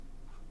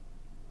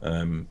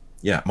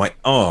Yeah, my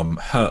arm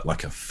hurt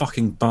like a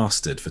fucking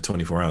bastard for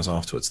 24 hours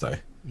afterwards, though.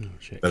 Oh,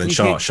 shit. But then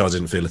Shah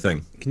didn't feel a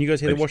thing. Can you guys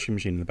hear the washing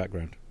machine in the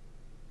background?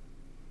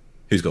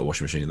 Who's got a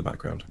washing machine in the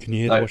background? Can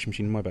you hear the washing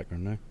machine in my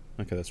background? No?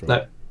 Okay, that's right.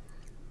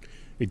 No.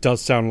 It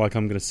does sound like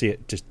I'm going to see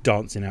it just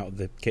dancing out of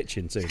the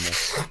kitchen soon,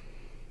 though.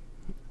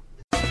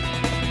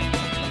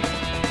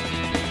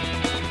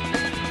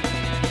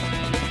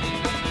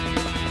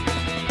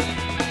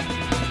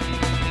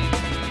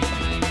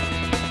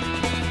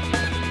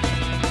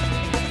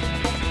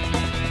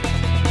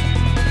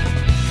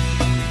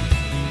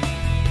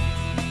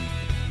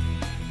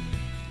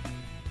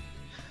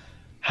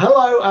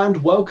 Hello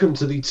and welcome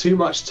to the Too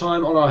Much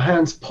Time on Our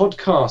Hands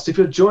podcast. If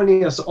you're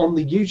joining us on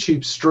the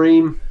YouTube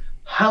stream,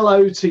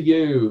 hello to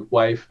you.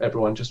 Wave,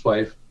 everyone, just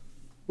wave.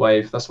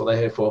 Wave, that's what they're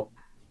here for.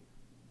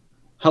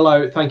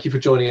 Hello, thank you for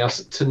joining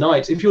us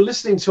tonight. If you're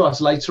listening to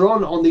us later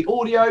on the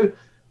audio,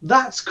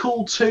 that's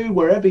cool too,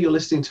 wherever you're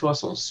listening to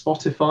us on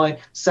Spotify,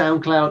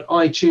 SoundCloud,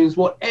 iTunes,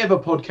 whatever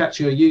podcast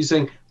you're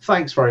using.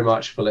 Thanks very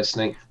much for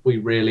listening. We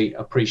really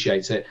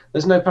appreciate it.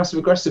 There's no passive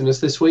aggressiveness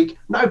this week.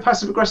 No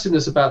passive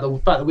aggressiveness about the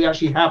fact that we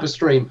actually have a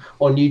stream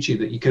on YouTube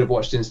that you could have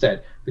watched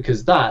instead,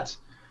 because that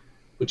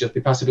would just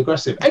be passive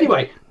aggressive.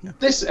 Anyway,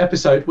 this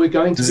episode we're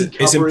going to be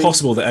covering... It's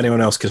impossible that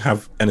anyone else could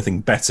have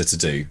anything better to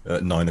do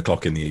at 9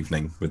 o'clock in the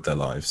evening with their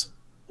lives.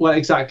 Well,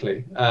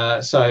 exactly.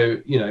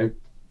 So, you know,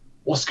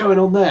 what's going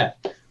on there?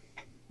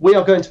 We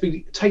are going to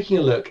be taking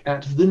a look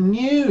at the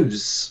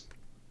news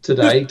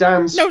today,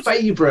 Dan's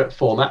favourite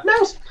format.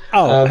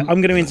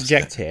 I'm going to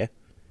interject here.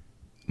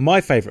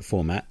 My favourite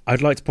format,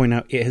 I'd like to point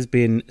out, it has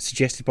been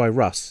suggested by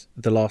Russ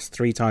the last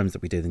 3 times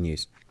that we do the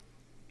news.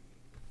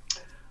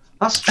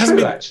 That's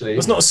true, actually.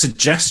 It's not a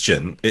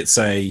suggestion. It's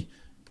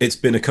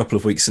been a couple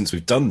of weeks since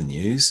we've done the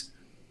news.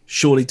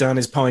 Surely Dan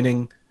is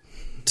pining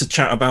to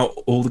chat about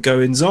all the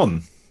goings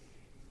on.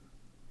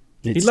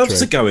 He loves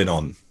the going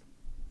on.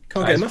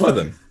 Can't get enough of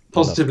them.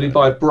 Positively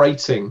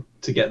vibrating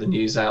to get the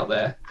news out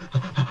there.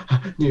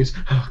 News.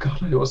 Oh,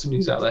 God, I want some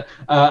news out there.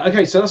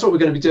 Okay, so that's what we're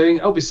going to be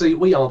doing. Obviously,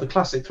 we are the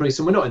classic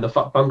threesome. We're not in the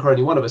fuck bunker.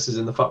 Only one of us is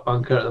in the fuck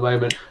bunker at the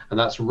moment, and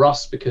that's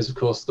Russ, because, of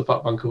course, the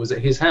fuck bunker was at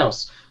his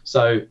house.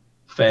 So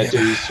fair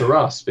dues to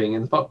Russ being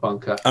in the fuck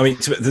bunker. I mean,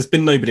 there's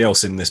been nobody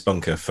else in this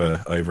bunker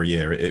for over a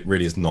year. It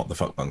really is not the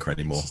fuck bunker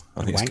anymore.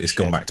 I think it's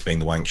gone back to being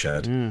the wank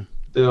shed. Mm.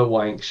 The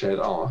wank shed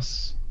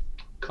arse.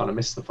 Kind of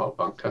miss the fuck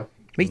bunker.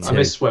 Me too. I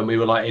miss when we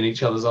were like in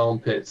each other's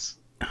armpits.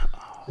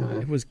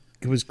 It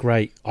was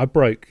great. I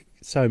broke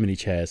so many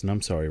chairs, and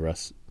I'm sorry,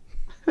 Russ.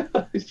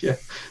 Yeah.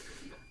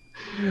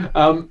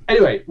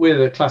 Anyway, we're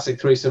the classic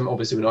threesome.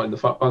 Obviously, we're not in the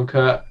fuck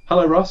bunker.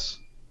 Hello, Russ.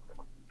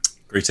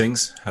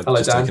 Greetings. Hello,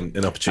 just Dan. taken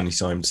an opportunity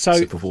time to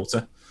sip of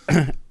water.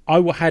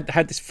 I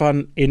had this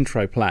fun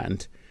intro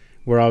planned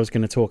where I was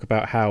going to talk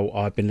about how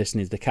I've been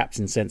listening to the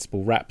Captain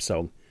Sensible rap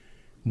song,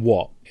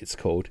 What it's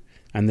called,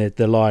 and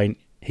the line,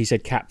 he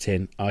said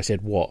Captain, I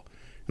said what,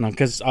 and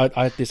because I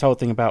had this whole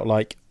thing about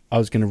like I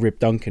was going to rib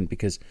Duncan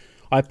because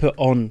I put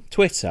on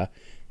Twitter,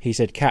 he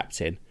said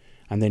Captain,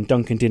 and then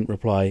Duncan didn't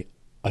reply,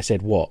 I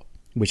said what,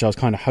 which I was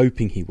kind of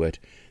hoping he would.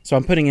 So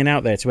I'm putting it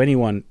out there to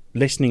anyone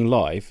listening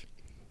live.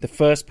 The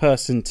first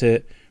person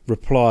to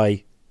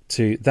reply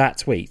to that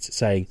tweet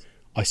saying,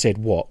 I said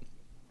what,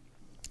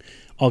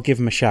 I'll give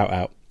him a shout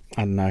out.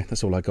 I don't know,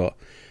 that's all I got.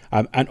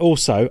 And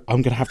also,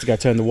 I'm going to have to go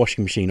turn the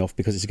washing machine off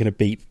because it's going to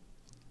beep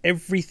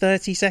every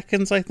 30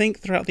 seconds, I think,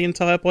 throughout the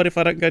entire pod if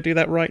I don't go do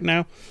that right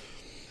now.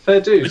 Fair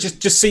dues.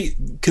 But just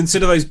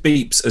consider those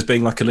beeps as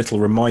being like a little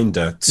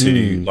reminder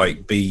to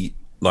like be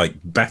like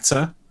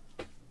better.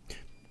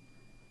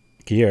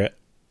 Can you hear it?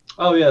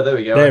 Oh, yeah, there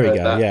we go. There we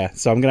go, yeah.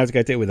 So I'm going to have to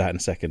go deal with that in a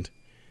second.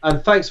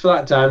 And thanks for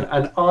that, Dan.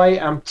 And I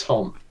am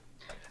Tom.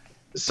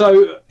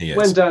 So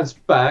when Dan's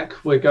back,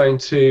 we're going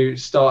to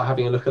start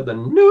having a look at the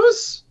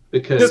news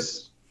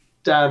because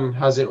Dan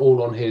has it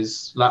all on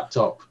his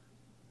laptop.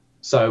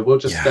 So we'll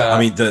just... I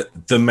mean,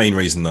 the main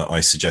reason that I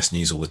suggest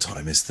news all the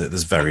time is that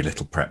there's very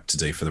little prep to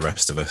do for the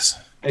rest of us.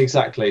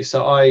 Exactly.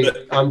 So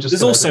I'm just...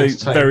 There's also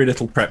very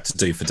little prep to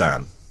do for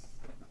Dan.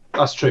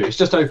 That's true. It's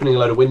just opening a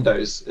load of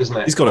windows, isn't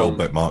it? He's got it all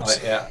bookmarks.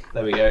 Right, yeah,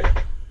 there we go.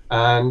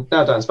 And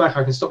now Dan's back,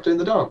 I can stop doing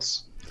the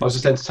dance. I was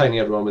just entertaining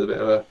everyone with a bit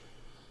of a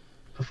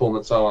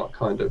performance art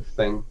kind of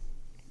thing.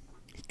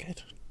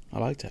 Good. I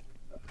liked it.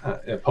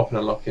 Yeah, popping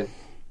and locking.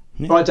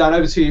 Yeah. Right, Dan,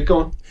 over to you. Go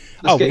on.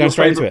 Let's get your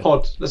favourite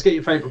pod. Let's get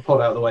your favourite pod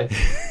out of the way.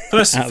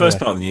 First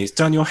part of the news.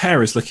 Dan, your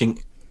hair is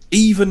looking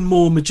even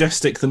more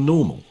majestic than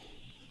normal.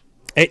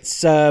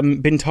 It's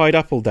been tied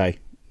up all day,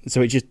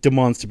 so it just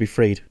demands to be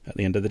freed at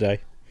the end of the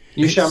day.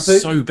 New it's shampoo?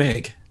 So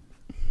big.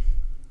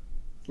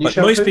 Like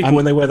most people,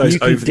 when they wear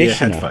those over-the-ear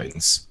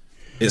headphones,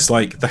 it's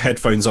like the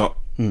headphones are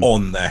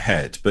on their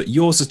head, but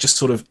yours is just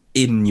sort of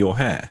in your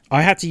hair.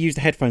 I had to use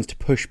the headphones to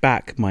push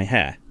back my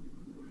hair.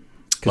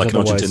 Like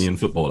an Argentinian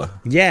footballer.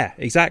 Yeah,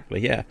 exactly,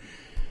 yeah.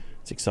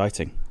 It's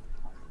exciting.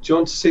 Do you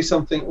want to see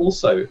something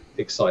also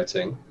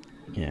exciting?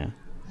 Yeah.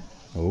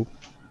 Oh.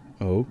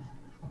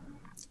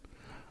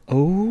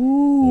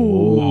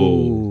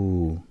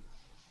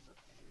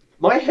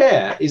 My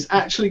hair is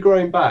actually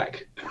growing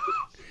back.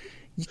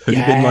 Have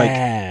you been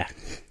like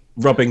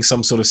rubbing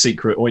some sort of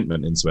secret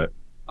ointment into it?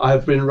 I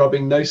have been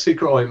rubbing no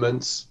secret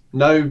ointments,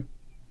 no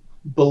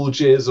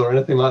bulges or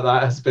anything like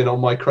that has been on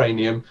my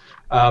cranium.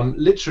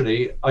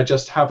 Literally, I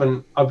just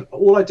haven't.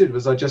 All I did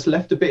was I just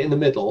left a bit in the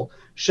middle,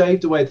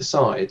 shaved away the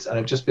sides, and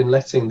I've just been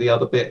letting the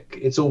other bit.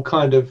 It's all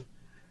kind of.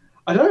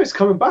 I don't know. It's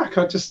coming back.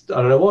 I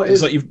don't know what it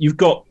is. It's like you've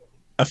got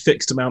a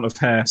fixed amount of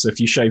hair, so if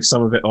you shave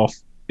some of it off,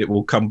 it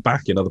will come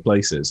back in other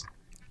places.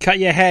 Cut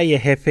your hair, you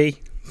hippie.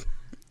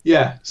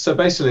 Yeah, so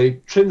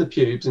basically trim the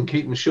pubes and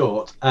keep them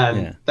short,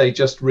 and they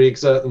just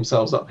re-exert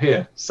themselves up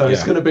here. So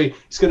it's going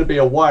to be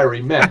a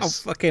wiry mess.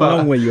 How fucking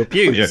long were your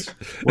pubes?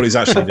 Yeah. What he's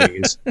actually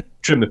doing is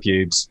trim the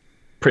pubes,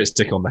 put a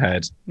stick on the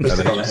head, and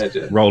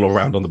then roll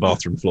around on the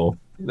bathroom floor.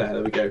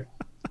 There we go.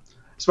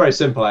 It's very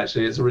simple,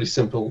 actually. It's a really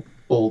simple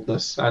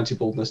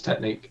anti-baldness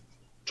technique.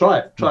 Try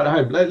it at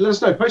home. Let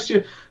us know. Post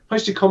your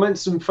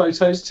comments and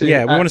photos to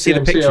we want to see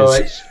the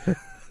pictures.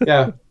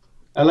 Yeah,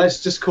 and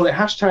let's just call it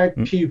hashtag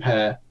pube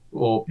hair.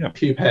 Or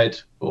pube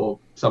head or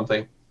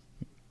something.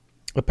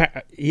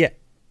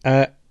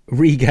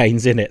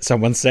 Regains in it,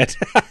 someone said.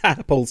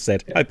 Paul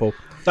said. Hi, Paul.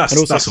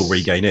 That's all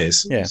Regain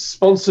is. Yeah.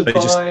 Sponsored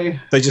by...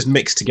 They just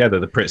mix together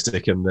the Pritt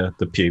stick and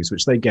the pubes,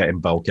 which they get in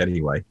bulk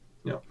anyway.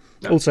 Yeah.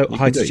 Also,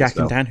 hi to Jack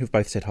and Dan, who've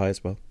both said hi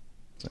as well.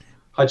 So.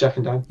 Hi, Jack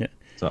and Dan. Yeah.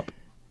 What's up?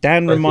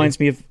 Dan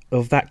reminds me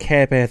of that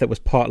Care Bear that was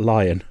part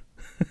lion.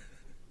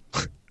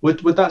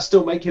 Would that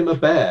still make him a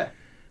bear?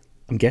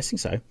 I'm guessing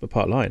so, but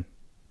part lion.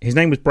 His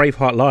name was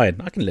Braveheart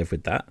Lion. I can live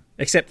with that.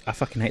 Except I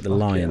fucking hate the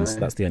lions.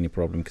 That's the only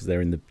problem, because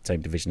they're in the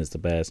same division as the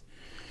bears.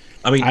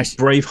 I mean,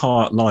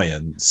 Braveheart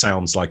Lion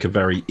sounds like a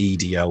very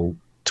EDL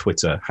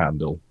Twitter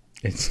handle.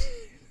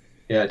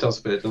 Yeah, it does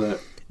a bit, doesn't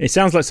it? It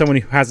sounds like someone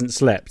who hasn't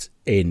slept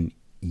in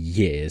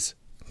years.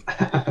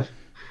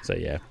 So,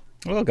 yeah.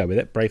 Well, I'll go with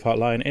it. Braveheart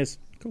Lion it is.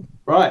 Cool.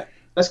 Right.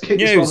 Let's kick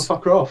this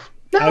motherfucker off.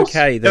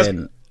 Okay,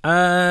 then.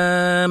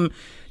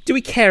 Do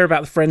we care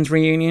about the Friends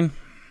reunion?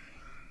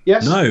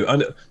 Yes.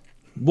 No.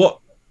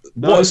 What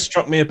has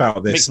struck me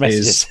about this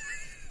is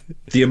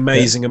the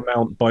amazing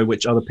amount by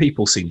which other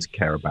people seem to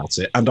care about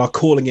it and are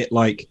calling it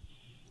like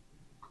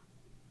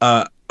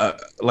a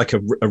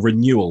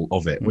renewal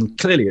of it, when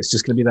clearly it's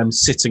just going to be them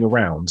sitting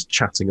around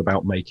chatting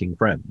about making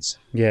friends.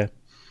 Yeah,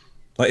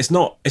 like it's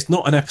not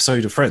an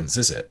episode of Friends,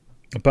 is it?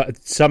 But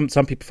some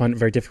people find it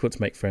very difficult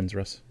to make friends,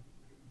 Russ.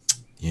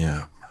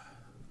 Yeah,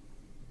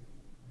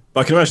 but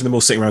I can imagine them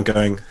all sitting around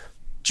going,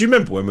 do you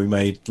remember when we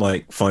made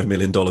like $5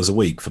 million a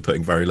week for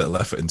putting very little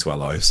effort into our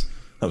lives?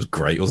 That was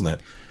great, wasn't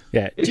it?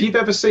 Yeah. If you've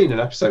ever seen an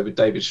episode with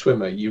David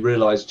Schwimmer, you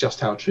realise just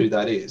how true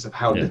that is, of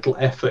how little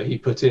effort he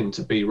put in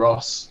to be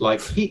Ross.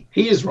 Like, he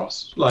is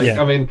Ross. Like,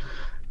 I mean,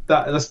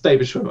 that's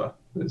David Schwimmer.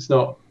 It's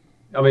not...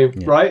 I mean,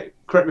 right?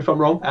 Correct me if I'm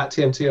wrong. At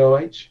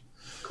TMTOH.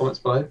 Comments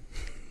below.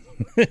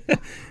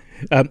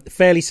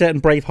 Fairly certain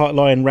Braveheart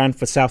Lion ran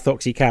for South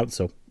Oxy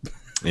Council.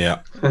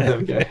 Yeah. There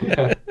we go.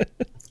 Yeah.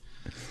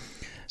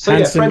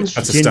 So Friends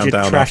had to stand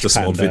down after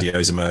some more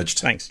videos emerged.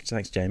 Thanks,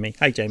 Jamie.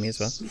 Hey, Jamie as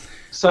well.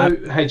 So,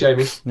 hey,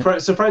 Jamie.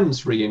 So,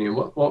 Friends reunion.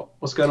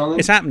 What's going on there?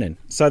 It's happening.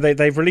 So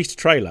they've released a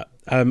trailer,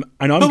 and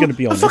I'm going to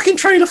be honest. A fucking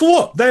trailer for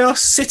what? They are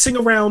sitting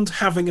around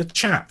having a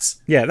chat.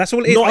 Yeah, that's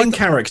all it is. Not in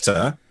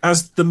character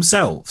as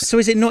themselves. So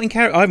is it not in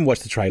character? I haven't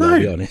watched the trailer. No. I'll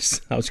be honest.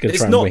 I was going to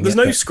try and wing There's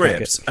it, no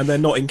script, and they're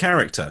not in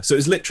character. So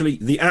it's literally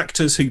the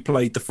actors who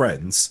played the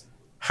Friends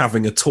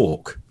having a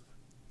talk.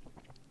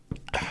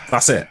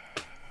 That's it.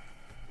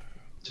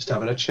 Just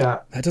having a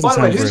chat. That doesn't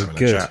sound very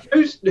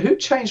good. Who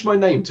changed my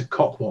name to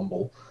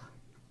Cockwomble?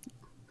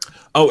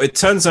 Oh, it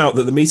turns out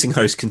that the meeting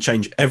host can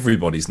change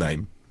everybody's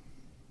name.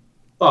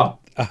 Oh,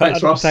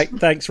 thanks, Ross.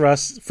 Thanks,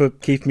 Russ, for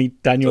keeping me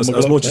Daniel McLaughlin. I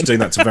was more just doing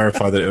that to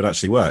verify that it would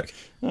actually work.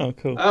 Oh,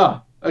 cool.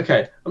 Ah,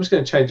 okay. I'm just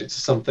going to change it to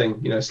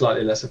something,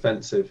 slightly less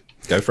offensive.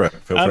 Go for it.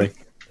 Feel free.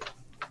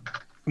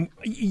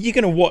 You're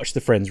going to watch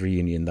the Friends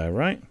reunion, though,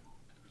 right?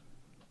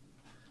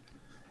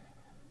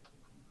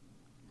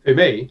 Who,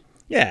 me?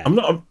 Yeah. I'm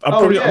not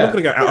going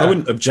to go out. I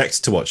wouldn't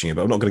object to watching it,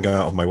 but I'm not going to go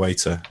out of my way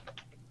to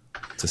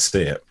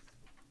see it.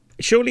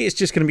 Surely it's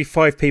just going to be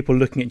 5 people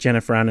looking at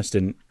Jennifer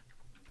Aniston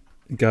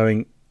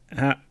going,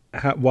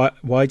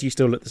 why do you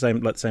still look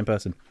like the same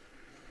person?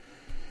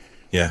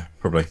 Yeah,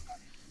 probably.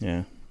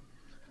 Yeah.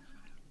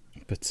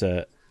 But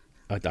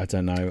I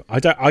don't know. I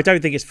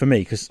don't think it's for me,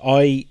 because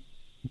I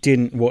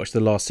didn't watch the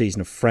last season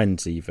of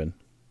Friends even.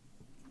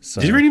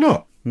 So, did you really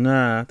not?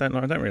 Nah, I don't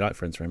really like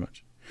Friends very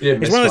much. Yeah,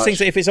 it's one of those things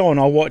that if it's on,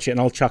 I'll watch it and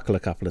I'll chuckle a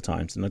couple of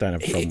times, and I don't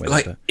have a problem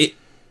with it.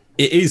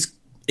 It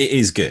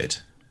is good.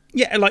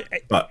 Yeah,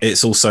 but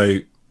it's also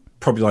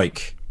probably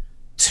like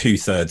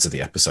 2/3 of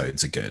the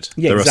episodes are good.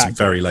 Yeah, there are some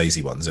very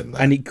lazy ones in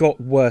there, and it got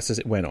worse as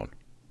it went on.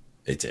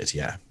 It did,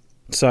 yeah.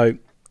 So,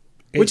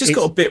 which just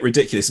got a bit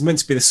ridiculous. It's meant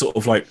to be this sort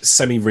of like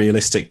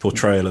semi-realistic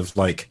portrayal of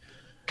like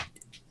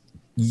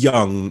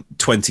young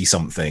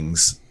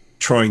 20-somethings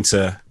trying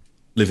to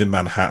live in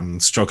Manhattan,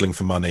 struggling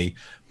for money.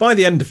 By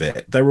the end of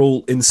it, they're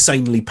all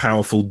insanely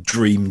powerful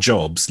dream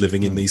jobs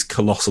living in these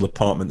colossal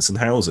apartments and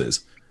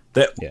houses.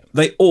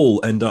 They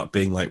all end up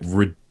being like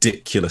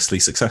ridiculously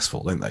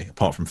successful, don't they?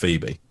 Apart from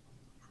Phoebe.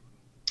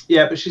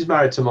 Yeah, but she's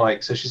married to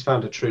Mike, so she's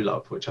found a true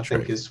love, which I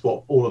think is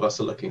what all of us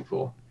are looking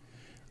for.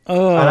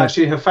 Oh, And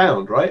actually have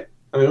found, right?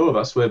 I mean, all of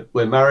us, we're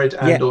married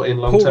and or in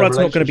long-term Paul Rudd's relationships.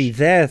 not going to be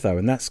there, though,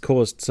 and that's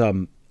caused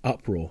some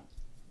uproar.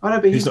 I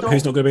know, but Who's not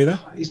going to be there?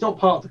 He's not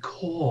part of the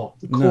core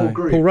No,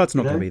 group. Paul Rudd's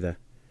not going to be there.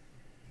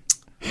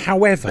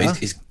 However,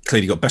 He's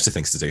clearly got better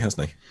things to do,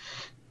 hasn't he?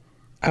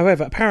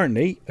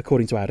 apparently,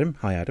 according to Adam,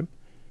 hi Adam,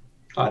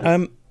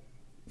 I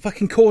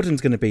fucking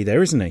Corden's going to be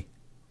there, isn't he?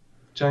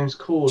 James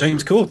Corden.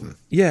 James Corden.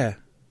 Yeah.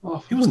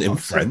 Oh, He wasn't in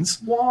fuck's sake. Friends.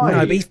 Why? No,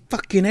 but he's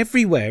fucking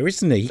everywhere,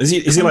 isn't he? Is he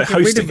like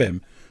Can't get hosting rid of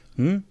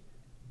him?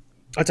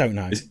 I don't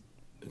know.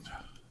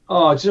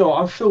 Oh, do you know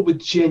what? I'm filled with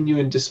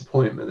genuine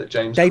disappointment that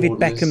James David Corden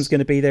Beckham's going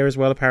to be there as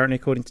well, apparently,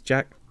 according to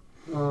Jack.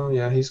 Oh,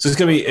 yeah, he's... So it's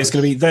going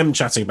to be them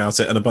chatting about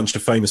it and a bunch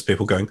of famous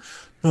people going,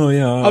 "Oh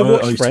yeah, I used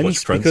watch to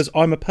Friends because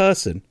I'm a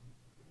person.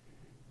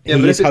 Yeah,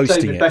 He but is if it's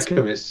hosting David it.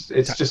 Beckham,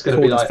 it's just going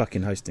to be Corden's like...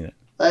 fucking hosting it.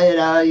 Oh, you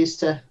know, I used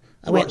to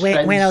watch When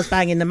I Friends. was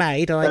banging the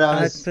maid,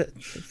 I was-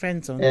 put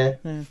Friends on. Yeah,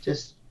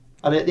 just...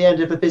 I'm at the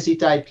end of a busy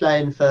day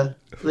playing for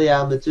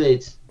Real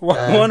Madrid.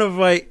 One of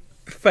my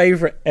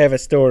favourite ever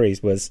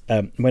stories was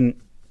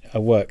when I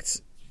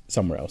worked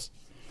somewhere else.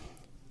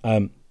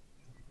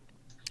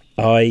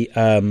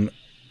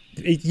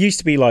 It used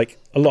to be like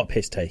a lot of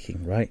piss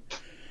taking, right?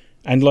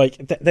 And like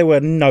there were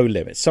no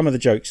limits. Some of the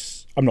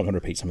jokes, I'm not going to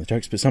repeat some of the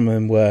jokes, but some of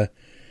them were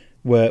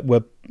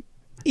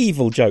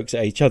evil jokes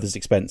at each other's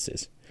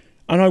expenses.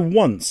 And I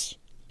once,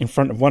 in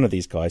front of one of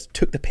these guys,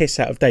 took the piss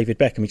out of David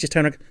Beckham. He just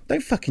turned around,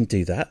 "Don't fucking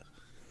do that."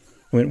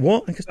 I went,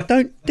 "What?" He goes,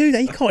 "Don't do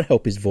that. He can't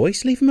help his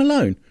voice. Leave him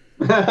alone."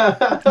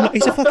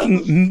 He's a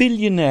fucking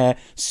millionaire,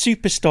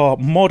 superstar,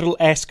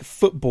 model-esque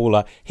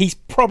footballer. He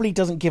probably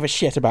doesn't give a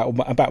shit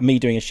about me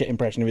doing a shit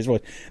impression of his voice.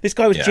 This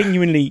guy was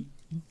genuinely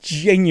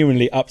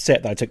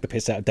upset that I took the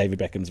piss out of David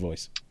Beckham's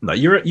voice. No,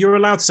 you're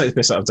allowed to take the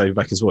piss out of David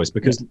Beckham's voice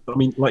because I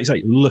mean, like you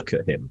say, look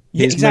at him.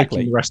 Yeah, He's exactly.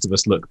 making the rest of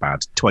us look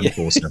bad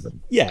 24/7.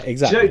 Yeah,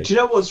 exactly. Do you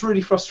know what's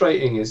really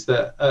frustrating is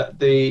that at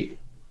the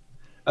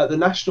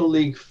National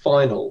League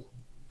final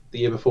the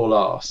year before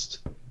last,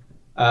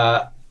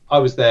 I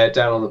was there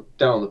down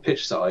on the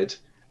pitch side,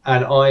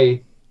 and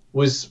I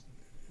was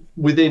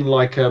within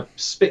like a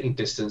spitting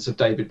distance of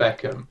David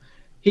Beckham.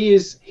 He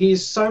is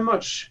so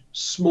much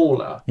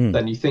smaller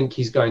than you think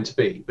he's going to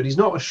be, but he's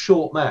not a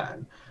short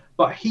man,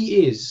 but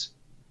he is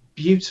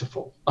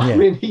beautiful. I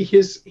mean, he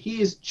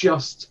is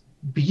just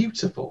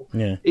beautiful.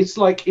 Yeah. It's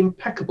like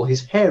impeccable.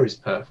 His hair is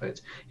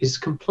perfect. His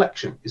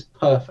complexion is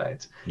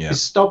perfect. Yeah.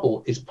 His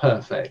stubble is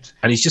perfect.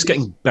 And he's just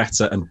getting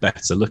better and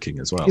better looking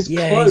as well. His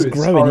Yeah, clothes he's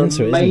growing are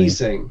into it, isn't he?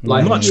 amazing.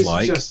 Like, Much he's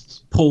like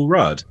just... Paul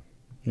Rudd.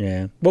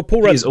 Yeah. Well,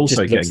 Paul He Rudd is also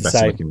just getting looks the better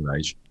same. looking with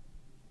age.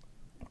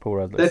 Paul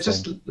Rudd They're looks the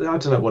just, same. I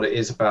don't know what it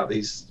is about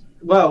these.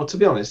 Well, to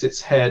be honest,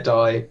 it's hair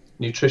dye,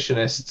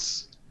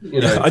 nutritionists,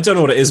 you know. I don't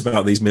know what it is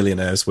about these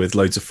millionaires with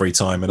loads of free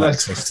time and Loads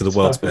access to of the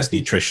world's time. best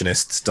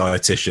nutritionists,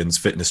 dietitians,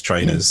 fitness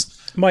trainers,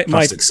 My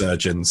plastic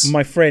surgeons.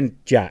 my friend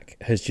Jack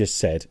has just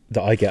said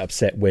that I get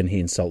upset when he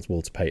insults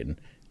Walter Payton.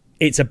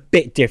 It's a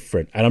bit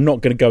different, and I'm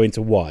not going to go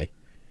into why.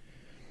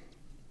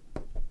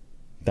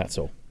 That's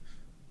all.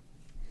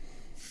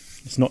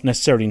 It's not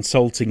necessarily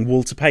insulting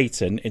Walter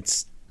Payton.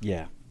 It's,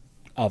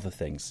 other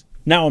things.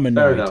 Now I'm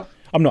annoyed. enough.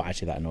 I'm not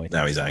actually that annoyed.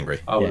 Now he's angry.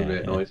 I wouldn't Yeah,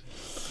 be annoyed.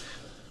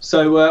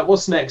 So,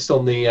 what's next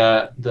on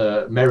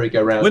the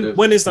merry-go-round?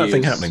 When is that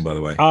thing news? happening, by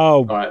the way? Oh,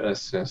 All right,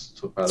 let's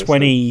talk about this.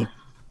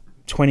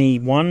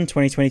 2021,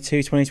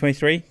 2022,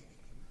 2023.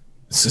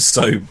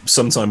 So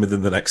sometime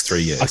within the next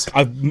 3 years.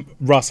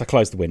 Russ, I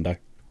closed the window.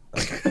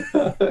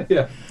 then.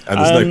 Yeah. And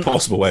there's no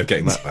possible way of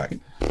getting that back.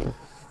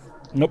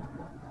 Nope,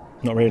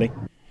 not really.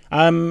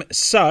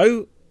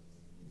 So,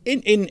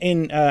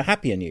 in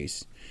happier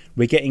news,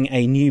 we're getting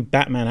a new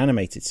Batman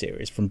animated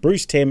series from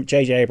Bruce Timm,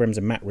 J.J. Abrams,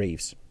 and Matt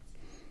Reeves.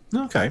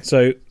 Okay.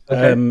 So,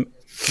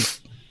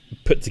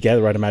 put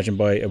together, I'd imagine,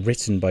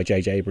 written by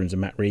J.J. Abrams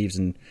and Matt Reeves,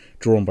 and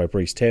drawn by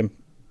Bruce Timm.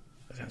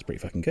 Sounds pretty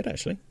fucking good,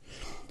 actually.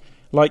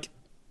 Like,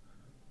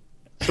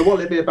 So, what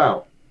will it be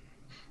about?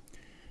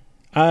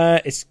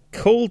 it's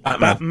called Batman.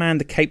 Batman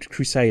the Caped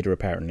Crusader,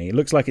 apparently. It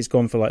looks like it's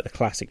gone for like the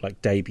classic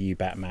like debut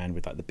Batman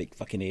with like the big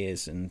fucking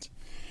ears, and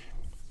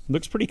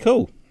looks pretty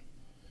cool.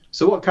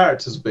 So, what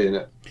characters will be in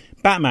it?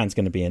 Batman's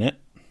going to be in it.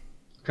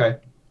 Okay.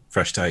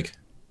 Fresh take.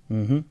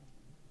 So,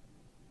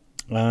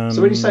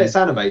 when you say it's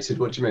animated,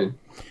 what do you mean?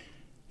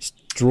 It's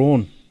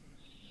drawn.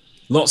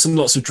 Lots and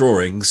lots of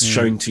drawings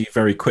shown to you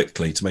very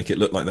quickly to make it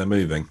look like they're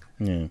moving.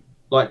 Yeah.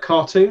 Like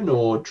cartoon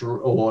or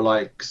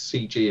like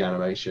CG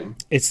animation?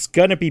 It's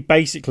going to be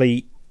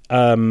basically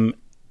a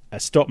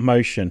stop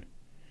motion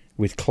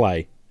with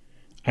clay,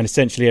 and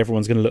essentially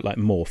everyone's going to look like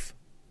Morph.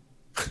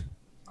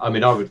 I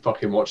mean, I would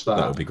fucking watch that.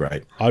 That would be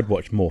great. I'd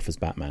watch Morph as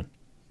Batman,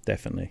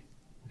 definitely.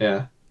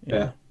 Yeah.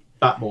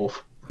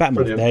 Batmorph. Batman,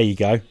 Brilliant. there you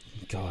go.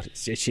 God,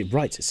 it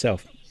writes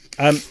itself.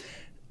 I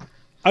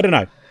don't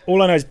know.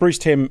 All I know is Bruce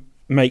Timm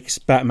makes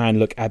Batman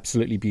look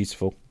absolutely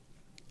beautiful,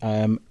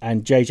 and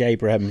J.J.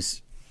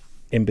 Abrams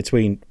in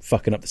between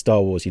fucking up the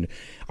Star Wars.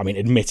 I mean,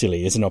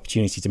 admittedly, it's an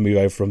opportunity to move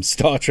over from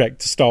Star Trek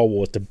to Star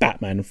Wars to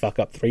Batman and fuck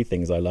up 3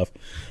 things I love.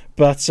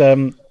 But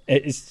I'm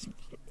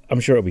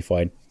sure it'll be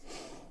fine.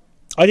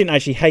 I didn't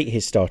actually hate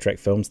his Star Trek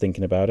films.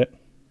 Thinking about it,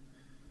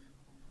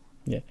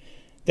 yeah,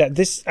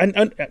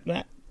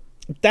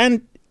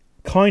 Dan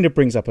kind of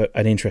brings up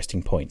an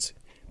interesting point,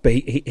 but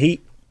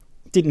he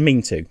didn't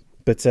mean to.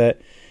 But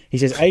he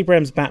says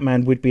Abrams'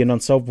 Batman would be an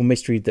unsolvable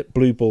mystery that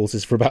blue balls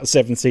us for about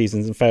 7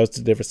 seasons and fails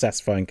to deliver a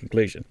satisfying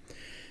conclusion.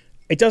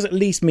 It does at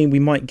least mean we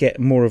might get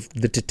more of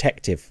the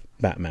detective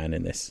Batman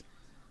in this.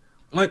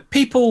 Like,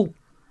 people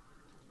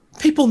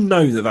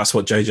know that that's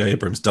what J.J.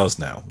 Abrams does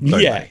now,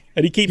 don't they?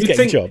 And he keeps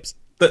getting jobs.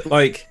 But,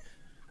 like,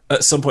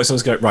 at some point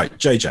someone's going, right,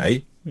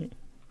 JJ,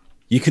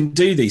 you can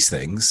do these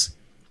things,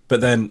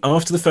 but then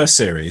after the first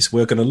series,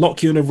 we're going to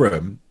lock you in a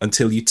room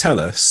until you tell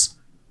us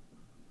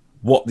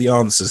what the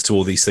answers to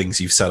all these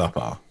things you've set up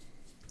are.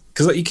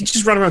 Because like, you can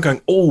just run around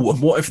going, oh,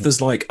 and what if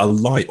there's, like, a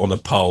light on a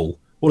pole?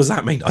 What does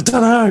that mean? I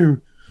don't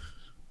know.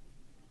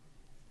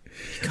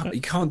 You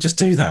can't just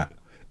do that.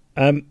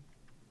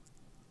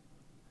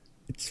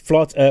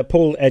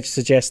 Paul Edge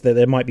suggests that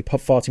there might be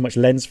far too much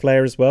lens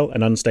flare as well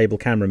and unstable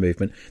camera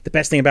movement. The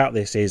best thing about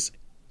this is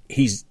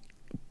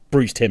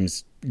Bruce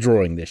Timm's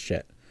drawing this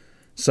shit.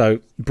 So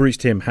Bruce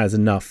Timm has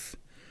enough,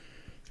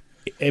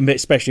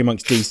 especially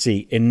amongst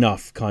DC,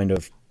 enough kind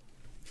of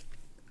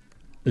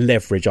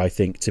leverage, I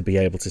think, to be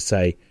able to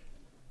say,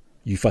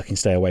 you fucking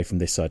stay away from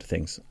this side of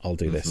things. I'll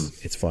do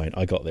this. It's fine.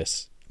 I got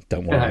this.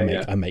 Don't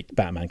worry. I make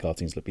Batman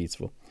cartoons look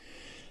beautiful.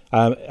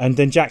 And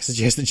then Jack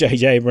suggests that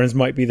J.J. Abrams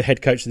might be the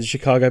head coach of the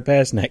Chicago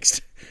Bears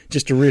next,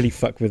 just to really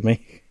fuck with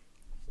me.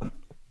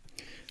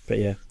 But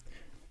yeah,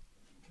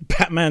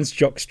 Batman's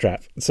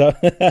jockstrap. So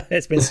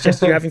it's been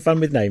suggested you're having fun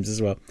with names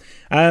as well.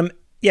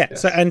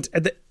 Yes. So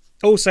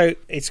also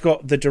it's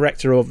got the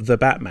director of The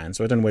Batman,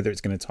 so I don't know whether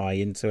it's going to tie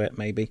into it.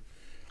 Maybe.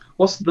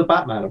 What's The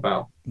Batman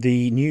about?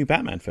 The new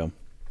Batman film.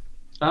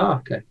 Ah,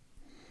 okay.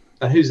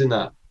 And who's in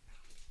that?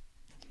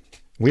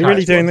 We're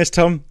really doing this,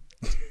 Tom?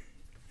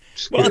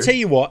 Well, I'll tell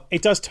you what,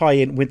 it does tie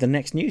in with the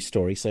next news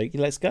story, so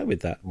let's go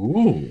with that.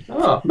 Ooh.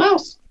 Oh,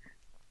 mouse.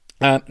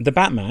 The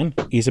Batman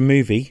is a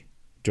movie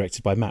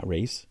directed by Matt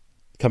Reeves,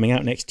 coming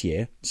out next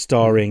year,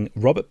 starring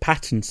Robert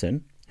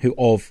Pattinson, who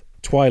of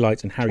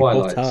Twilight and Harry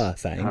Potter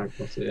fame. Harry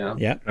Potter,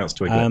 yeah. That's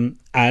Twiglet.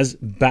 As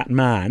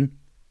Batman,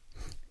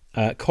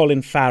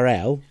 Colin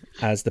Farrell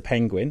as the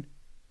Penguin,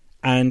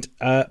 and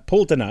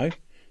Paul Dano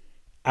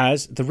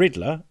as the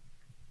Riddler,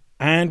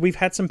 and we've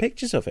had some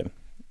pictures of him,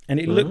 and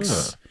it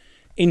looks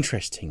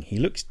interesting. He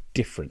looks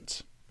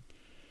different.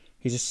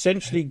 He's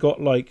essentially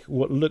got like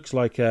what looks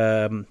like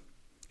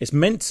it's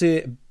meant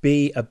to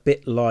be a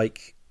bit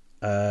like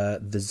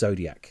the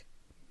Zodiac,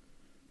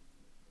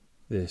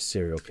 the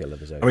serial killer.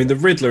 The Zodiac. I mean, the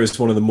Riddler is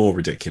one of the more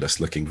ridiculous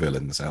looking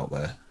villains out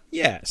there.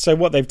 Yeah. So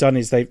what they've done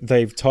is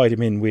they've tied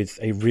him in with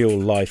a real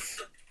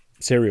life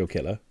serial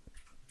killer.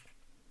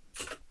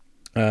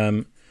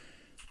 And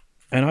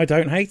I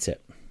don't hate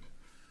it.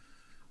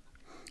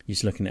 You're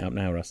just looking it up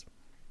now, Russ.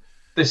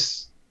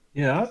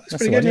 Yeah, that's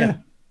pretty good.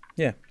 One,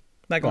 yeah,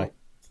 that guy,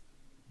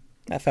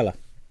 that fella.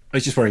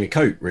 He's just wearing a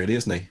coat, really,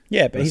 isn't he?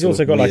 Yeah, but he's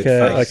also got like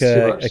a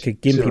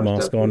gimpy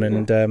mask on,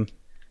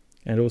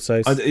 and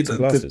also some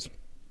glasses.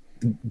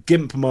 The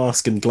gimp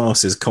mask and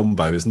glasses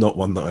combo is not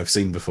one that I've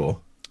seen before.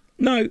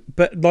 No,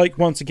 but like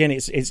once again,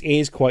 it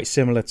is quite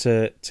similar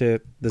to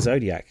the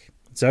Zodiac.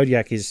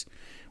 Zodiac is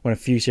one of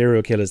the few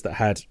serial killers that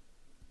had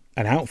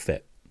an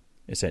outfit,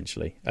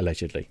 essentially,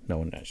 allegedly. No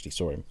one actually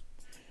saw him.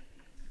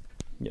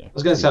 I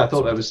was going to say, I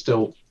thought that was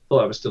still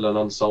an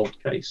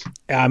unsolved case.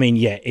 I mean,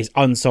 yeah, it's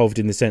unsolved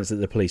in the sense that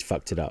the police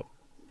fucked it up.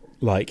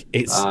 Like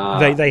it's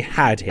they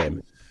had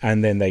him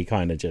and then they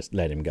kind of just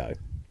let him go.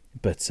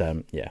 But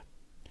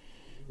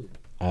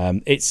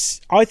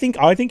it's I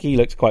think he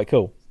looks quite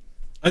cool.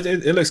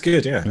 It looks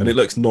good, yeah, and it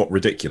looks not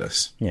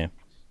ridiculous. Yeah,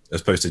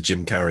 as opposed to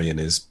Jim Carrey in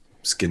his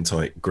skin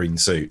tight green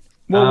suit.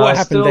 Well, what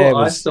happened there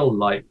was I still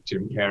like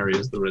Jim Carrey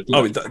as the Riddler.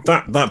 Oh,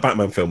 that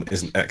Batman film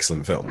is an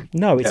excellent film.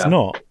 No, it's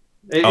not.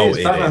 It is.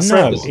 It Batman is. No,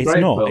 Forever is a it's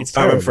great not. film. It's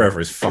Batman terrible. Forever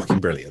is fucking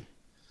brilliant.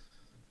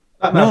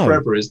 Batman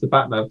Forever is the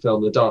Batman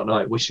film The Dark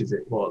Knight wishes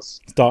it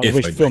was.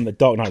 Film that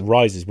Dark Knight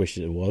Rises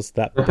wishes it was.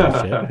 That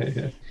bullshit.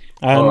 Yeah.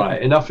 All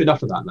right, enough of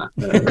that, Matt.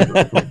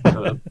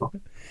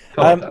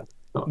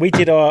 We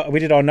did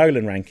our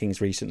Nolan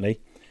rankings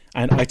recently,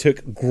 and I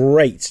took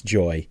great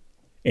joy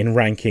in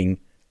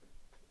ranking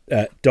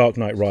Dark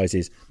Knight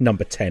Rises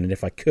number 10, and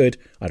if I could,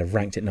 I'd have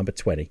ranked it number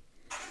 20.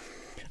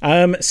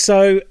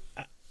 So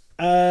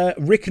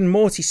Rick and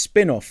Morty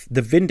spin-off,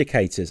 The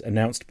Vindicators,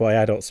 announced by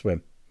Adult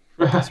Swim.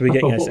 So we're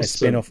getting a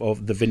spin-off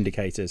of The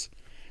Vindicators.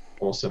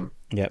 Awesome.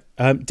 Yep.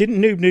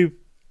 Didn't Noob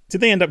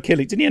did he end up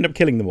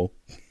killing them all?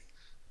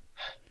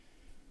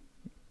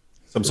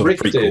 Some sort Rick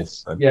of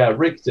prequel. did. Yeah,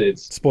 Rick did.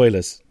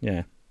 Spoilers.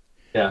 Yeah.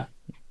 Yeah.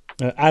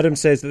 Adam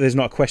says that there's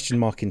not a question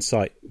mark in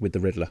sight with the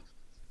Riddler.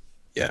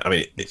 Yeah, I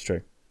mean, It's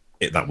true.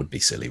 that would be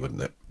silly,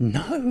 wouldn't it?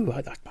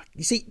 No,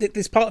 you see,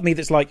 there's part of me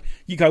that's like,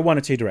 you go one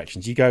or two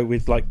directions. You go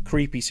with like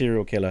creepy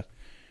serial killer,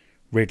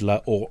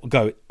 Riddler, or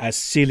go as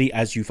silly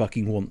as you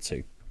fucking want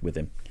to with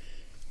him.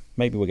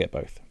 Maybe we'll get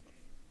both.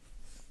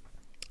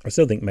 I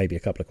still think maybe a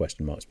couple of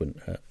question marks wouldn't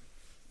hurt.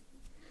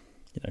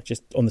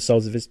 Just on the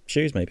soles of his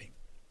shoes, maybe.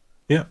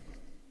 Yeah.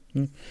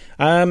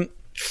 So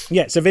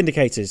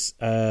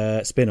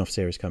Vindicators spin-off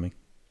series coming.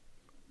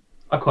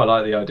 I quite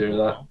like the idea of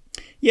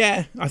that.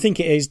 Yeah, I think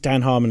it is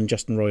Dan Harmon and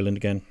Justin Roiland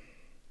again.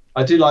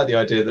 I do like the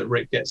idea that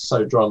Rick gets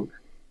so drunk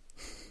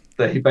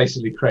that he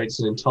basically creates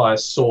an entire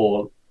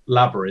Saw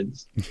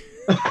labyrinth,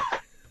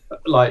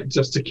 like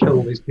just to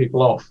kill these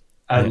people off.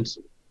 And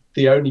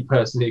the only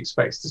person he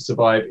expects to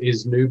survive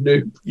is Noob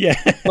Noob.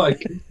 Yeah.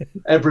 Like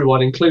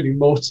everyone, including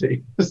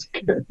Morty,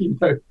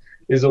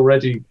 is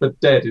already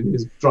dead in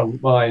his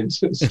drunk mind.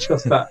 It's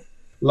just that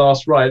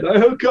last ride.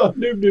 Oh God,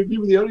 Noob Noob,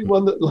 you were the only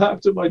one that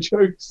laughed at my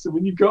jokes. And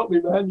when you got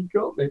me, man, you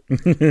got me.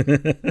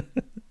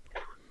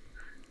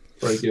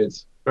 Very good.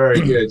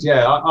 Very good.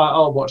 Yeah,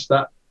 I'll watch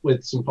that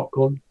with some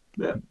popcorn.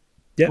 Yeah.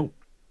 Yeah. Cool.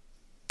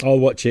 I'll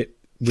watch it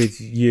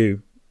with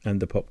you and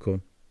the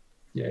popcorn.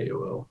 Yeah, you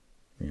will.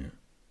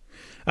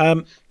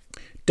 Yeah.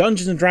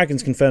 Dungeons and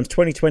Dragons confirms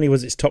 2020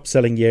 was its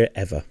top-selling year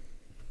ever.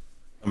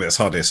 I mean, it's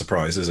hardly a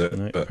surprise, is it?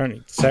 No,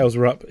 apparently, sales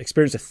were up.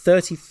 Experienced a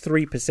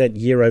 33%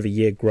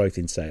 year-over-year growth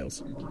in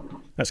sales.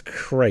 That's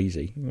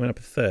crazy. It went up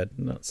a third.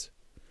 Nuts.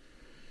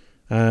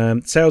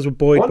 Sales were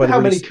buoyed by how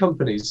many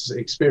companies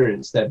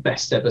experienced their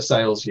best ever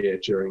sales year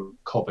during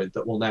COVID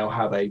that will now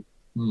have a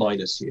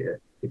minus year,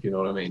 if you know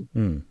what I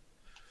mean.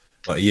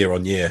 Like a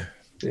year-on-year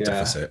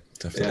deficit,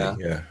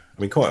 definitely. Yeah.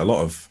 I mean, quite a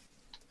lot of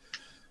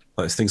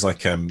things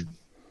like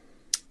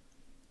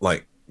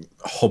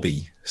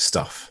hobby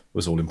stuff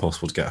was all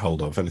impossible to get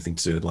hold of. Anything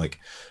to do with like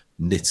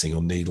knitting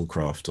or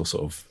needlecraft or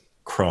sort of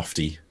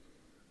crafty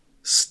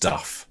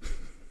stuff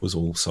was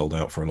all sold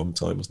out for a long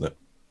time, wasn't it?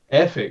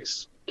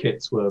 Airfix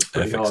kits were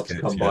pretty hard to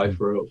come by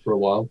for a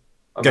while.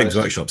 Games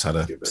Workshop's had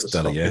a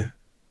stellar year,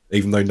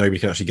 even though nobody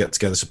can actually get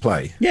together to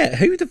play. Yeah,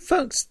 who the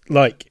fuck's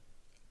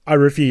I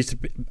refuse to.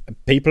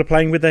 People are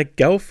playing with their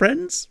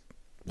girlfriends,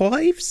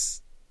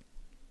 wives,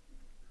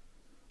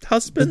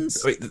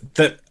 husbands.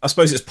 I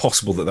suppose it's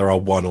possible that there are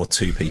one or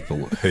two people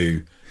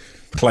who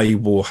play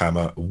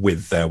Warhammer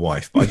with their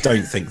wife, but I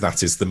don't think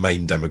that is the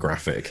main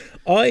demographic.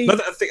 I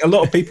think a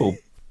lot of people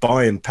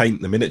buy and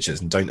paint the miniatures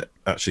and don't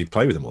actually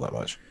play with them all that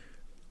much.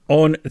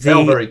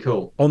 They're very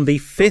cool. On the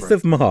 5th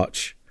of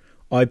March,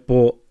 I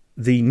bought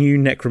the new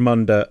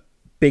Necromunda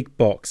big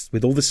box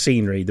with all the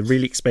scenery, the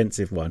really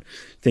expensive one,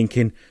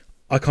 thinking,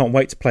 I can't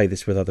wait to play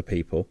this with other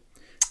people.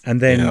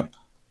 And then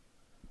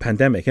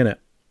pandemic, innit?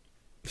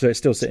 So it's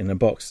still sitting in a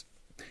box.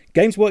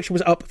 Games Workshop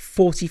was up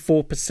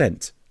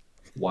 44%.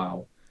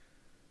 Wow.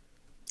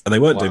 And they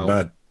weren't doing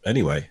bad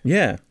anyway.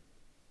 Yeah.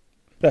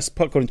 That's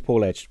according to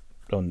Paul Edge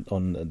on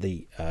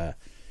the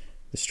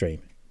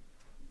stream.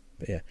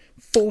 But yeah.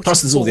 44%.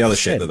 Plus there's all the other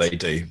shit that they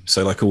do.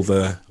 So like all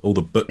the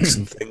books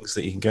and things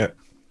that you can get.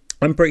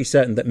 I'm pretty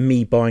certain that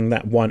me buying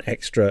that one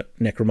extra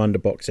Necromunda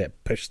box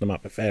set pushed them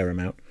up a fair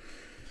amount.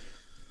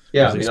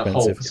 Yeah, I mean, a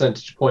whole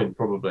percentage point,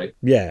 probably.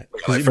 Yeah.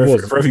 Like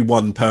for every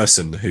one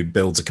person who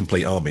builds a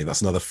complete army,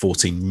 that's another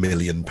 £14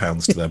 million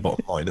to their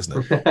bottom line,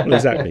 isn't it? Well,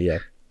 exactly, yeah.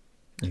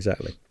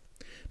 Exactly.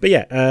 But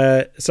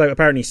yeah, so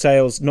apparently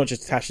sales, not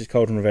just Tash's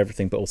Cauldron of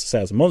Everything, but also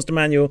sales of Monster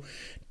Manual,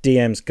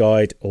 DM's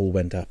Guide, all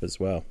went up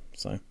as well.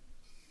 So,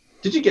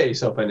 did you get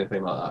yourself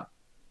anything like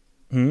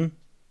that?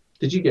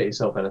 Did you get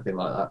yourself anything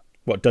like that?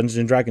 What, Dungeons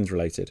and Dragons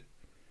related?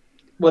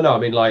 Well, no, I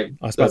mean, like...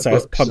 I was about to say, I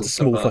pumped a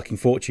small fucking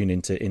fortune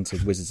into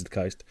Wizards of the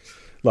Coast.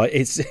 Like,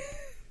 it's...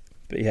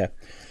 But yeah.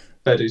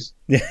 Fair dues.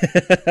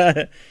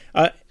 Yeah.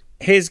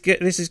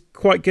 This is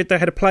quite good. They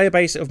had a player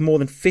base of more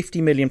than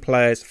 50 million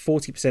players,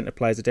 40% of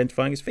players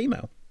identifying as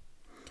female.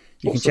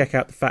 You can check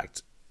out the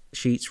fact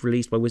sheets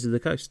released by Wizards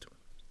of the Coast.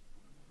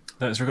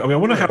 I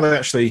wonder how they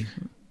actually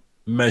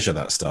measure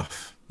that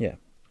stuff. Yeah.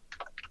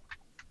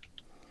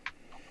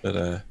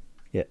 But,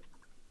 yeah.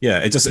 Yeah,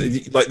 it just...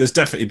 Like, there's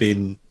definitely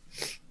been...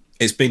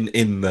 It's been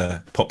in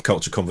the pop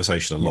culture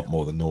conversation a lot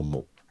more than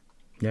normal.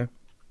 Yeah.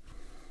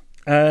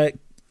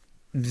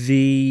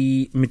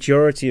 The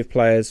majority of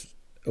players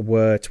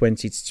were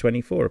 20 to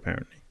 24,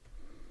 apparently.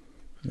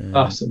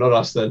 So not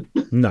us then.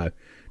 No,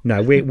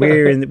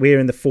 we're in the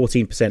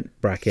 14%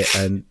 bracket,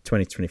 and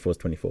 20 to 24 is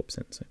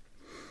 24%. So,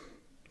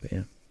 but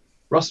yeah.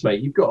 Russ, mate,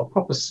 you've got a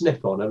proper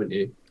sniff on, haven't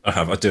you? I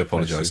have. I do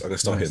apologise. I'm going to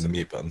start hitting the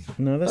mute button.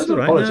 No, that's all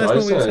right. No, that's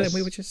what we were saying.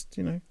 We were just,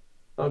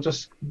 I'm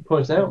just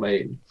pointing out,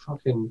 mate.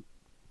 Fucking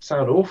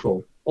sound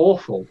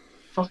awful,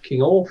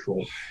 fucking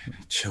awful.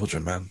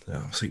 Children, man,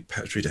 sweet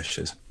petri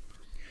dishes.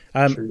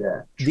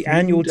 The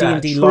annual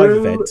D&D live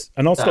event,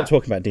 and I'll stop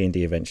talking about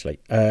D&D eventually.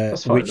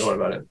 That's fine. Don't worry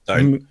about it.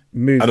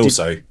 And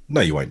also,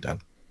 no, you won't, Dan.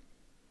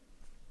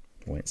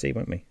 Wait and see,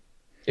 won't we?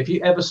 If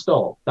you ever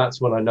stop, that's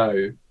when I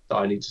know that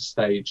I need to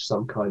stage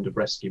some kind of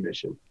rescue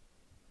mission.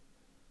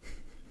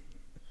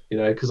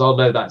 Because I'll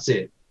know that's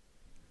it.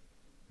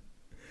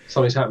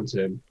 Something's happened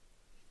to him.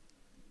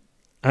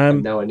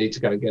 And now I need to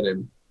go and get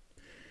him.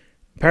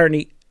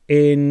 Apparently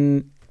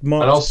in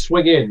March... And I'll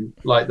swing in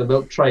like the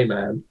milk tray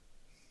man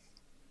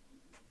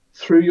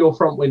through your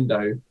front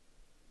window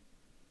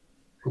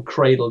and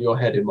cradle your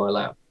head in my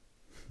lap.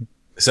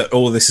 So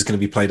all of this is going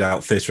to be played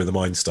out theatre of the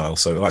mind style.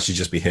 So it'll actually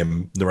just be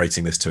him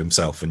narrating this to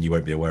himself, and you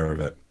won't be aware of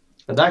it.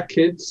 And that,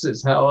 kids,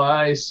 is how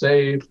I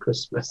save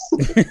Christmas.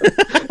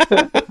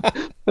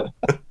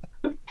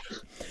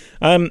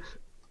 I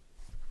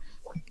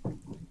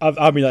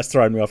mean, that's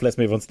throwing me off. Let's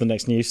move on to the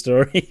next news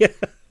story.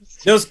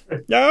 Just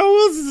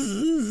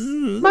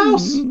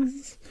Mouse.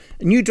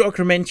 A new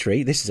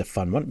documentary. This is a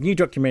fun one. New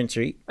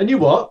documentary. And you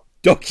what?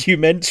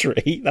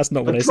 Documentary. That's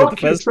not what I said the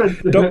first.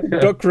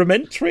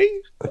 Documentary.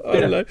 I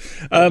don't know.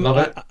 Love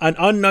it. An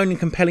unknown and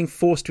compelling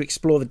force to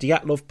explore the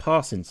Dyatlov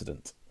Pass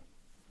incident.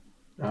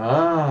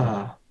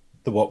 Ah.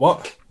 the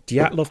what?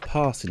 Dyatlov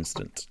Pass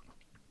incident.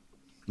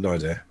 No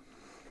idea.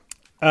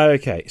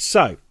 Okay,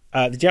 so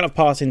the Dyatlov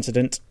Pass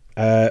incident,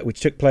 which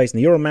took place in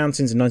the Ural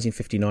Mountains in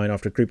 1959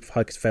 after a group of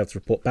hikers failed to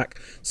report back.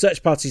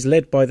 Search parties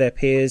led by their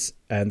peers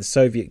and the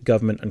Soviet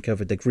government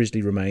uncovered their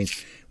grisly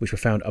remains, which were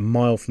found a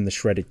mile from the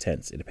shredded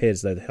tents. It appeared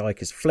as though the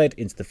hikers fled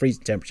into the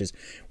freezing temperatures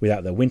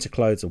without their winter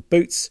clothes or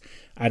boots.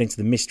 Adding to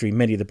the mystery,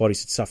 many of the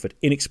bodies had suffered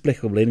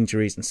inexplicable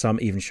injuries and some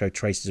even showed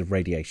traces of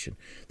radiation.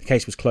 The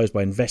case was closed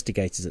by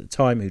investigators at the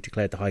time, who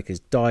declared the hikers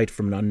died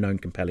from an unknown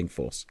compelling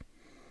force.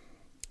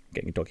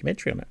 Getting a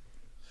documentary on it.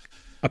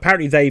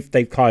 Apparently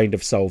they've kind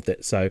of solved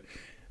it, so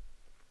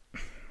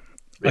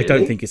Really? I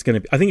don't think it's going to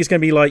be. I think it's going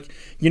to be like,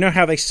 you know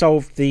how they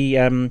solved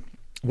the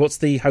what's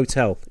the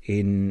hotel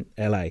in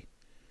LA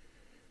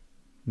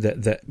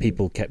that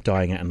people kept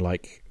dying at and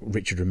like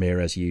Richard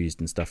Ramirez used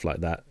and stuff like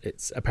that.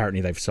 It's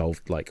apparently they've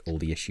solved like all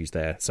the issues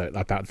there. So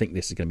I think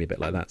this is going to be a bit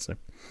like that. So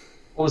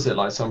What was it,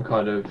 like some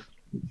kind of,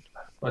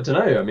 I don't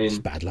know, I mean, it's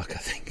bad luck, I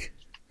think.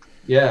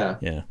 yeah.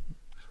 Yeah.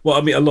 Well,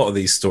 I mean, a lot of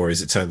these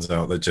stories, it turns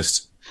out, they're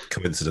just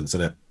coincidence,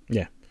 isn't it?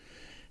 Yeah.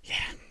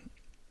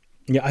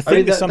 I think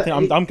mean, there's something.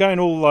 I'm going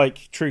all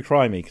like true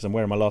crimey because I'm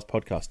wearing my Last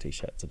Podcast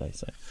T-shirt today.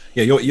 So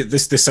Yeah,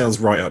 this sounds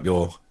right up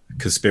your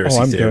conspiracy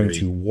I'm theory. going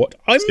to what?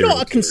 I'm serial not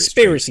a theory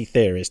conspiracy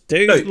theorist,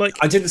 dude. No, like,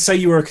 I didn't say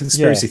you were a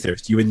conspiracy Yeah.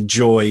 theorist. You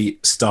enjoy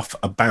stuff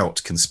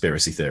about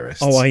conspiracy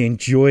theorists. I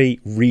enjoy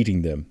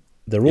reading them.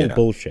 They're all Yeah.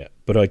 bullshit,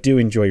 but I do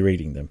enjoy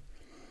reading them.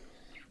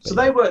 So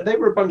they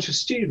were a bunch of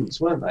students,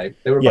 weren't they?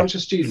 They were a Yeah. bunch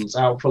of students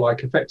out for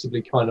like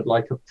effectively kind of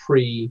like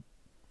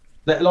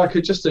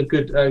just a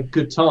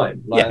good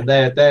time. Like, Yeah.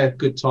 and their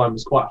good time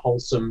was quite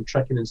wholesome,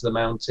 trekking into the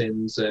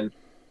mountains and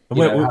And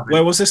you where, know,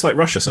 where was this? Like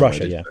Russia somewhere?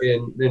 Russia, yeah.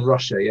 in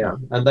Russia, yeah.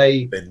 And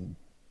they Been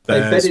They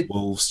bears, bedded-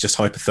 wolves, just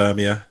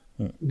hypothermia.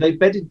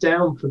 bedded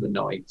down for the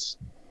night,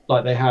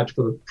 like they had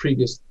for the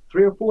previous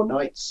 3 or 4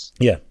 nights,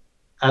 Yeah.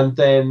 and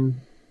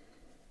then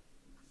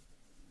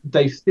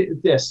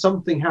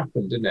something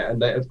happened, didn't it?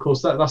 And they, of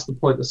course, that's the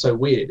point that's so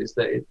weird, is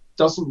that it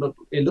doesn't look.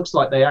 It looks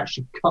like they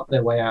actually cut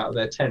their way out of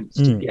their tents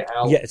to get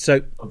out. Yeah,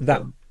 so of that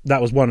them.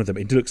 that was one of them.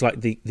 It looks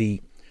like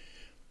the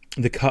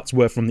cuts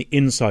were from the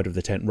inside of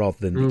the tent rather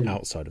than the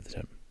outside of the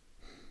tent.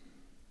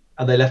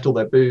 And they left all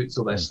their boots,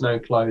 all their snow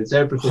clothes,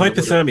 everything.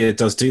 Hypothermia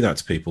does do that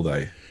to people,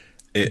 though.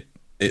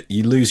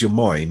 You lose your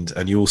mind,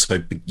 and you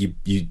also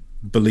you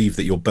believe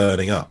that you're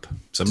burning up.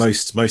 So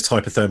most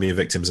hypothermia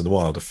victims in the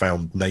wild are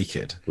found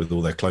naked with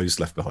all their clothes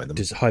left behind them.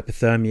 Does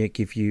hypothermia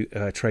give you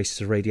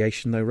traces of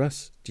radiation, though,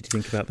 Russ? Did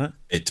you think about that?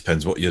 It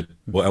depends what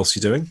else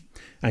you're doing.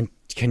 And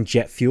can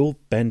jet fuel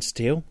bend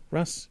steel,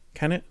 Russ?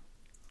 Can it?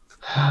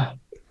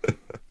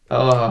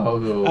 Oh,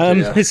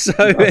 dear.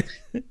 So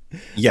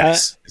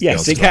Yes. is the yes,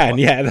 answer it to that can. one.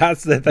 Yeah,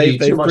 that's The they've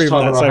Too Much proven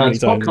Time that on so Our many Hands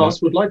times.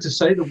 podcast would like to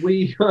say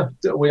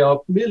that we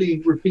are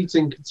merely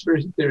repeating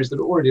conspiracy theories that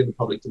are already in the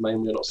public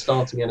domain. We're not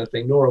starting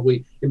anything, nor are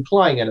we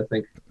implying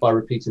anything by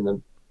repeating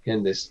them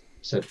in this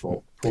said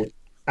for.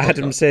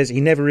 Adam says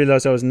he never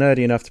realised I was nerdy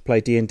enough to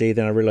play D&D.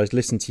 Then I realised,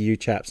 listen to you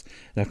chaps,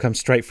 and I've come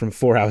straight from a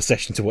 4-hour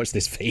session to watch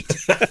this feed.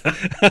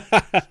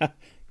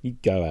 You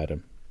go,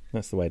 Adam.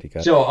 That's the way to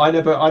go. So I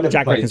never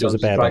Jack played reckons it was a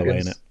Dungeons bear, and by the way,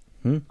 Dragons.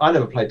 innit? I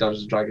never played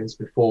Dungeons and Dragons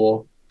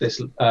before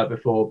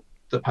before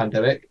the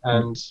pandemic,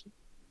 and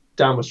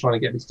Dan was trying to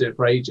get me to do it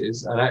for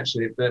ages, and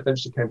actually it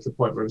eventually came to the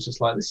point where it was just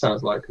like, this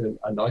sounds like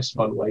a nice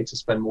fun way to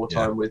spend more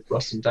time with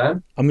Russ and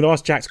Dan. I'm going to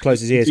ask Jack to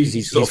close his ears because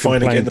he's sort of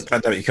finding it in complained. the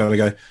pandemic. You kind of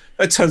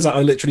go, it turns out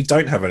I literally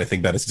don't have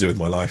anything better to do with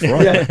my life.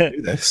 Right? Yeah.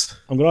 Do this.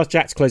 I'm going to ask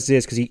Jack to close his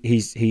ears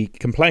because he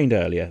complained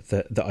earlier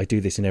that I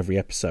do this in every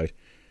episode.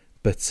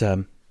 But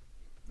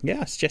yeah,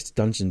 I suggested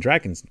Dungeons and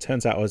Dragons. It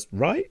turns out I was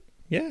right.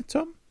 Yeah,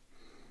 Tom?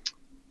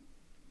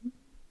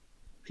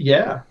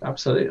 Yeah,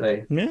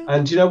 absolutely. Yeah.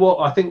 And you know what?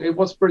 I think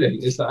what's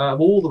brilliant is that out of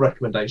all the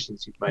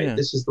recommendations you've made, Yeah.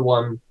 this is the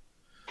one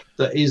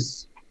that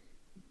is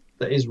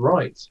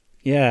right.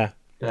 Yeah.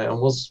 You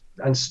know,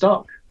 and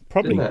stuck.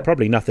 Didn't it?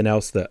 Probably nothing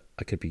else that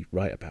I could be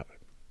right about.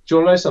 Do you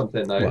want to know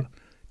something though? What?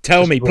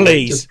 Tell me,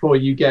 please. Just before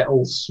you get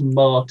all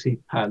smarty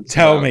pants.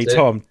 Tell about me, it,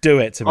 Tom. Do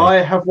it to me.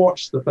 I have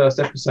watched the first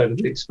episode of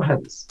The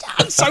Expanse.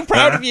 I'm so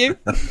proud of you.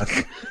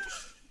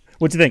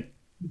 What do you think?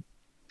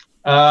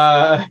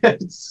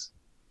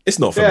 It's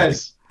not for yeah, me.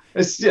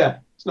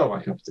 it's not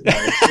my cup of tea.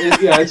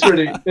 It's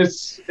really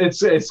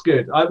it's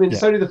good. I mean,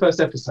 it's only the first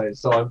episode,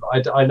 so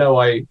I know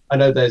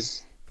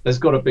there's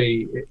got to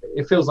be.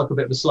 It feels like a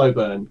bit of a slow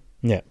burn.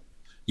 Yeah.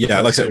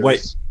 Yeah, like I said,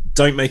 wait,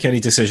 don't make any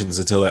decisions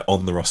until they're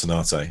on the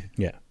Rocinante.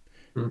 Yeah.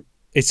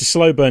 It's a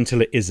slow burn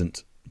till it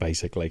isn't,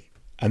 basically.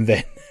 And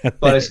then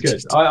but it's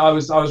good. I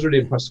was really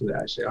impressed with it,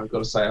 actually. I've got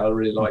to say, I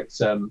really liked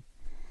I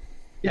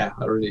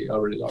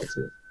really liked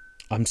it.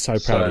 I'm so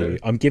proud of you.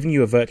 I'm giving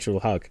you a virtual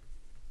hug,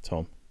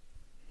 Tom.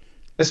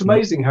 It's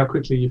amazing how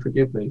quickly you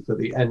forgive me for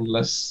the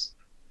endless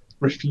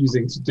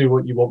refusing to do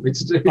what you want me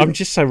to do. I'm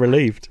just so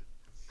relieved.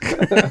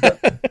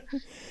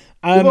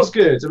 It was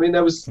good. I mean,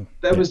 there was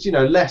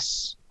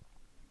less.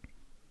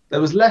 There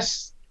was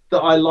less that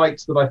I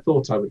liked that I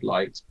thought I would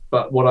like,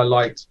 but what I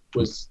liked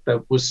was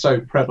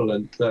so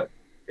prevalent that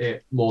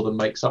it more than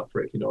makes up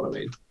for it. You know what I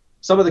mean?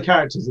 Some of the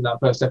characters in that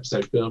first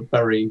episode feel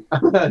very.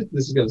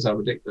 This is going to sound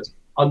ridiculous.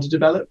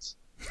 Underdeveloped.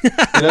 You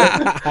know?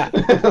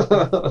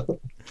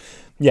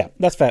 Yeah,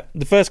 that's fair.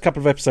 The first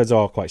couple of episodes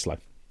are quite slow.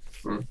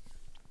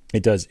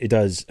 It does.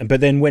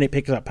 But then when it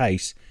picks up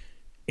pace,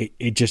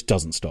 it just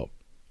doesn't stop.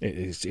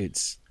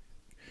 It's.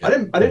 I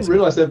didn't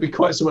realise there'd be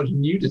quite so much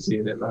nudity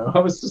in it though. I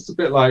was just a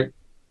bit like,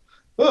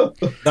 oh.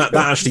 that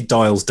actually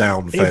dials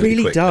down fairly It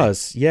really quickly.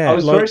 does. Yeah, I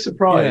was very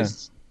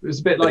surprised. Yeah. It was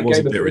a bit like it was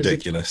a bit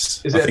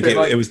ridiculous. I think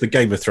it was the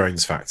Game of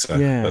Thrones factor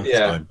at the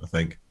time, I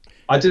think.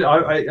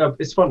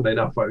 It's funnily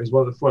enough, it was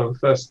one of the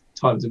first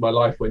times in my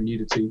life when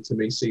nudity to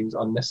me seemed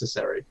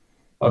unnecessary.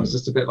 I was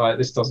just a bit like,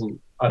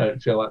 I don't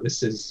feel like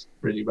this is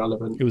really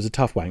relevant. It was a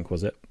tough wank,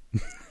 was it?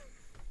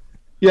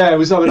 Yeah, it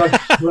was. I mean,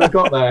 when I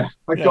got there,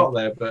 got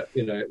there, but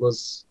it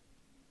was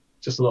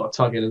just a lot of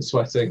tugging and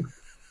sweating.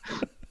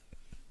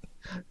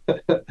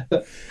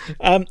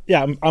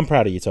 Yeah, I'm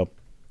proud of you, Tom,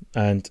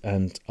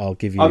 and I'll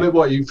give you. I mean,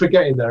 what you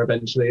forgetting there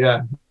eventually?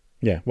 Yeah.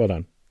 Yeah, well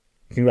done.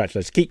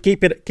 Congratulations.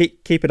 Keep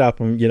it up,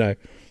 and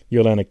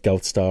you'll earn a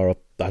gold star. Or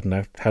I don't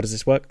know. How does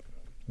this work?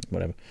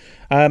 Whatever.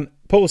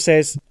 Paul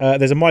says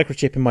there's a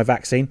microchip in my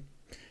vaccine.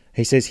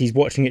 He says he's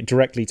watching it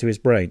directly to his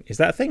brain. Is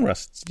that a thing,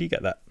 Russ? Did you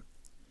get that?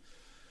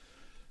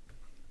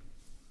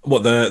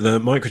 What, the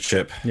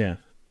microchip? Yeah.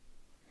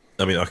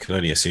 I mean, I can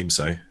only assume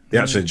so. The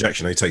actual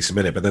injection only takes a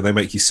minute, but then they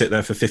make you sit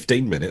there for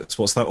 15 minutes.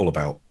 What's that all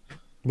about?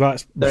 Well,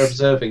 they're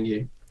observing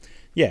you.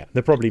 Yeah,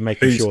 they're probably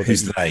making sure.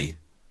 Who's they?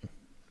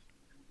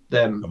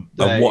 Them.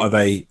 And what are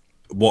they?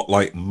 What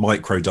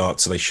micro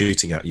darts are they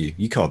shooting at you?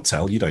 You can't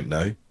tell. You don't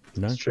know.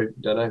 No, it's true.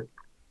 You don't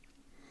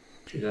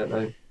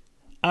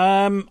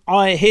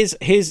know.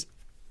 Here's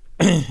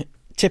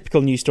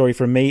typical news story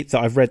from me that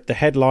I've read the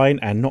headline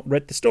and not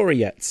read the story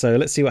yet. So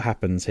let's see what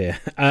happens here.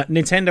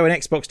 Nintendo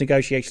and Xbox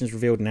negotiations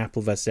revealed an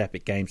Apple versus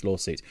Epic Games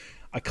lawsuit.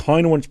 I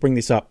kind of want to bring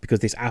this up because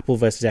this Apple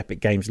versus Epic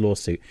Games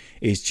lawsuit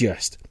is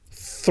just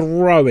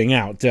throwing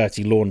out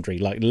dirty laundry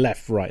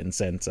left, right, and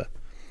centre.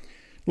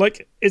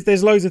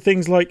 There's loads of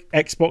things like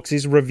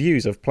Xbox's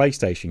reviews of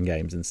PlayStation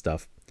games and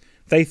stuff.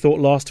 They thought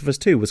Last of Us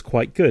 2 was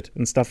quite good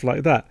and stuff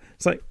like that.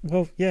 It's like,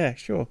 well, yeah,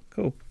 sure,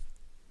 cool.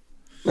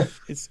 But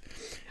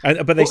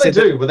they said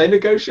do? Were they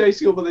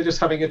negotiating or were they just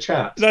having a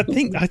chat? I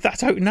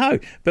don't know.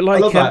 But I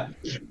love that.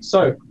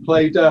 So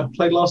played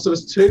Last of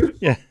Us 2?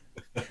 Yeah.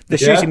 The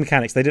shooting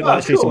mechanics. They didn't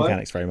like the shooting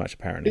mechanics very much,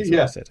 apparently.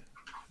 Yeah. I said.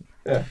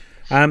 Yeah.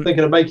 Thinking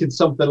of making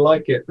something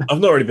like it.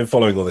 I've not really been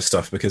following all this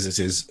stuff because it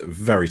is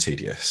very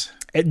tedious.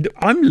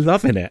 I'm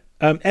loving it.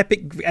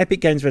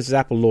 Epic Games versus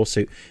Apple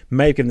lawsuit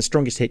may have given the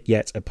strongest hit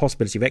yet a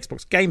possibility of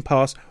Xbox Game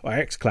Pass or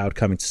xCloud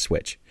coming to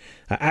Switch.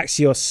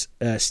 Axios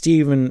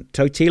Stephen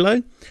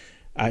Totilo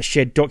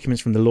shared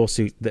documents from the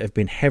lawsuit that have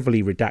been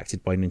heavily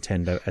redacted by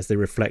Nintendo as they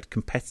reflect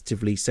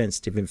competitively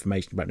sensitive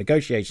information about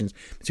negotiations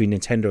between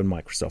Nintendo and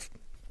Microsoft.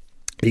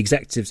 The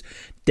executives'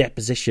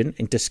 deposition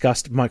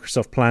discussed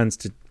Microsoft plans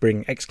to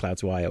bring xCloud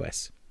to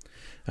iOS,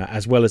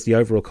 as well as the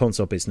overall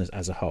console business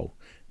as a whole.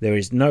 There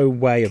is no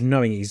way of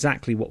knowing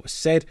exactly what was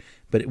said,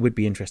 but it would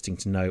be interesting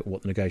to know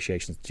what the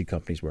negotiations the two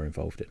companies were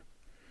involved in.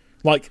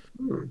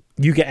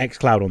 You get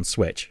xCloud on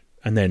Switch,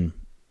 and then...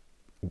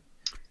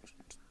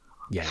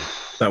 Yeah.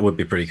 That would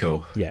be pretty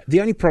cool. Yeah. The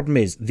only problem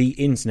is the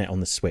internet on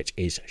the Switch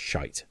is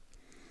shite.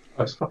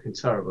 Oh, it's fucking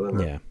terrible,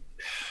 isn't it?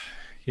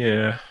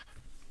 Yeah.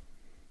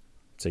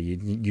 So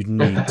you'd need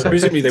to...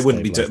 Presumably they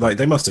wouldn't be...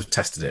 they must have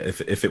tested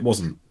it. If it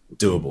wasn't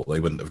doable, they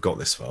wouldn't have got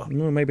this far.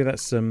 Well, maybe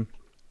that's one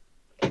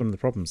of the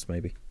problems,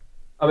 maybe.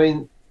 I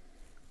mean,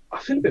 I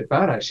feel a bit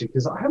bad, actually,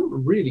 because I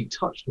haven't really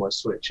touched my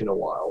Switch in a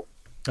while.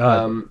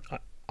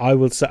 I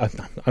will say...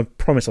 I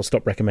promise I'll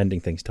stop recommending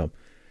things, Tom.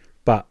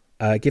 But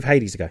give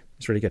Hades a go.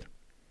 It's really good.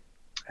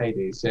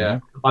 Hades, yeah.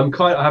 I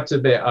have to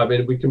admit, I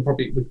mean,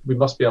 we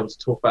must be able to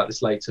talk about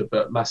this later,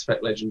 but Mass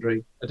Effect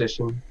Legendary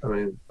Edition, I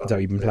mean... Is that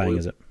what you've been playing,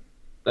 is it?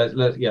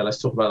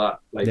 Let's talk about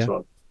that later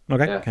on.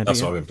 Okay, yeah.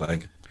 That's what I've been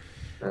playing.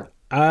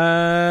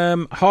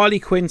 Yeah. Harley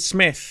Quinn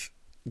Smith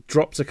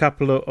drops a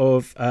couple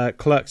of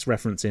Clerks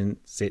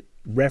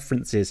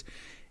references.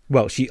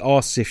 Well, she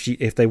asks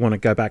if they want to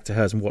go back to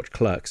hers and watch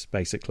Clerks,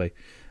 basically,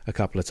 a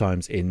couple of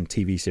times in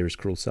TV series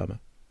Cruel Summer.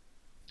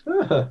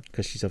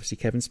 Because she's obviously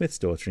Kevin Smith's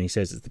daughter, and he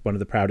says it's one of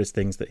the proudest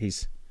things that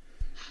he's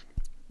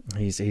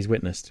he's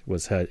witnessed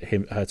was her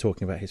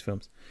talking about his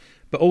films.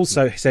 But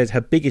also says her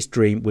biggest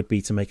dream would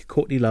be to make a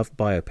Courtney Love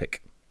biopic.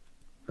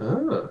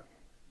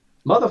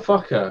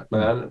 Motherfucker,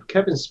 man.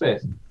 Kevin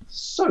Smith,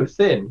 so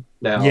thin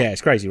now. Yeah,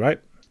 it's crazy,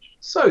 right?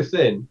 So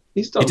thin.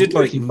 He did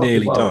like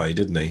nearly die,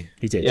 didn't he?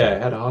 He did. Yeah,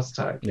 he had a heart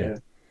attack. Yeah.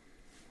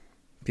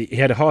 He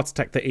had a heart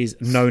attack that is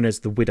known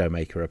as the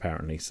Widowmaker,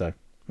 apparently. So,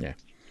 yeah.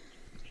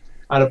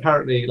 And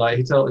apparently, like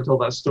he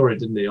told that story,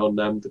 didn't he, on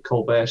the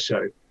Colbert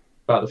Show,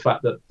 about the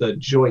fact that the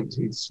joint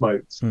he'd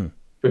smoked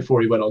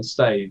before he went on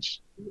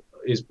stage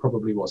is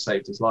probably what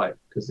saved his life,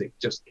 because it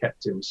just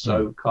kept him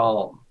so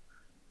calm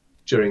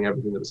during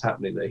everything that was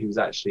happening that he was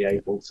actually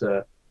able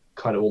to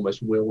kind of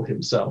almost will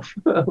himself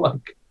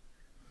like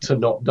to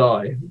not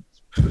die.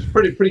 It's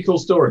pretty cool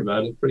story,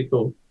 man. It's pretty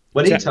cool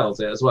when he tells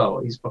it as well.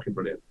 He's fucking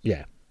brilliant.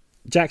 Yeah.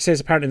 Jack says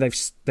apparently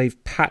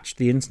they've patched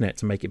the internet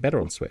to make it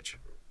better on Switch.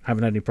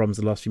 Haven't had any problems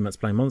the last few months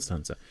playing Monster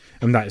Hunter,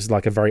 and that is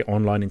like a very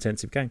online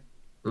intensive game.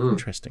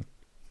 Interesting.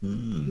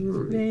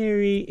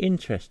 Very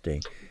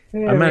interesting.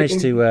 I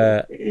managed to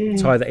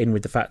tie that in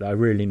with the fact that I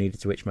really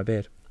needed to itch my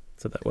beard,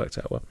 so that worked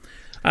out well.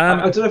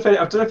 I don't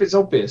know if it's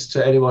obvious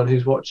to anyone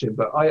who's watching,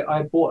 but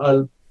I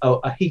bought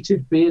a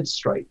heated beard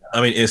straightener.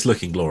 I mean, it's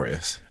looking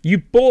glorious. You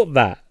bought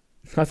that?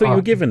 I thought you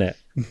were given it.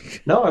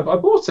 No, I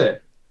bought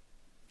it.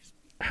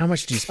 How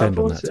much did you spend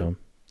on that, Tom?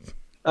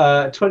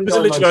 $29.99. It's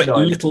literally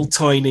like little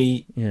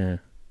tiny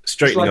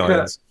straightening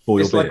irons for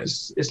your beard.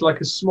 It's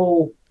like a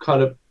small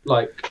kind of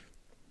like.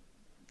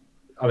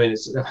 I mean,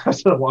 I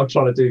don't know what I'm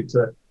trying to do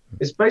to.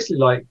 It's basically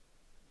like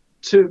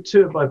two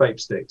of my vape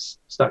sticks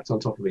stacked on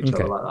top of each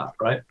other like that,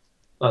 right?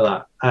 Like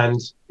that,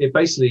 and it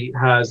basically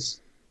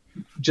has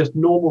just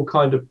normal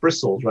kind of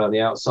bristles around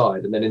the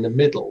outside, and then in the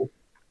middle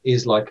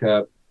is like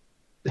a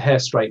hair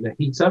straightener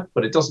heater,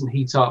 but it doesn't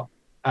heat up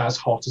as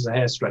hot as a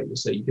hair straightener,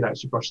 so you can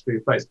actually brush through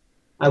your face.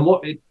 And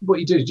what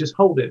you do is just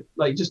hold it,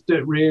 like just do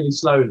it really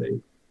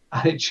slowly,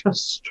 and it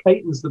just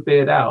straightens the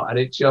beard out, and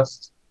it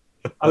just.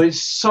 I mean,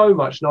 it's so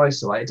much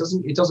nicer. Like it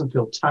doesn't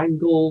feel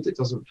tangled. It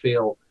doesn't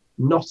feel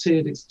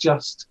knotted. It's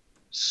just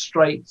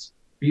straight,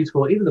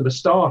 beautiful. Even the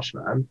moustache,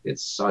 man,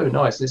 it's so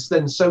nice. It's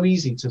then so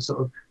easy to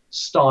sort of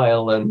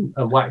style and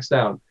wax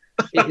down.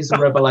 It is a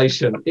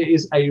revelation. It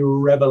is a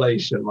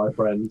revelation, my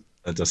friend.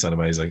 That does sound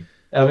amazing.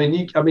 I mean,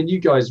 you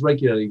guys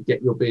regularly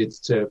get your beards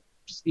to,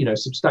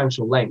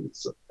 substantial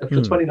lengths. For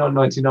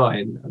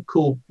 $29.99, a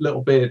cool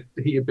little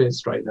heated beard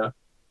straightener,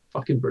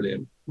 fucking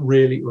brilliant.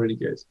 Really, really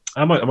good.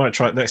 I might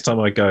try it next time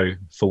I go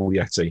full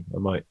Yeti. I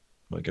might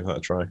give that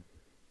a try.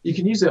 You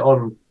can use it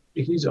on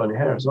your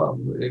hair as well.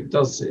 It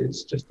does.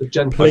 It's just a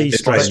gentle. Please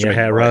straighten your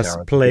hair, Russ.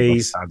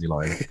 Please.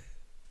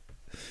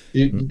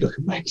 You look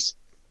amazing.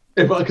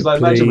 Because I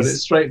imagine when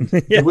it's straight,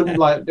 it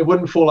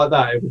wouldn't fall like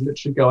that. It would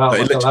literally go out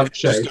like a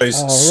lampshade. It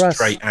goes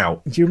straight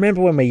out. Do you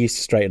remember when we used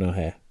to straighten our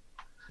hair?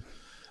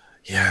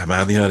 Yeah,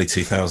 man. The early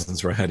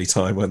 2000s were a heady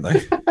time, weren't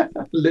they?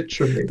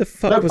 Literally. The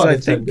fuck was I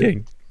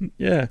thinking?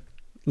 Yeah.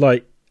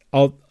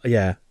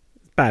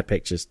 Bad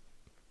pictures.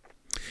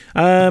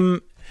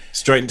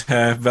 Straightened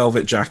hair,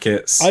 velvet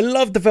jackets. I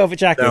love the velvet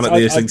jackets. Down at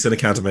the Islington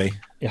Academy.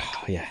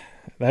 Yeah.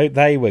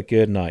 They were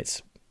good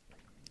nights.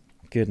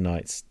 Good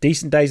nights.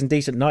 Decent days and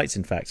decent nights,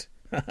 in fact.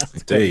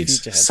 Indeed.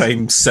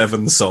 Same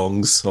 7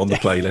 songs on the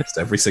playlist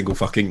every single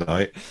fucking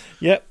night.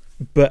 Yep.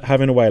 But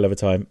having a whale of a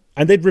time.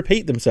 And they'd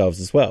repeat themselves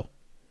as well.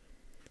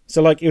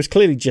 So, it was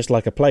clearly just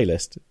like a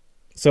playlist.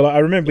 So, I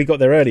remember we got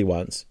there early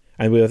once,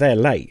 and we were there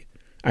late.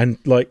 And,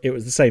 it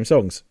was the same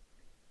songs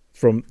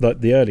from,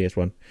 the earliest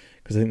one.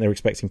 Because I think they were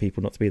expecting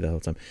people not to be there the whole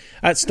time.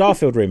 At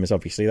Starfield Rumours,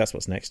 obviously. That's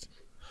what's next.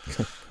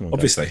 On,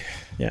 obviously.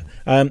 Guys.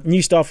 Yeah.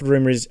 New Starfield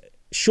Rumour is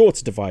sure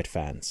to divide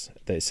fans.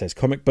 It says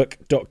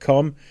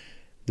comicbook.com.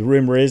 The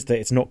rumour is that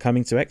it's not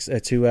coming to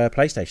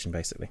PlayStation,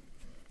 basically.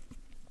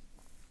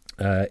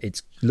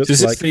 It looks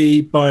is like... Is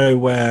the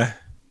BioWare...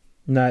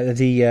 No,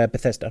 the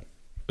Bethesda.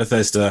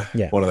 Bethesda,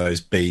 one of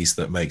those bees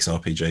that makes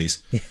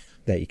RPGs.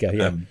 There you go,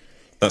 yeah.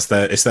 It's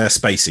their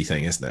spacey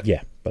thing, isn't it?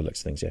 Yeah, by the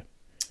looks of things, yeah.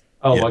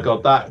 Oh my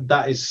god,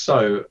 that is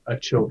so a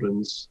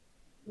children's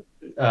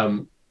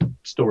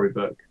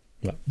storybook.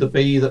 Yeah. The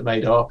bee that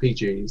made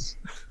RPGs.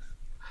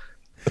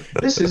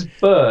 This is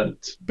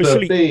Burnt,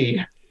 the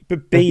bee.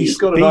 But bee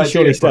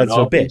surely stands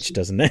for bitch,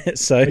 doesn't it?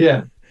 So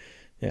yeah.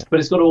 But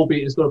it's got to all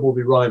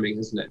be rhyming,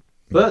 isn't it?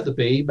 Bert the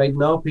bee made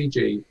an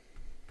RPG.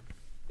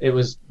 It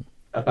was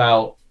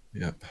about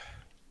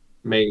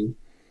me.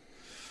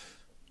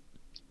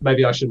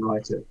 Maybe I shouldn't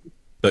write it.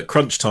 But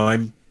crunch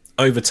time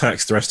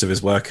overtaxed the rest of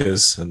his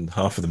workers, and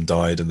half of them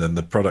died. And then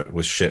the product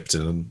was shipped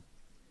in an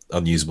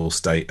unusable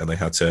state, and they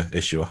had to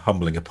issue a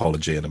humbling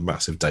apology and a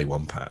massive day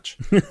one patch.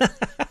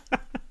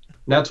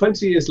 Now,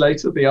 20 years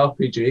later, the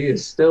RPG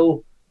is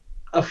still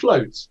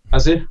afloat,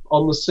 as if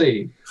on the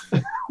sea.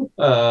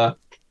 I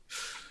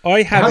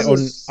have it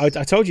on.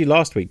 I told you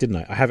last week, didn't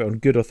I? I have it on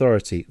good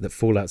authority that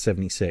Fallout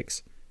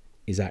 76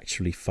 is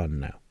actually fun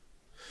now.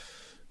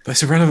 But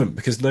it's irrelevant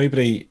because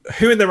nobody,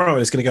 who in their eye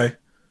is going to go,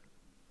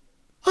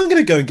 I'm going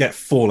to go and get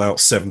Fallout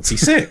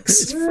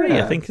 76. It's free,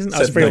 I think, isn't it?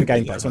 It's free on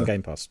Game Pass. On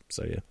Game Pass,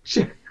 so yeah.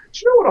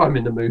 you know what I'm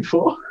in the mood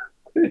for?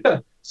 Yeah,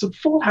 some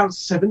Fallout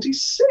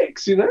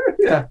 76. You know,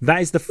 yeah.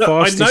 That is the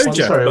I fastest. know,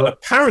 Jeff, but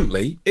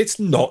apparently it's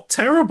not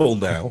terrible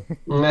now.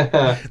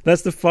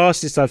 That's the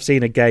fastest I've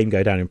seen a game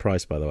go down in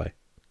price. By the way,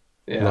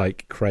 Yeah.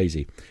 like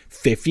crazy.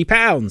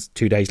 £50.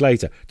 2 days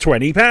later,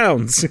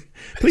 £20.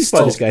 Please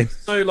buy this game.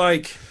 So,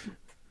 like,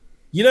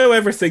 you know,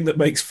 everything that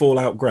makes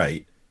Fallout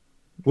great.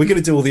 We're going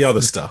to do all the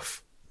other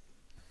stuff.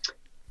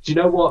 Do you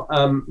know what?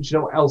 Do you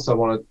know what else I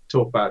want to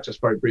talk about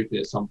just very briefly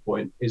at some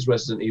point? Is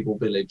Resident Evil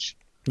Village.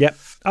 Yep.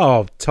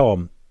 Oh,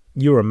 Tom,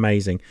 you're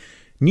amazing.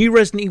 New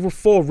Resident Evil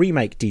 4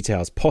 remake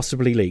details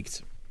possibly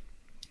leaked.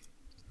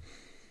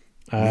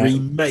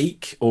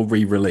 Remake or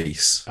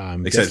re-release?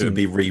 Except it would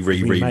be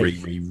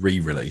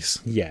re-release.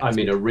 Yeah. I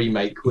mean, a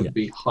remake would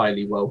be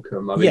highly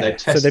welcome. I mean, Yeah, they've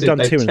tested, so they've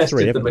done 2 and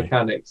 3, the haven't they?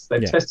 mechanics.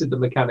 They've tested the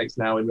mechanics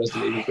now in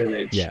Resident Evil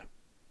Village. Yeah.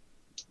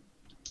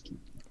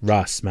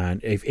 Russ,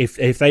 man,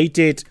 if they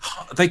did,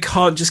 They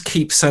can't just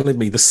keep selling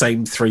me the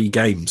same 3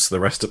 games for the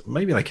rest of...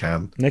 Maybe they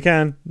can. they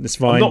can. It's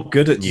fine. I'm not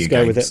good at new Just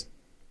games. go with it.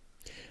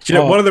 Do you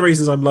know, one of the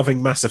reasons I'm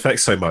loving Mass Effect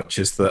so much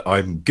is that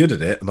I'm good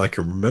at it and I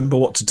can remember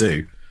what to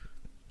do.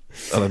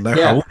 And I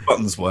know how all the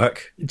buttons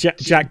work.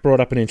 Jack brought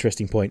up an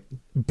interesting point.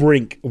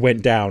 Brink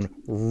went down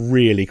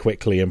really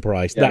quickly in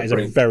price. Yeah, that is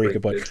a very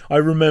good point. I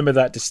remember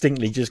that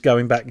distinctly, just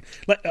going back.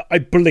 Like, I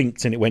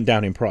blinked and it went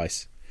down in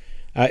price.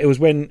 It was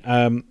when...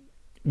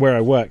 where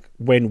I work,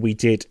 when we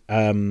did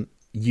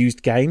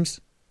used games,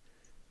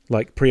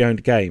 like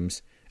pre-owned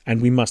games, and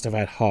we must have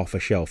had half a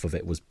shelf of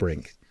it was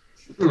Brink.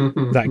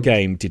 That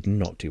game did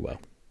not do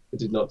well. It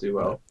did not do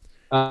well.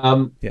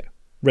 Yeah,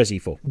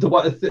 Resi 4.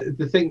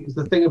 The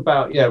thing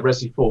about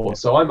Resi 4. Yeah.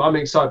 So I'm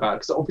excited about it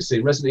because obviously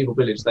in Resident Evil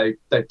Village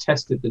they've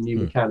tested the new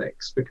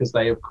mechanics because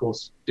they of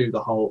course do the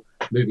whole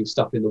moving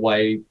stuff in the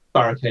way,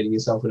 barricading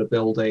yourself in a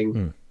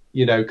building,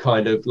 you know,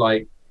 kind of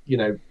like, you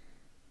know,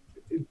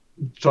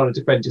 trying to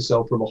defend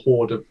yourself from a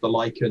horde of the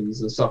Lycans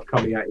and stuff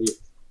coming at you,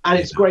 and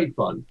it's great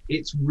fun.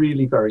 It's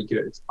really very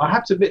good. I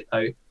have to admit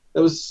though,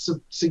 there was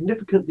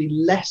significantly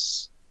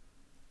less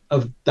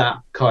of that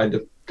kind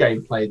of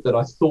gameplay that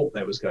I thought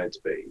there was going to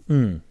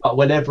be. But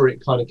whenever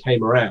it kind of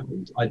came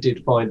around, I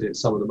did find it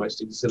some of the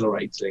most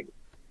exhilarating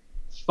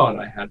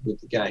fun I had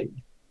with the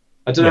game.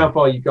 I don't know how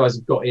far you guys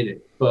have got in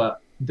it,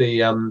 but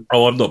the I'm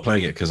not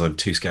playing it because I'm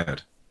too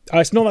scared.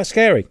 It's not that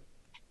scary.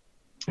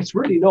 It's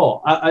really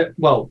not.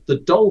 Well, the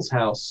Doll's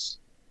House.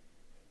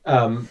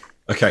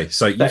 Okay,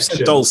 so you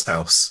said Doll's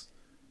House,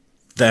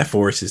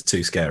 therefore it is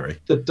too scary.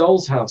 The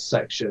Doll's House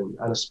section,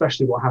 and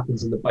especially what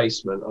happens in the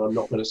basement, and I'm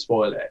not going to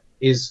spoil it,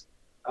 is,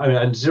 I mean,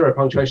 and Zero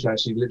Punctuation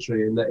actually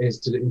literally in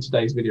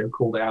today's video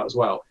called it out as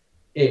well.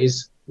 It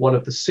is one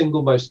of the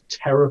single most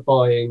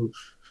terrifying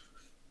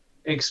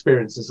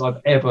experiences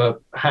I've ever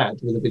had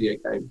with a video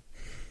game.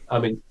 I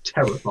mean,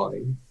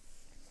 terrifying.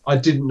 I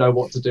didn't know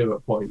what to do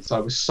at points. I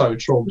was so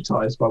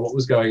traumatized by what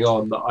was going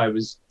on that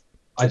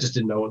I just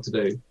didn't know what to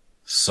do.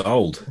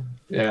 Sold.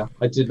 Yeah,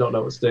 I did not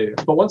know what to do.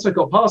 But once I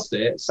got past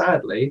it,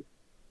 sadly,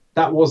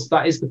 that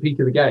is the peak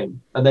of the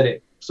game, and then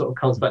it sort of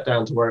comes back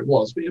down to where it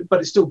was. But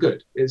it's still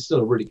good. It's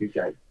still a really good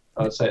game.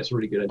 I would say it's a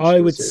really good.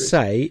 I would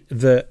say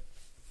that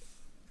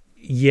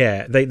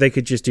they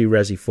could just do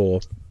Resi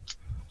 4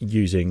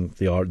 using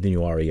the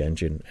new RE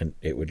engine, and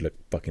it would look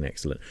fucking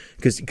excellent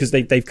because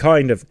they've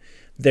kind of.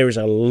 There is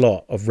a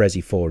lot of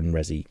Resi 4 and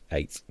Resi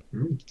 8.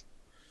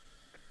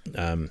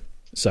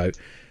 So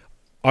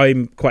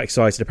I'm quite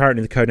excited.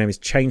 Apparently the codename is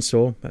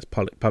Chainsaw. That's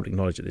public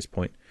knowledge at this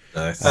point.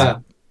 Nice.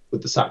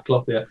 With the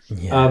sackcloth, yeah.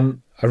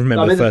 I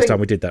remember the first time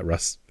we did that,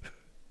 Russ.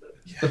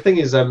 The thing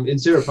is, in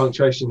Zero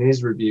Punctuation, in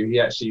his review, he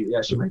actually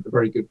made a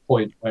very good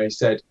point where he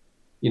said,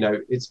 you know,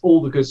 it's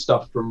all the good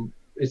stuff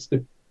it's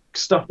the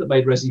stuff that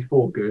made Resi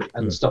 4 good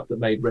and the stuff that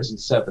made Resi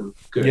 7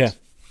 good. Yeah.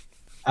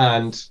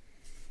 And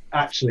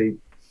actually,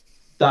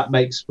 that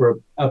makes for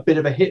a bit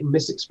of a hit and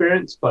miss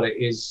experience, but it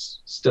is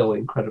still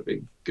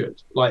incredibly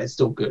good. Like, it's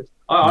still good.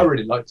 I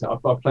really liked it.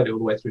 I've played it all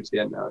the way through to the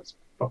end now. It's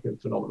fucking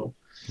phenomenal.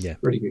 Yeah,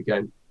 really good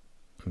game.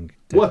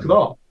 Work of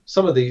art.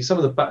 Some of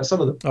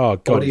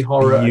the body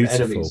horror and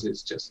enemies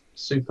is just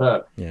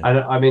superb. Yeah. And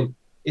I mean,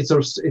 it's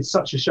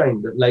such a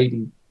shame that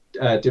Lady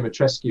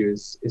Dimitrescu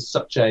is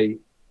such a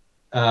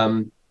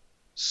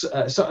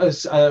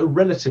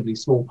relatively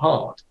small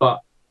part,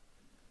 but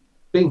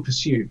being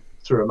pursued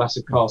through a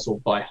massive castle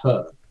by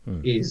her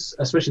is,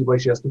 especially the way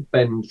she has to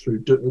bend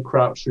through,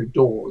 crouch through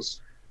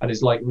doors, and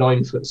is like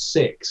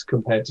 9'6"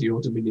 compared to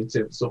your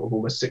diminutive sort of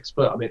almost 6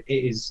 foot. I mean, it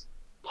is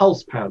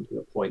pulse pounding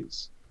at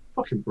points.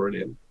 Fucking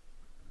brilliant.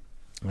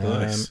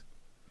 Nice.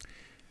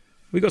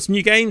 We got some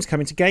new games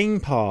coming to Game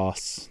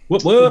Pass.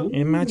 What?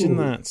 Imagine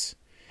that.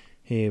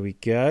 Here we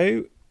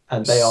go.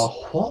 And they are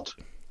what?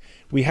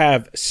 We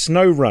have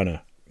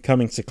SnowRunner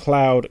coming to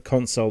cloud,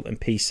 console, and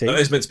PC. That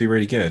is meant to be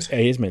really good.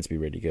 It is meant to be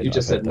really good. You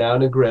just said now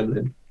and a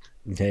gremlin.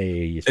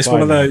 Hey, it's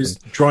one of those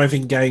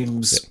driving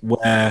games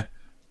where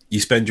you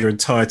spend your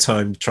entire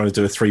time trying to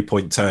do a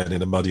 3-point turn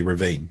in a muddy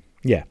ravine.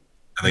 Yeah,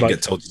 and then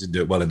get told you didn't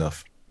do it well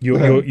enough. You're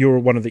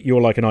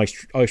like an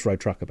ice road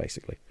trucker,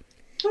 basically.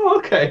 Oh,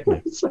 okay. Yeah.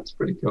 That's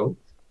pretty cool.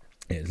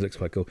 It looks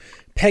quite cool.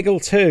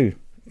 Peggle 2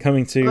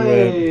 coming to...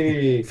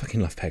 Hey.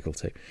 Fucking love Peggle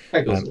 2.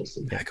 Peggle's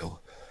awesome. Peggle.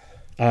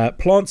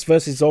 Plants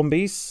vs.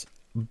 Zombies.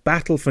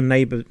 Battle for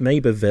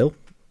Neighborville.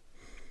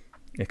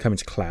 Coming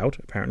to cloud,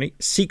 apparently.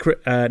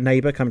 Secret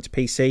Neighbor coming to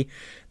PC.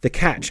 The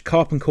Catch,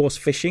 Carp and Course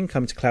Fishing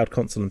coming to cloud,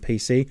 console and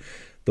PC.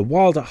 The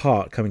Wild at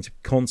Heart coming to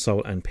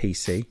console and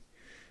PC.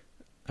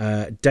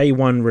 Day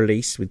one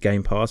release with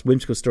Game Pass.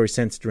 Whimsical story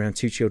centered around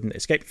two children that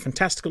escape a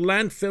fantastical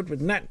land filled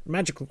with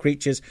magical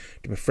creatures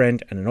to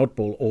befriend an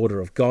oddball order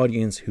of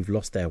guardians who've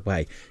lost their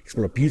way.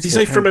 Explore a beautiful... Did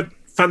you say from a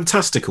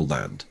fantastical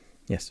land?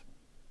 Yes.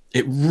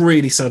 It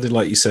really sounded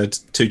like you said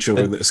two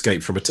children that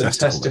escaped from a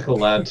testicle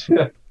land.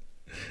 Yeah.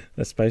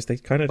 I suppose they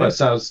kind of That do.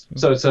 sounds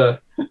so. It's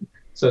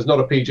not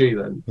a PG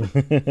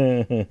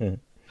then.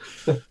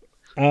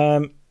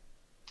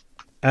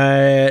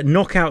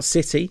 Knockout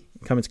City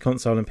coming to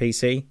console and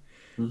PC.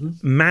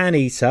 Mm-hmm.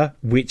 Maneater,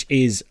 which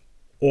is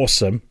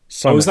awesome.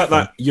 So is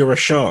that You're a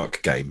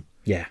Shark game?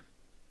 Yeah.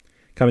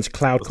 Coming to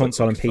cloud,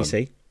 console and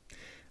PC.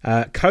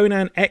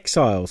 Conan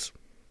Exiles.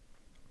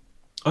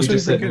 You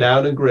just said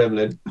Noun and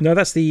Gremlin. No,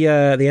 that's the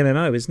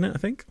MMO, isn't it? I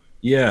think.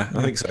 Yeah,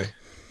 I think so.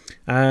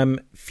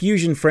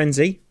 Fusion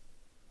Frenzy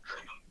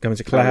coming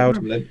to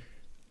cloud.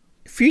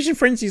 Fusion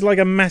Frenzy is like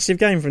a massive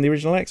game from the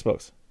original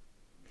Xbox.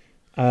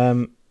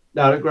 Noun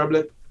and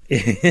Gremlin.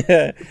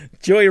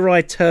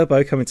 Joyride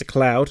Turbo coming to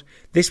cloud.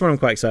 This one I'm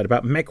quite excited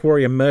about.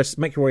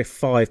 MechWarrior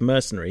 5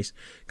 Mercenaries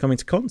coming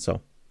to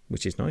console,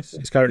 which is nice.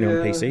 It's currently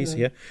on PCs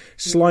here.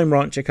 Slime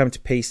Rancher coming to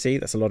PC.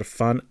 That's a lot of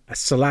fun.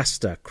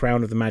 Solasta,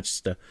 Crown of the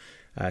Magister,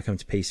 coming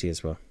to PC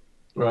as well.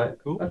 Right.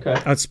 Cool. Okay.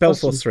 And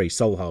Spellforce 3,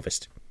 Soul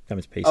Harvest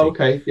coming to PC. Oh,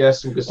 okay. Yeah,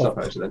 some good stuff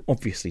actually. Then.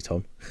 Obviously,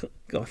 Tom.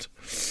 God.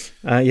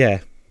 Yeah.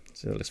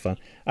 So that looks fun.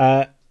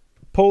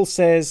 Paul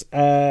says,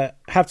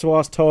 have to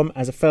ask Tom,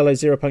 as a fellow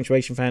Zero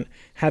Punctuation fan,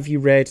 have you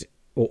read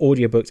or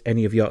audiobooked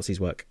any of Yahtzee's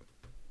work?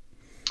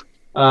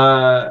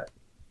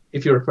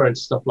 If you're referring to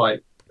stuff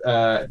like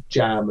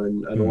Jam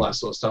and all that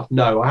sort of stuff,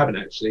 no, I haven't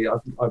actually.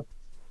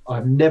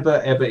 I've never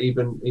ever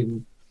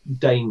even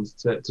deigned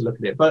to look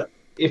at it. But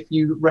if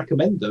you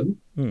recommend them,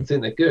 I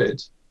think they're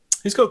good.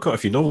 He's got quite a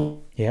few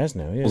novels. He has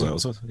now, yeah.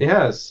 He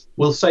has.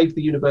 We'll Save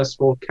the Universe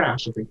for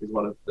Cash, I think, is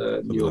one of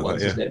the newer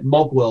ones, isn't it?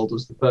 Mogworld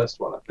was the first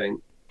one, I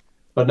think.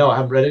 But no, I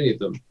haven't read any of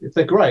them. If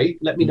they're great,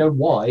 let me know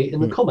why in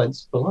the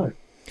comments below.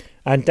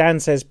 And Dan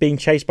says, being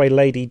chased by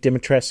Lady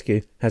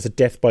Dimitrescu has a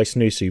Death by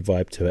Snoozu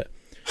vibe to it.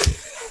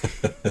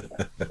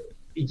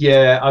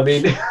 Yeah, I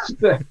mean...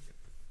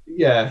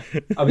 Yeah,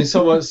 I mean,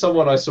 someone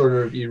I saw in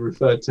a review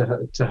referred to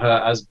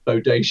her as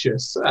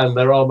bodacious, and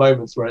there are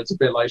moments where it's a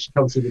bit like she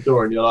comes through the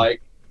door and you're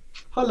like,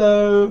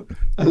 hello,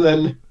 and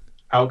then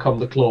out come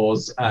the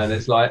claws, and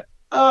it's like,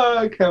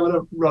 oh, okay, I'm going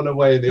to run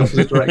away in the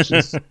opposite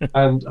directions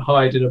and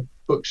hide in a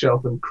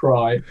bookshelf and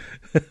cry.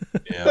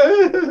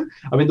 Yeah.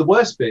 I mean, the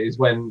worst bit is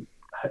when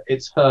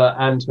it's her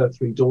and her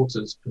three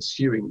daughters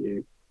pursuing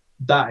you.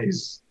 That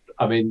is,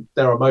 I mean,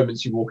 there are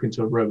moments you walk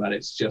into a room and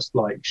it's just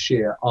like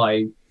sheer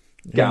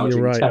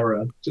eye-gouging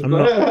terror. Just I'm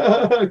like,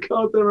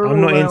 not,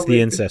 I'm not into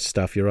the incest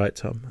stuff, you're right,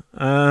 Tom.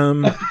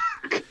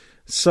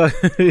 So...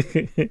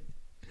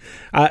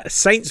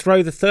 Saints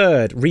Row the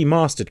Third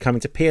remastered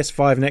coming to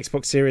PS5 and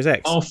Xbox Series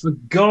X. Oh, for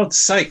God's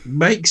sake,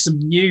 make some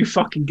new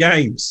fucking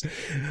games.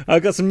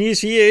 I've got some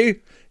news for you.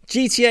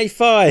 GTA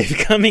 5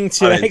 coming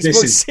to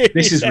Xbox Series X.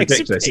 This is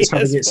ridiculous. It's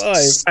having its PS5.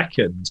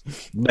 second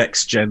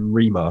next-gen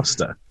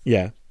remaster.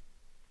 Yeah.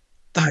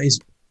 That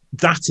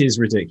is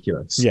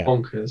ridiculous. Yeah.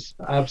 Bonkers.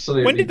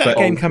 Absolutely. When did that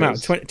game come out?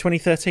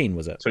 2013,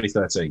 was it?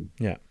 2013.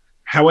 Yeah.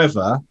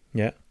 However...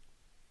 Yeah.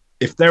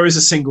 If there is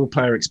a single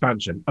player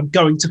expansion, I'm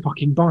going to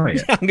fucking buy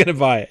it. I'm going to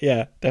buy it.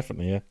 Yeah,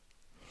 definitely.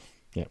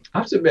 Yeah. I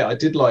have to admit, I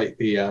did like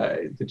the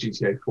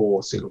GTA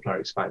 4 single player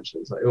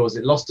expansions. Like, was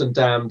it Lost and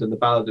Damned and the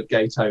Ballad of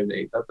Gay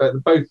Tony? They're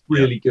both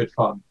really good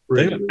fun.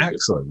 Really, really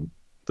excellent. Good.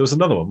 There was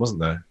another one, wasn't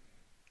there?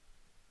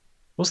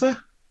 Was there?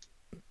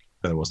 No,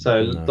 there wasn't.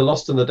 So the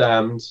Lost and the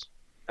Damned.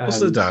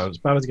 Lost and the Damned,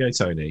 Ballad of Gay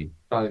Tony.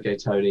 Ballad of Gay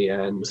Tony,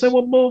 and was there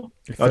one more?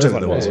 I don't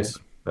think there was.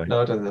 No,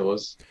 I don't think there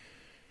was.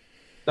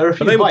 There are a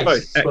few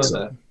heists, weren't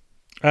there?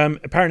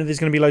 Apparently there's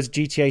going to be loads of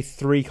GTA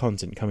 3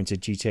 content coming to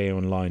GTA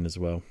Online as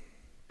well.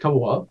 Come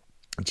what?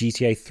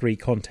 GTA 3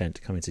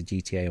 content coming to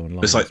GTA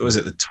Online. It's like, was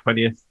it the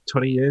 20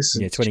 years?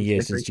 Yeah, 20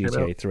 years since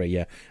GTA 3,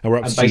 yeah. And we're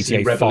up to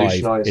GTA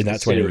 5 in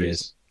that 20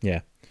 years.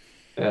 Yeah.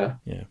 Yeah.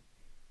 Yeah.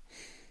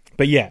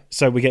 But yeah,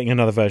 so we're getting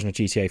another version of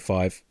GTA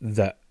 5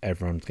 that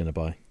everyone's going to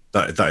buy.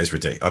 That is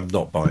ridiculous. I'm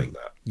not buying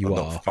that. I'm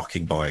are. not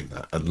fucking buying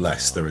that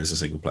unless there is a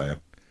single player.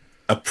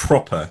 A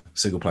proper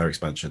single player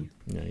expansion.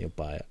 Yeah, you'll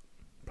buy it.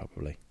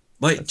 Probably.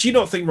 Like, do you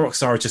not think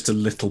Rockstar are just a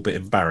little bit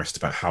embarrassed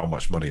about how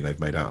much money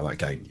they've made out of that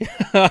game?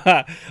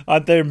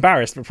 They're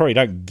embarrassed, but probably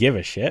don't give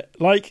a shit.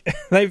 Like,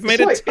 they've made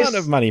a ton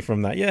of money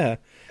from that, yeah.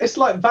 It's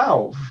like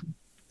Valve.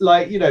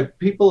 Like, you know,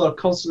 people are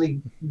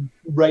constantly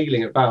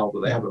railing at Valve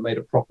that they haven't made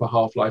a proper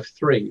Half-Life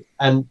 3.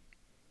 And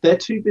they're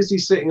too busy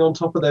sitting on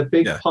top of their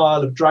big Yeah.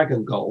 pile of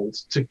dragon gold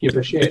to give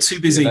a shit. They're too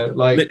busy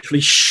like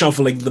literally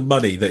shoveling the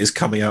money that is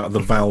coming out of the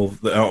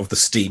valve, out of the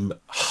Steam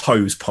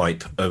hose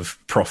pipe of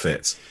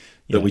profit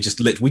that we just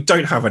we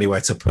don't have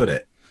anywhere to put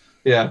it.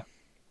 yeah,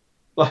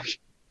 like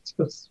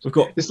We've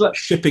got it's like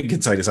shipping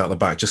containers out the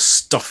back just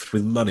stuffed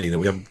with money that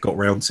we haven't got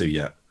round to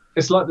yet.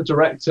 it's like the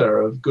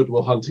director of Good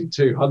Will Hunting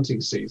 2 Hunting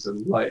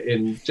Season, like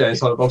in Jay and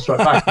Silent Bob Strike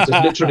Back,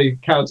 just literally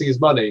counting his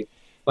money.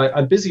 Like,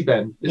 I'm busy,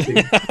 Ben.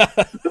 Busy.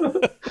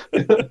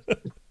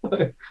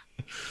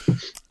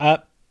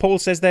 Paul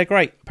says they're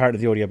great.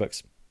 Apparently, the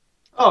audiobooks.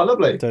 Oh,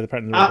 lovely. So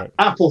apparently they're great.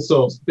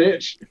 Applesauce,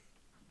 bitch.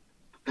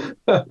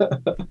 I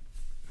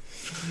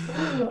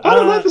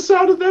don't like the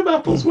sound of them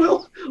apples,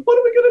 Will. What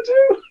are we going to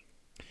do?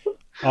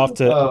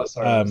 After that's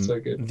so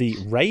good. the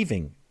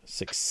raving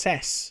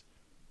success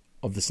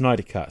of the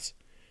Snyder Cut,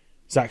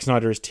 Zack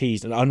Snyder has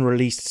teased an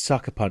unreleased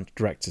Sucker Punch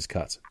director's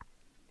cut.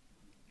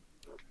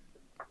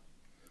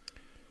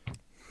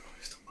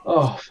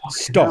 Oh,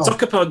 Stop.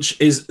 Sucker Punch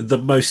is the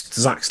most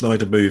Zack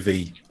Snyder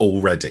movie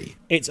already.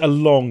 It's a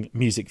long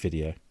music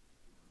video.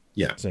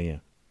 Yeah. So, yeah.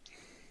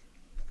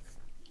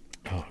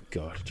 Oh,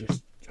 God.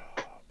 Just...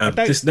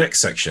 This next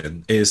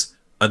section is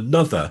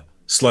another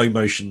slow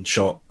motion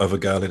shot of a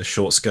girl in a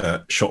short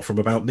skirt shot from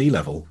about knee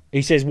level.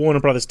 He says Warner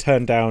Brothers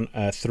turned down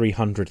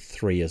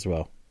 303 as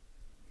well.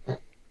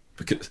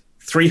 Because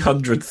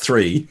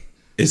 303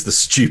 is the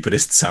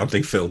stupidest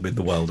sounding film in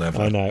the world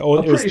ever. I know.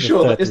 I'm pretty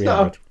sure that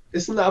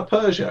isn't that a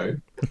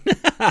Peugeot?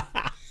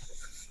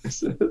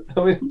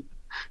 I mean,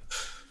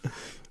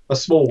 a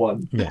small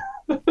one. Yeah.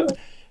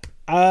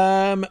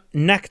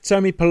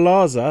 Nakatomi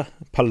Plaza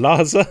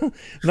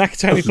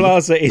Nakatomi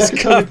Plaza is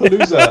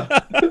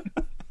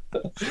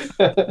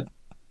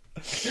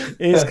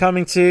is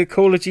coming to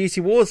Call of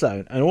Duty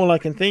Warzone, and all I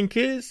can think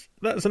is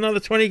that's another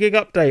 20 gig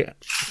update.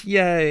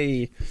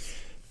 Yay.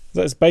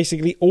 That's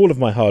basically all of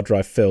my hard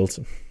drive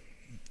filled.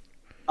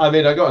 I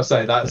mean, I gotta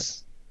say,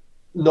 that's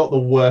not the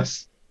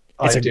worst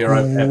idea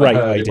I've ever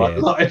heard in my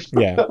life.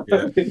 Yeah.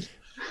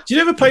 Did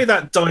you ever play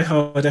that Die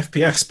Hard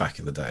FPS back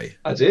in the day?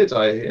 I did.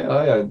 I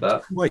owned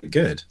that. Quite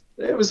good.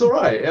 It was all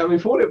right. I mean,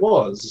 for what it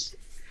was,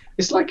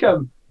 it's like I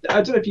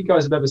don't know if you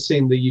guys have ever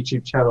seen the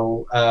YouTube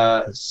channel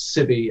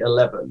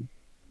Civi11.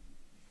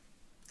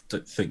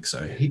 Don't think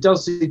so. He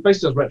basically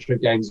does retro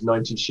games,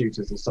 90s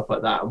shooters and stuff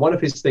like that. And one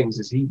of his things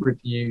is he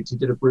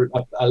did a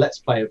let's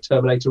play of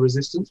Terminator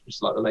Resistance, which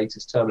is like the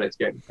latest Terminator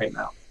game that came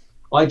out.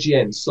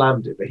 IGN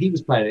slammed it, but he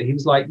was playing it. He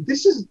was like,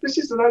 "This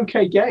is an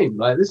okay game.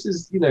 Like, this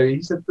is,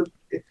 he said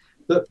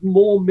that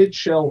more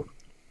mid-shelf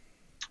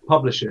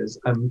publishers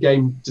and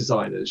game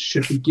designers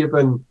should be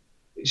given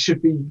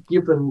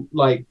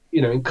like,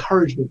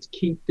 encouragement to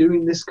keep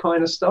doing this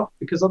kind of stuff,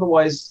 because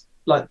otherwise,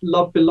 like,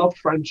 beloved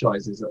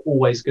franchises are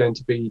always going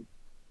to be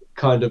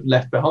kind of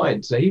left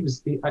behind." So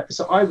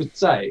so I would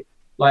say,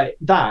 like,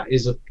 that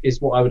is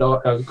what I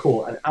would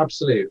call an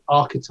absolute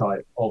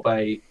archetype of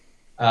a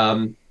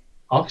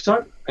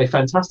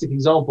fantastic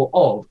example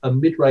of a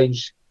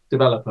mid-range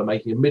developer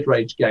making a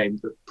mid-range game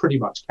that pretty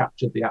much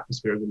captured the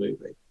atmosphere of the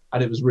movie,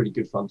 and it was really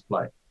good fun to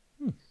play.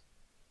 There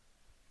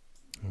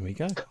we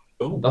go.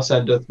 Cool. Thus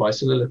endeth my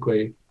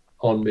soliloquy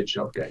on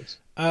mid-shelf games.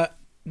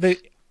 The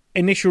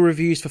initial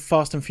reviews for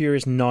Fast and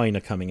Furious 9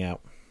 are coming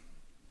out.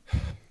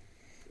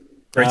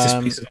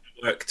 Greatest piece of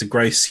work to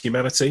grace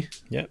humanity.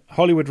 Yeah.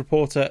 Hollywood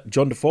Reporter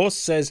John DeForce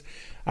says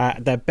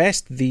at their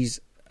best,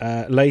 these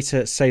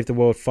later Save the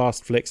World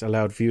fast flicks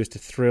allowed viewers to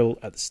thrill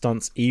at the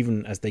stunts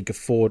even as they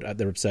guffawed at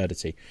their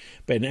absurdity.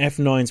 But in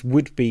F9's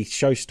would-be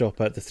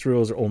showstopper, the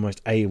thrills are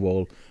almost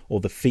AWOL, or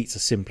the feats are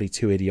simply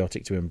too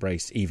idiotic to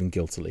embrace, even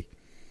guiltily.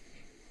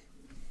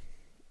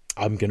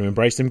 I'm going to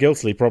embrace them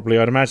guiltily, probably,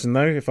 I'd imagine,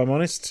 though, if I'm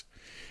honest.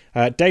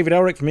 David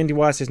Elric from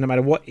IndieWire says, no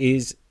matter what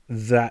is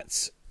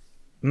that...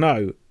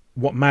 No,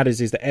 what matters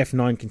is that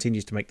F9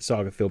 continues to make the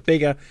saga feel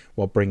bigger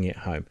while bringing it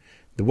home.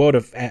 The world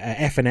of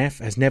F&F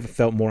has never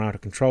felt more out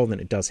of control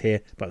than it does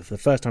here, but for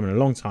the first time in a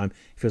long time,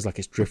 it feels like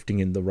it's drifting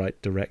in the right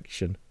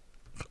direction.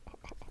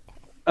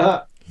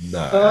 No.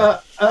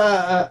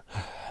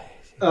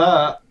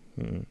 I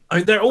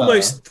mean, they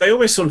almost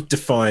sort of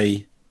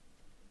defy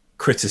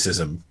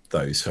criticism,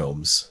 those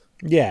films.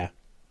 Yeah.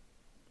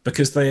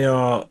 Because they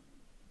are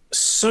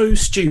so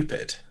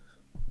stupid,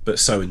 but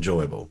so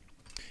enjoyable.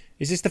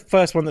 Is this the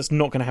first one that's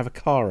not going to have a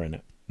car in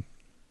it?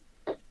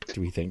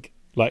 Do we think?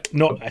 Like,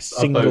 not a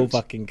single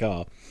fucking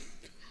car.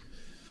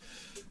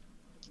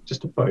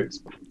 Just a boat.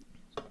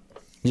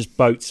 Just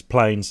boats,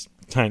 planes,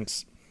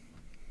 tanks.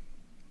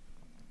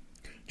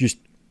 Just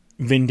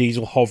Vin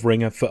Diesel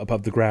hovering a foot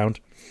above the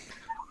ground.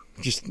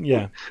 Just,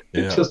 yeah.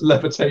 Just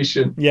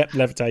levitation. Yep,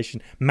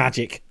 levitation.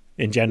 Magic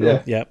in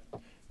general. Yeah.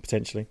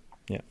 Potentially.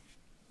 Yeah.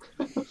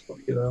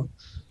 Fucking hell.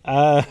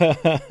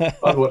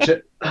 I'd watch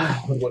it.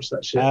 I'd watch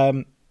that shit.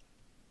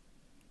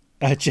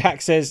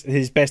 Jack says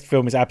his best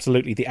film is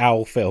absolutely the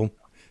Owl film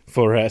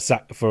for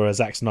Zack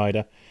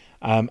Snyder.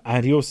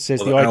 And he also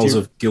says the Owls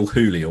of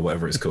Gilhooly or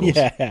whatever it's called.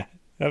 Yeah,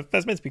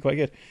 that's meant to be quite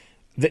good.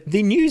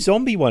 The new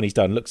zombie one he's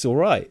done looks all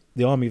right.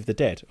 The Army of the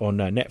Dead on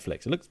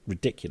Netflix. It looks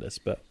ridiculous,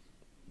 but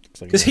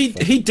because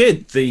he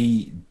did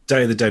the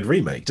Day of the Dead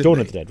remake, didn't Dawn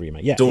he? of the Dead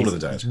remake. Yeah, Dawn of the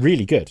Dead. It's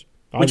really good.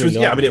 Which was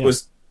it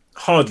was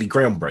hardly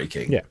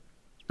groundbreaking. Yeah,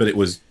 but it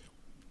was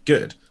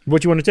good.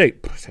 What do you want to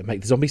do?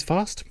 Make the zombies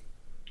fast.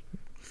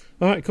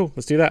 All right, cool.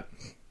 Let's do that.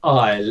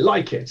 I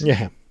like it.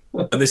 Yeah.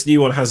 And this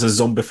new one has a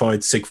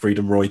zombified Siegfried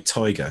and Roy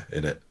tiger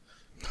in it.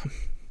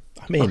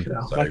 I mean,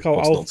 what's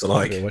not to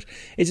like?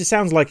 It just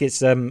sounds like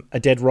it's a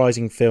Dead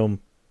Rising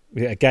film,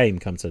 a game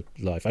come to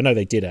life. I know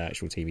they did an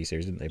actual TV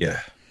series, didn't they?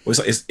 Yeah. Well,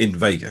 it's in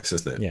Vegas,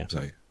 isn't it? Yeah.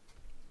 So.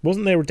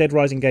 Wasn't there a Dead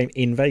Rising game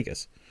in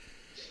Vegas?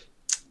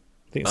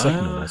 I think the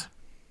second one was.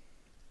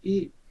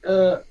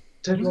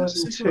 Dead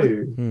Rising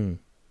 2.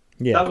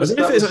 Yeah. That was, I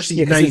don't know if it's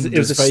actually named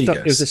as Vegas.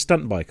 It was a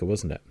stunt biker,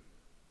 wasn't it?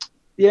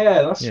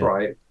 Yeah, that's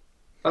right.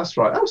 That's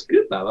right. That was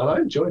good, though. I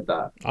enjoyed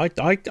that. I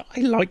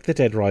like the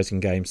Dead Rising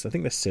games. I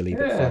think they're silly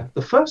but fun.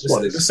 The first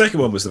one is the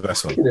second one was the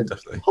best one,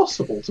 definitely.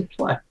 Impossible to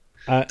play.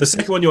 The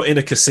second one, you're in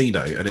a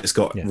casino and it's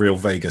got real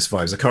Vegas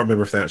vibes. I can't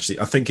remember if they actually.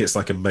 I think it's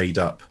like a made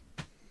up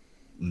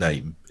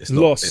name. It's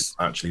not. It's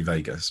actually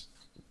Vegas.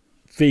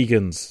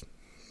 Vegans,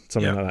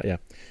 something like that.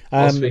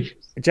 Yeah.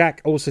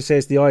 Jack also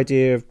says the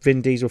idea of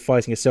Vin Diesel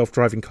fighting a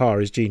self-driving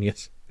car is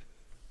genius.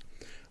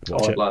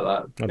 I'd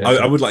like that.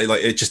 I would like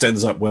it. Just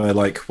ends up where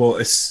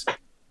it's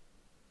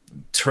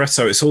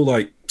Toretto. It's all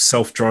like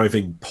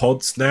self-driving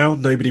pods now.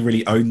 Nobody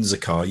really owns a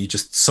car. You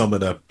just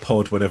summon a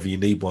pod whenever you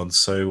need one.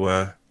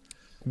 So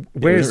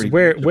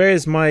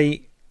where's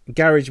my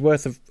garage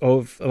worth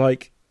of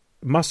like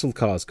muscle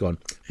cars gone?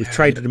 We've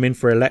traded them in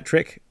for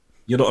electric.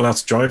 You're not allowed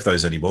to drive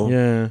those anymore.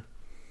 Yeah.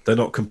 They're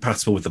not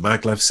compatible with the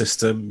maglev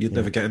system. You'd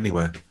never get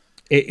anywhere.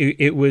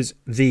 It was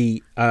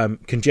the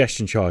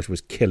congestion charge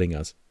was killing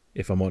us,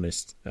 if I'm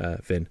honest,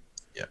 Vin.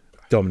 Yeah.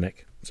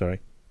 Dominic, sorry.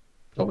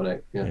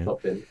 Dominic,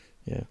 not Vin.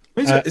 Yeah.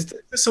 Is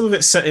some of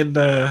it set in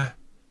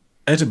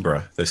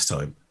Edinburgh this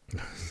time?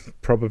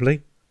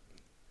 Probably.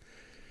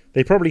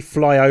 They probably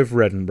fly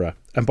over Edinburgh.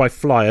 And by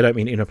fly, I don't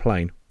mean in a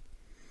plane.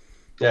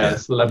 Yeah,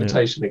 it's the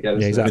levitation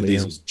again. Yeah, exactly. Vin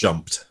Diesel's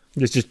jumped.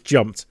 He's just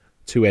jumped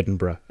to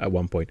Edinburgh at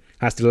one point.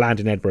 Has to land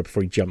in Edinburgh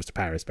before he jumps to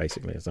Paris,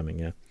 basically, or something,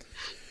 yeah.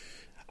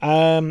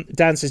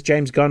 Dan says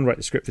James Gunn wrote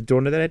the script for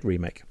Dawn of the Dead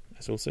remake.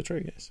 That's also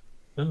true, yes.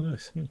 Oh,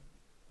 nice.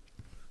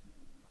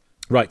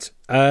 Right.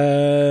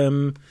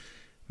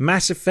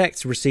 Mass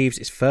Effect receives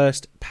its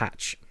first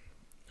patch.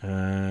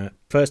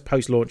 First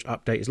post-launch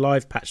update is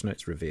live. Patch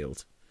notes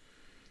revealed.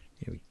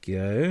 Here we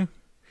go.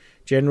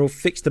 General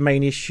fixed the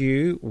main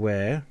issue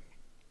where...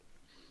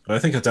 I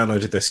think I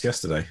downloaded this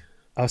yesterday.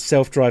 Our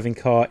self-driving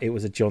car, it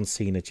was a John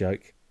Cena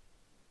joke.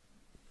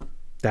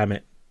 Damn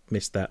it.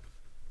 Missed that.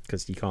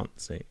 Because you can't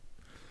see it.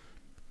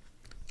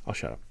 I'll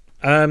shut up.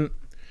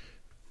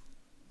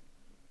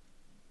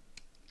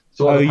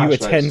 So you a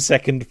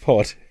 10-second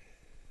pod.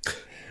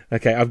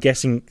 Okay, I'm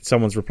guessing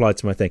someone's replied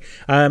to my thing.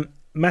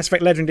 Mass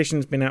Effect Legendary Edition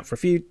has been out for a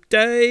few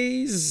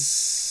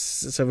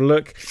days. Let's have a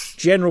look.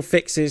 General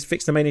fixes.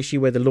 Fix the main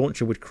issue where the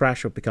launcher would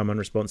crash or become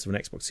unresponsive on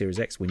Xbox Series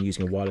X when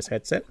using a wireless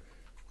headset,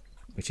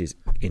 which is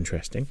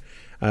interesting.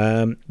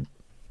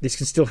 This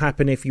can still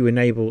happen if you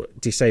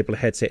disable a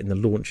headset in the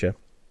launcher.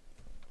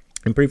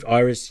 Improved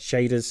iris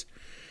shaders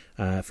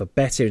for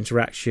better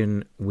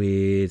interaction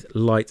with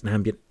light and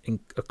ambient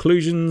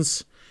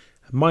occlusions.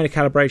 Minor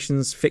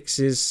calibrations,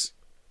 fixes,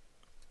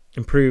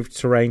 improved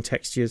terrain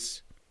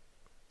textures.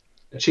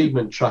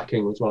 Achievement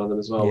tracking was one of them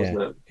as well, wasn't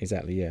it?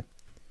 Exactly, yeah.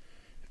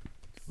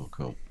 Oh,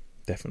 cool.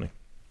 Definitely.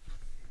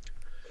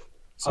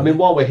 So, I mean,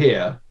 while we're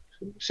here,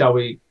 shall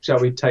we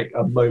take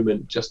a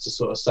moment just to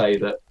sort of say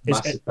that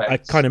Mass Effect... I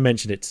kind of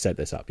mentioned it to set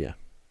this up, yeah.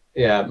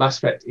 Yeah, Mass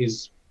Effect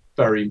is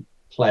very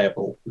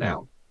playable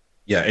now.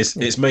 Yeah,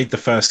 it's made the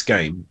first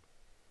game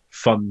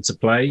fun to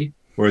play,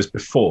 whereas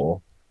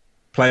before,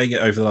 playing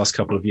it over the last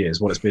couple of years,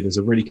 what it's been is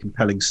a really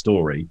compelling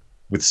story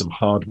with some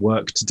hard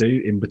work to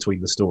do in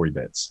between the story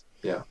bits.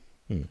 Yeah.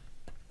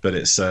 But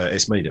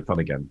it's made it fun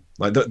again.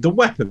 Like the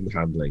weapon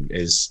handling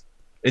it's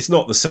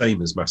not the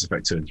same as Mass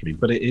Effect 2 and 3,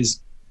 but it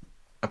is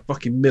a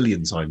fucking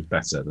million times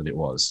better than it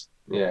was.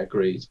 Yeah,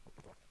 agreed.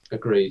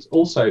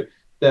 Also,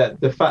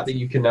 the fact that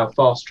you can now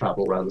fast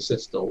travel around the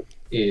Citadel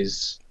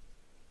is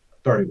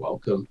very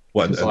welcome.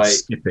 What, and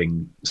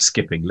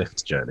skipping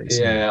lift journeys.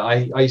 Yeah,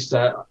 I used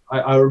to.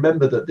 I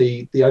remember that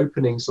the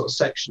opening sort of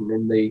section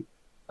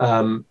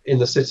in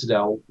the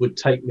Citadel would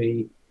take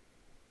me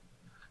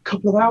a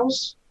couple of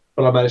hours,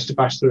 but I managed to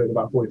bash through it in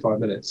about 45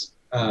 minutes.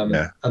 And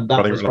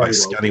that was very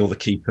scanning all the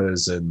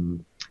keepers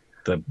and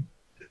the.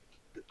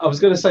 I was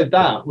going to say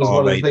that was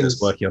one of the things.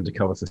 Working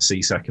undercover for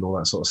CSEC and all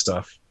that sort of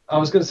stuff. I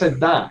was going to say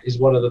that is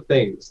one of the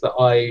things that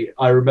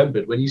I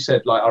remembered when you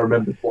said I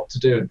remembered what to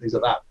do and things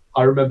like that.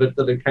 I remembered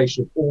the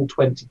location of all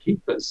 20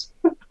 keepers.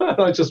 And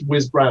I just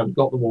whizzed round,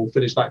 got them all,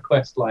 finished that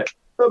quest,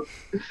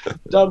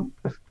 done.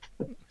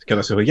 Can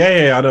I say,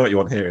 yeah, I know what you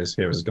want. Here is,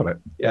 got it.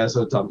 Yeah,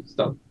 so done. It's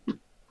done.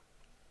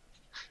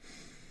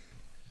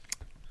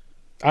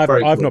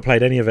 I've not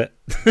played any of it.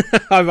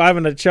 I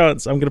haven't had a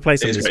chance. I'm going to play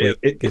some this week.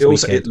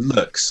 It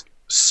looks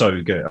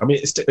so good. I mean,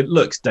 it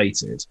looks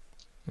dated,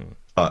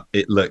 but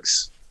it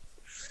looks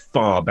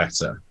far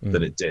better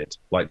than it did.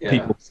 Like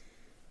people,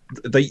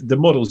 the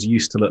models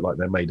used to look like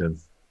they're made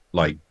of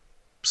like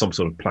some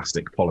sort of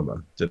plastic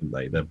polymer, didn't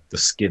they? The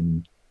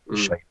skin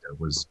shader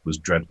was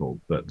dreadful,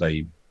 but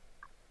they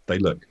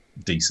look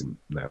decent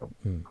now.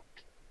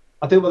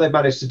 I think what they've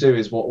managed to do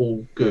is what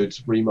all good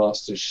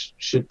remasters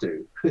should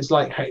do. It's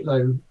like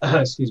Halo,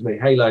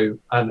 Halo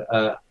and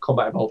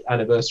Combat Evolved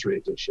Anniversary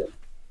Edition.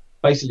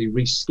 Basically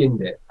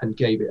reskinned it and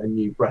gave it a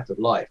new breath of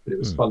life, but it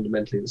was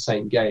fundamentally the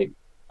same game.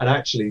 And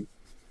actually,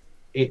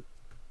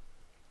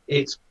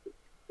 it's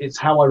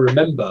how I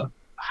remember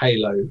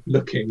Halo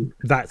looking.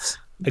 That's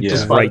a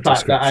despite great the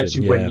fact that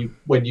actually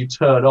when you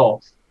turn it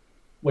off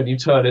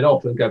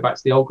and go back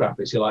to the old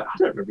graphics, you're like, I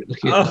don't remember it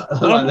looking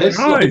like this.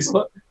 Like,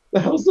 what the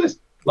hell's this?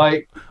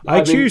 Like,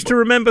 I choose to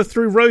remember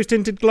through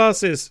rose-tinted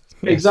glasses.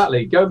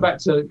 Exactly. Going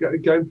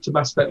to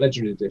Mass Effect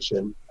Legendary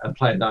Edition and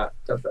playing that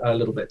a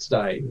little bit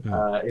today,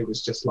 it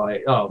was just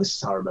like, oh, this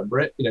is how I remember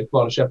it. You know,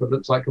 Commander Shepard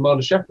looks like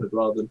Commander Shepard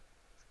rather than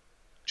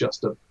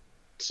just a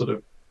sort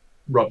of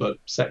rubber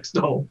sex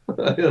doll.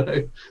 You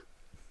know?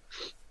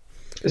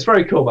 It's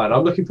very cool, man.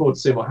 I'm looking forward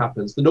to seeing what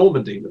happens. The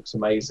Normandy looks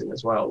amazing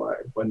as well. Like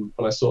when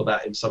I saw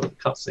that in some of the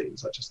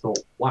cutscenes, I just thought,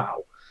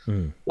 wow.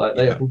 Like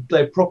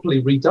they've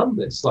properly redone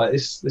this. Like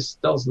this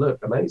does look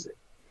amazing.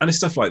 And it's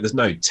stuff like there's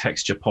no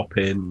texture pop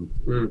in.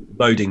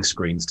 Loading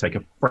screens take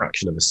a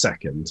fraction of a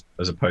second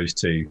as opposed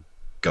to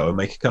go and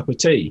make a cup of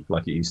tea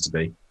like it used to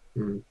be.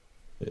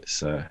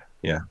 It's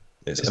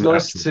it's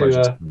nice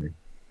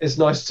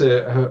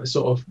to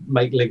sort of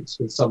make links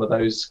with some of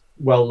those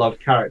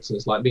well-loved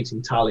characters, like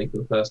meeting Tali for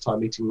the first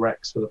time, meeting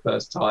Rex for the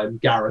first time,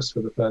 Garrus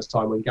for the first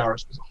time when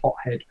Garrus was a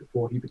hothead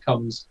before he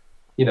becomes,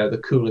 you know, the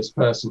coolest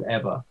person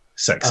ever.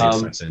 Sexy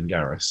assassin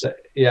Garrus.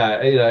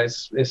 Yeah, you know,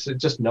 it's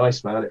just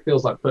nice, man. It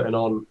feels like putting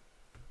on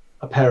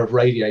a pair of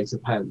radiator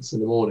pants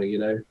in the morning, you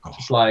know,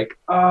 just like,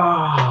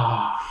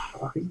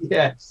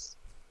 yes,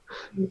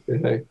 you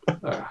know,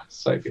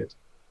 so good.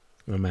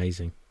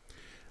 Amazing.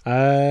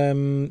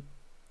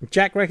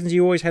 Jack reckons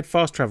you always had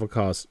fast travel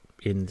cars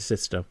in the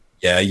Citadel.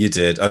 Yeah, you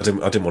did. I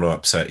didn't want to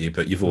upset you,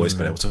 but you've always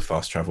been able to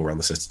fast travel around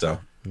the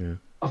Citadel. Yeah.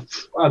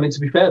 I mean, to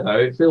be fair though,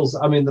 it feels.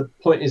 I mean, the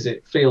point is,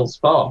 it feels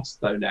fast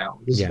though now.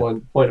 This is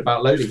one point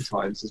about loading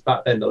times. Is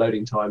back then the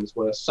loading times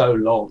were so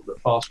long that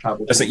fast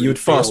travel. I think you would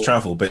fast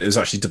travel, but it was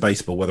actually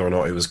debatable whether or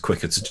not it was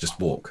quicker to just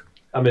walk.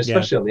 I mean,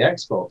 especially on the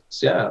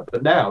Xbox, yeah.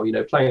 But now, you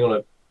know, playing on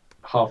a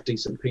half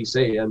decent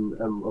PC and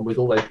with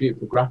all those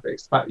beautiful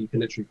graphics, the fact that you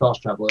can literally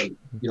fast travel and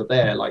you're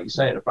there, like you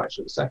say, in a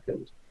fraction of a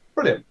second,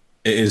 brilliant.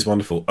 It is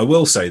wonderful. I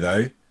will say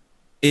though,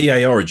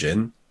 EA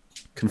Origin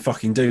can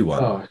fucking do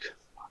one. Oh,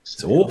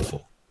 it's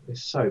awful.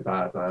 It's so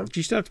bad, man. Do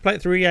you still have to play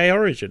it through EA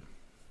Origin?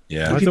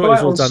 Yeah. I thought it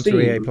was all done through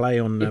EA Play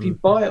on. If you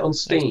buy it on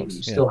Steam, Xbox,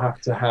 you still have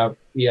to have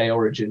EA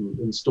Origin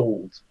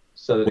installed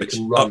so that which it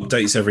can run.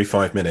 Updates every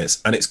 5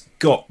 minutes, and it's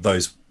got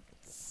those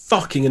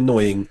fucking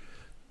annoying,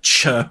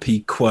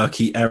 chirpy,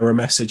 quirky error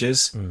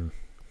messages.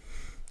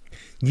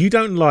 You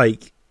don't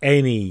like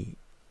any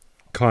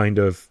kind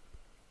of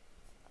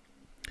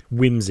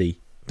whimsy,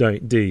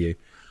 do you?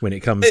 When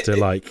it comes to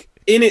like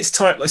in its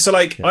time, so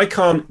like I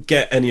can't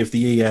get any of the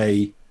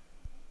EA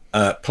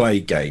Play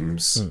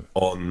games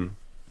on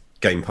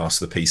Game Pass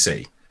for the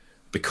PC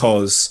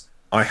because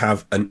I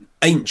have an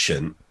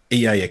ancient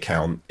EA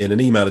account in an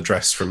email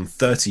address from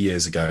 30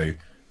 years ago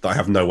that I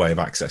have no way of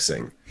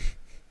accessing,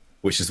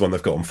 which is the one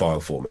they've got on file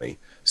for me.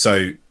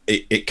 So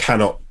it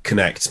cannot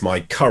connect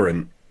my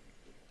current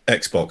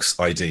Xbox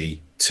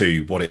ID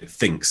to what it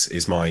thinks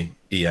is my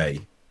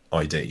EA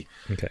ID.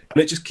 Okay.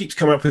 And it just keeps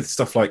coming up with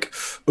stuff like,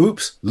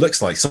 oops,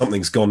 looks like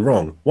something's gone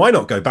wrong. Why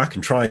not go back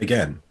and try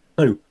again?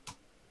 No.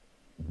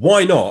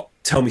 Why not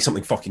tell me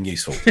something fucking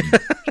useful? Do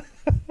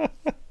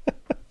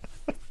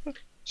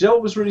you know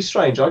what was really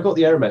strange? I got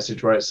the error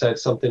message where it said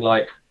something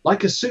like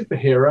a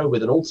superhero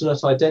with an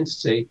alternate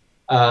identity.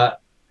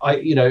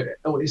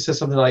 It says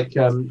something like,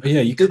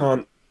 you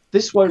can't.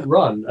 This won't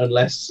run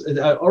unless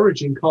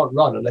Origin can't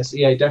run unless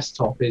EA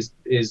Desktop is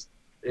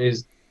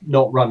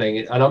not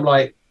running. And I'm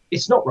like,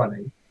 it's not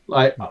running.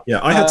 Like,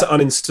 I had to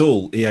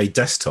uninstall EA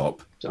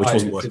Desktop, which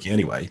wasn't working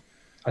anyway.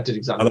 I did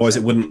exactly. Otherwise,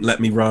 it wouldn't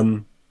let me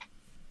run.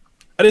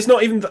 And it's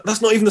not even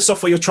that's not even the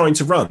software you're trying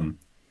to run.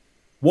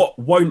 What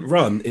won't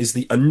run is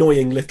the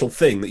annoying little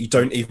thing that you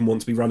don't even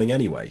want to be running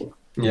anyway.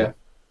 Yeah,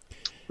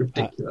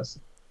 ridiculous.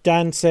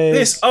 Dan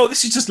says,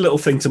 "This is just a little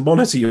thing to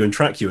monitor you and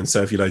track you and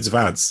serve you loads of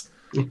ads."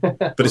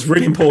 But it's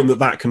really important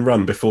that can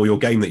run before your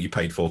game that you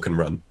paid for can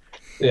run.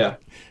 Yeah.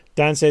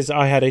 Dan says,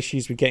 I had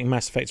issues with getting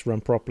Mass Effect to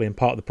run properly, and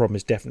part of the problem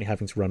is definitely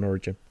having to run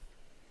Origin.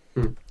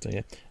 So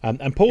yeah.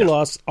 And Paul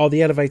asks, are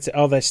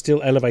there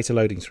still elevator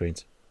loading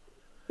screens?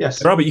 Yes.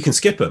 There are, but you can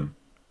skip them.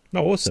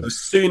 Oh, awesome. So as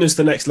soon as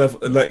the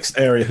next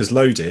area has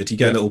loaded, you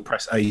get a little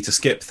press A to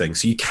skip thing.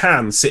 So you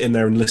can sit in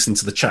there and listen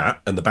to the chat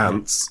and the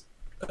bants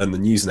and the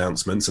news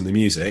announcements and the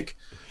music.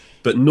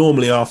 But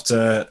normally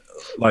after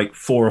like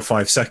 4 or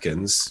 5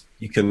 seconds,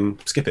 you can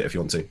skip it if you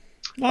want to.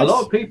 Nice. A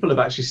lot of people have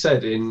actually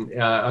said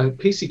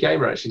PC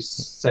Gamer actually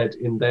said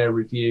in their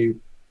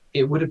review,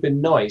 it would have been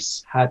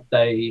nice had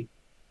they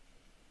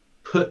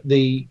put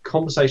the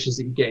conversations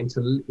that you get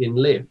into in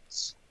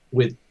lifts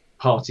with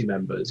party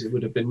members. It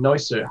would have been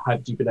nicer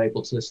had you been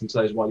able to listen to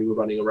those while you were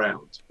running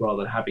around,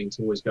 rather than having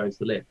to always go into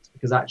the lift.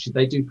 Because actually,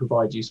 they do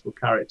provide useful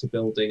character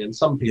building, and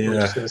some people are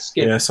just going to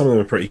skip. Yeah, some of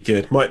them are pretty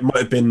good. Might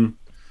have been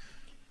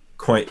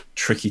quite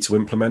tricky to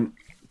implement.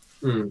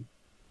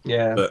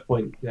 Yeah, but,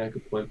 point. Yeah,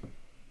 good point.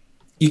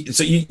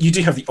 So you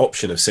do have the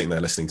option of sitting there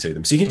listening to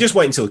them. So you can just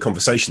wait until the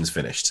conversation's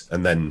finished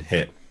and then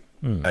hit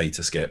A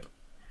to skip.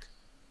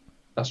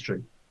 That's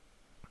true.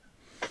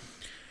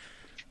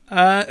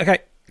 Okay,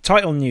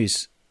 title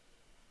news.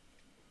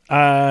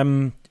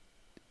 Attack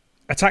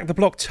the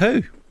Block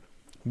 2.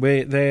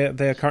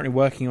 They're currently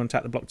working on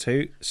Attack the Block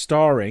 2,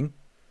 starring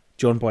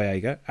John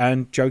Boyega,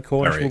 and Joe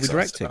Cornish will be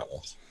directing.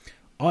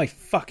 I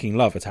fucking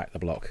love Attack the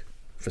Block,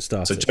 for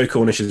starters. So Joe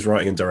Cornish is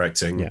writing and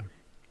directing. Yeah.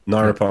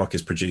 Naira Park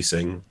is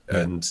producing,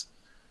 and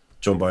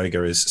John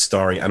Boyega is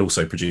starring and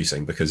also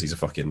producing because he's a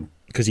fucking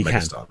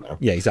megastar now.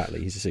 Yeah,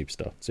 exactly. He's a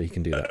superstar, so he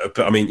can do that.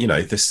 But I mean,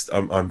 this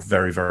I'm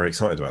very, very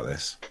excited about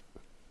this.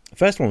 The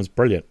first one was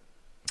brilliant.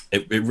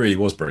 It really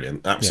was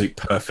brilliant. Absolute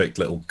perfect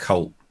little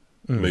cult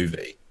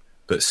movie,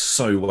 but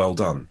so well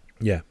done.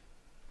 Yeah.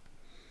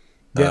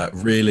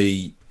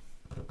 Really,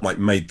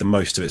 made the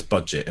most of its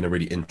budget in a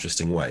really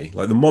interesting way.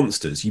 Like the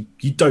monsters,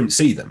 you don't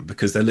see them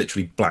because they're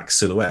literally black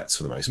silhouettes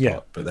for the most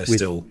part, but they're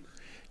still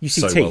you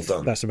see so teeth. well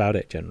done. That's about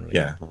it generally.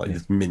 Yeah,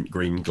 this mint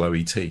green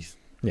glowy teeth.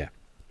 Yeah.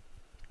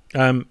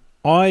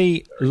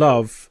 I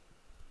love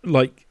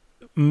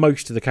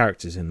most of the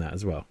characters in that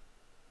as well.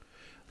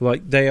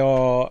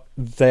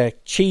 They're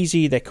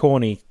cheesy, they're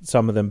corny,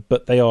 some of them,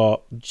 but they are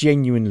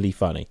genuinely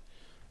funny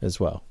as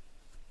well.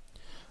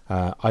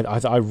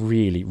 I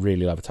really,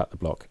 really love Attack the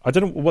Block. I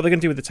don't know what they're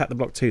going to do with Attack the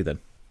Block 2 then.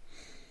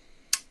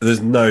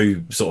 There's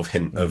no sort of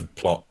hint of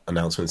plot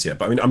announcements yet,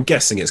 but I mean, I'm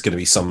guessing it's going to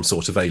be some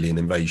sort of alien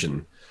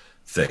invasion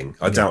thing.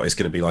 I doubt it's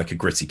going to be like a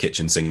gritty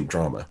kitchen sink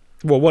drama.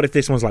 Well, what if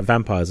this one's like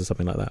vampires or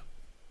something like that?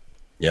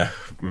 Yeah,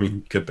 I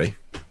mean, could be.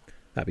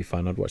 That'd be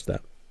fun. I'd watch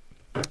that.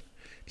 You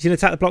seen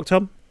Attack the Block,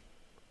 Tom?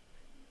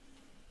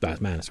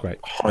 That's great.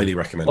 Highly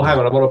recommend. Oh, hang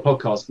on, I'm on a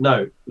podcast.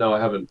 No, I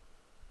haven't.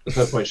 There's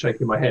no point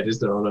shaking my head, is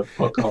there, on a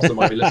podcast that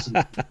might be listened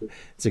to?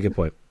 It's a good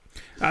point.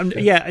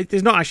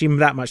 There's not actually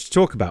that much to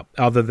talk about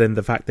other than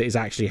the fact that it's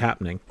actually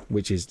happening,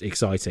 which is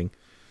exciting.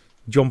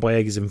 John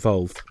Boyega's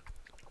involved.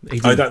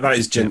 That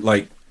is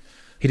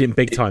he didn't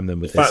big time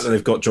them with the fact that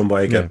they've got John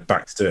Boyega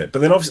back to do it.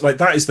 But then obviously,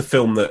 that is the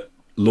film that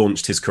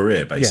launched his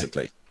career,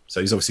 basically. Yeah.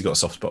 So he's obviously got a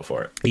soft spot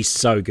for it. He's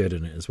so good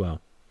in it as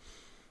well.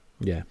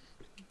 Yeah.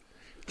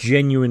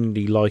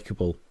 Genuinely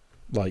likable,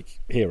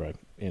 hero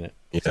in it,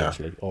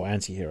 essentially. Or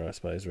anti-hero, I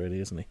suppose, really,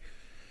 isn't he?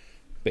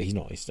 But he's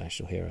not his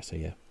national hero, so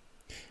yeah.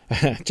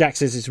 Jack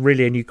says it's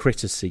really a new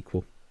Critters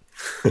sequel.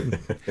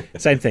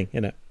 Same thing,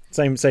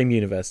 same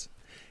universe.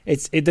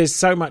 There's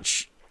so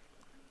much.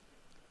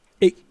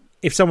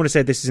 If someone had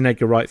said this is an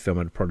Edgar Wright film,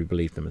 I'd probably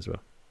believe them as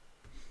well.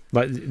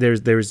 There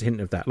is a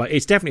hint of that.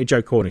 It's definitely a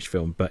Joe Cornish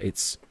film, but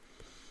it's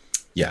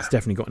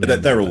definitely got.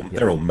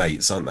 They're all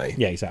mates, aren't they?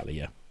 Yeah, exactly.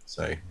 Yeah.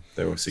 So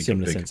they're obviously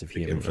similar big, sense of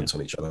humor, influence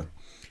on each other.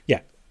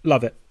 Yeah,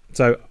 love it.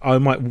 So I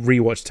might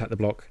rewatch Attack the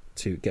Block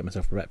to get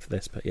myself prepped for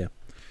this, but yeah.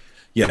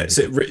 Yeah,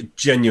 so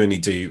genuinely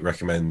do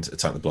recommend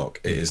Attack the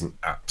Block. It is an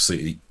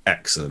absolutely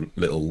excellent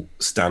little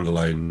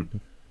standalone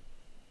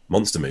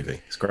monster movie.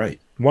 It's great.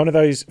 One of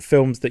those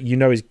films that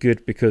is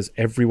good because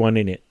everyone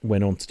in it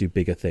went on to do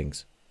bigger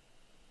things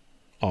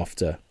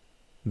after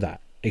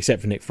that,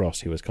 except for Nick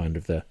Frost, who was kind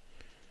of the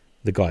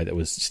guy that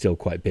was still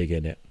quite big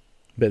in it.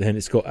 But then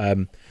it's got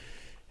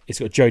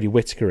Jodie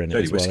Whittaker in it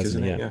as well,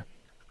 isn't it?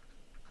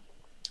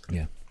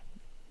 Yeah.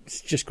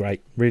 It's just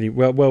great. Really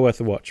well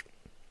worth a watch.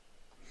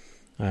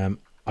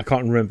 I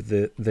can't remember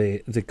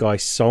the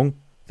guy's song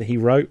that he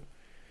wrote,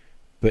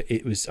 but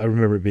I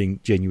remember it being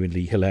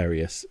genuinely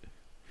hilarious.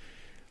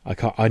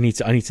 I need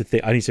to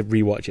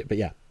rewatch it, but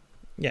yeah,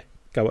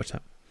 go watch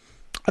that.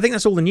 I think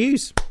that's all the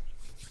news.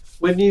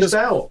 When news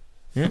out.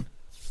 Yeah.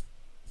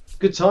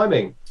 Good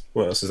timing.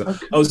 What else is there?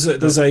 Oh,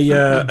 there's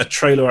a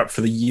trailer up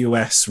for the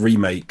US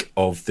remake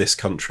of This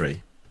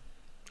Country.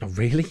 Oh,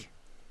 really?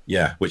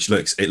 Yeah, which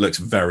looks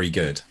very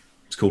good.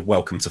 It's called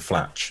Welcome to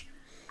Flatch.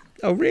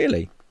 Oh,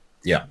 really?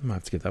 Yeah. I might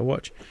have to give that a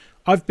watch.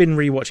 I've been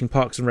rewatching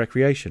Parks and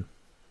Recreation,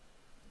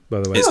 by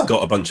the way. It's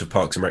got a bunch of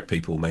Parks and Rec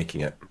people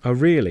making it. Oh,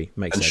 really?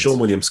 Makes sense. And Sean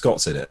William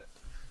Scott's in it.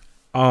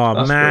 Oh,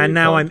 that's man,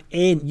 now fun. I'm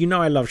in.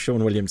 I love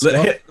Sean William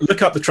Scott.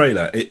 Look up the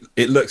trailer.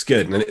 It looks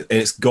good, and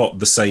it's got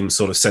the same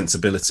sort of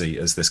sensibility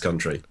as This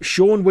Country.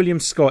 Sean William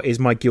Scott is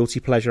my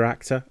guilty pleasure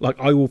actor.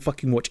 I will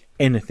fucking watch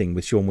anything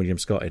with Sean William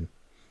Scott in.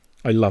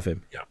 I love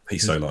him. Yeah,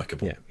 he's so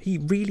likeable. Yeah, he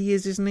really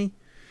is, isn't he?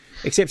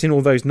 Except in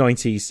all those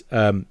 90s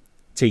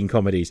teen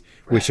comedies,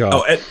 which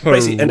are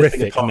basically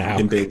anything apart now.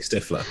 From him being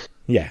Stifler.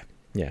 Yeah.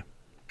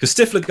 Because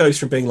Stifler goes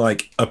from being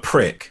like a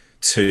prick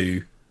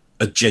to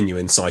a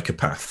genuine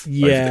psychopath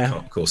Yeah.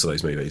 over the course of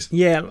those movies.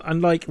 Yeah,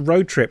 and like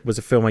Road Trip was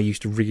a film I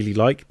used to really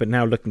like, but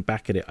now looking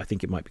back at it, I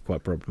think it might be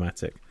quite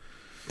problematic.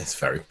 It's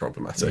very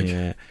problematic.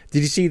 Yeah. Did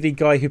you see the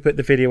guy who put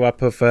the video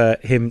up of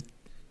him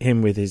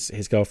with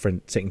his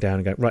girlfriend sitting down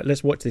and going, right,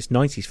 let's watch this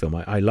 90s film.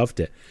 I loved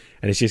it.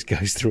 And it just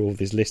goes through all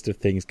this list of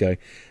things going,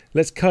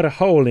 let's cut a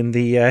hole in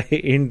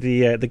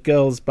the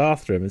girls'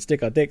 bathroom and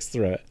stick our dicks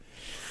through it.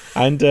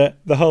 And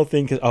the whole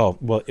thing is, oh,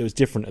 well, it was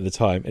different at the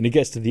time. And he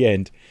gets to the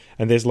end,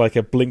 and there's like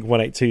a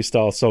Blink-182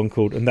 style song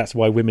called "And That's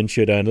Why Women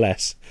Should Earn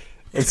Less"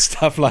 and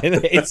stuff like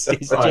that. It's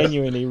Right.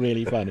 genuinely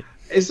really funny.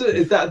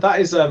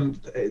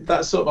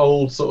 That sort of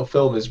old sort of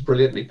film is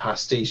brilliantly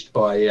pastiched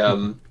by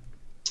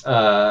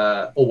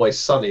Always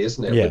Sunny,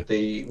 isn't it?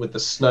 Yeah. With the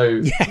snow,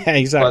 Yeah,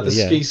 exactly. like the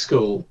yeah. ski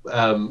school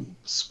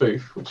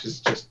spoof, which is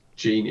just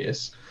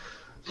genius.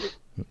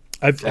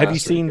 Have you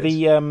that's seen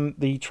really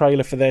the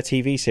trailer for their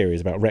TV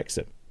series about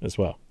Wrexham as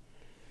well?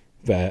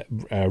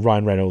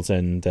 Ryan Reynolds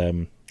and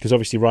because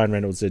obviously Ryan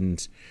Reynolds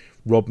and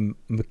Rob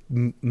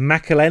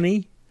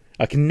McElhenney.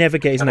 I can never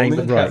get his name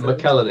right.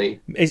 McElhenney.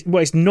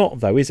 It's not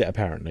though, is it?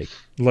 Apparently,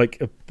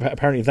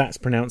 apparently that's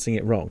pronouncing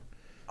it wrong.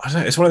 I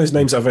don't know, it's one of those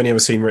names I've only ever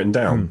seen written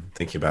down,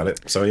 thinking about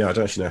it. So, yeah, I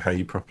don't actually know how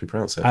you properly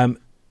pronounce it.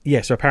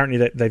 Yeah, so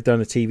apparently they've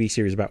done a TV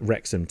series about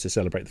Wrexham to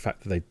celebrate the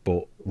fact that they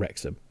bought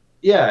Wrexham.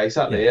 Yeah,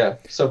 exactly. Yeah.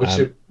 So we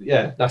should.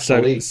 Yeah,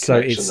 National League.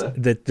 So connection it's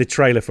there. the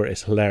trailer for it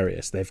is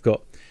hilarious. They've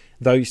got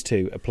those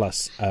two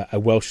plus a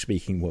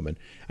Welsh-speaking woman,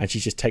 and she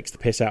just takes the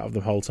piss out of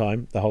them the whole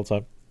time.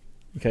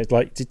 Okay, it's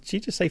like, did she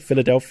just say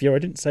Philadelphia? I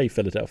didn't say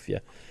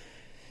Philadelphia.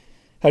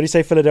 How do you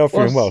say Philadelphia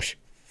in Welsh?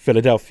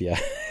 Philadelphia.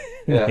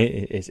 Yeah.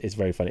 It's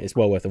very funny. It's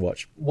well worth a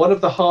watch. One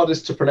of the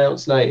hardest to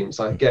pronounce names,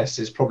 I guess,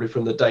 is probably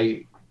from the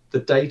day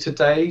to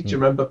day. Do you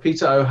remember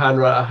Peter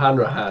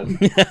O'Hanrahan?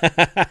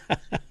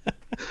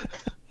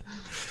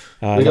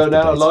 We go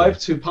now live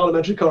to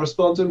parliamentary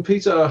correspondent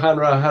Peter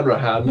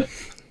O'Hanrahan.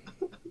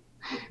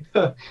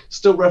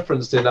 Still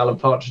referenced in Alan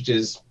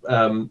Partridge's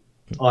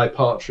I,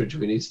 Partridge.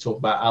 We need to talk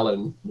about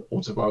Alan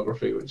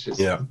autobiography, which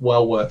is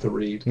well worth a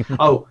read.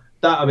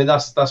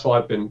 That's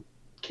what I've been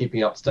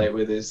keeping up to date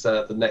with is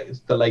the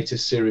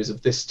latest series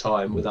of This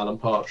Time with Alan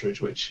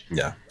Partridge, which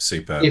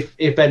super.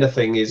 If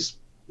anything, is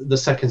the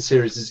second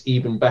series is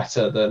even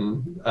better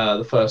than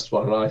the first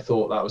one, and I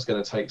thought that was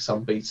going to take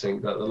some beating,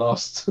 but the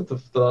last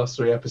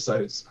 3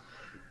 episodes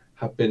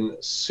have been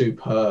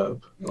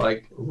superb,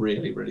 like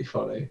really, really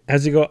funny.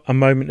 Has it got a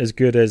moment as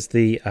good as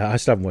the? I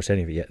still haven't watched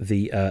any of it yet.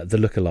 The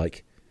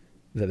lookalike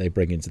that they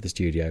bring into the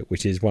studio,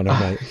 which is one of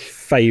my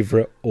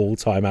favourite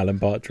all-time Alan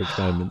Partridge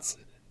moments.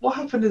 What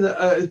happened in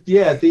the?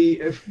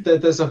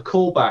 There's a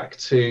callback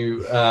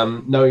to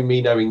Knowing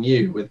Me, Knowing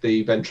You with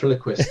the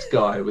ventriloquist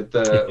guy with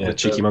the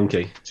Cheeky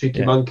Monkey.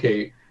 Cheeky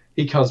Monkey.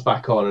 He comes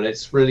back on, and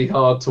it's really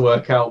hard to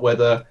work out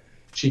whether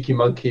Cheeky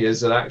Monkey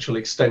is an actual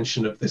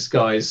extension of this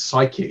guy's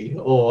psyche,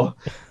 or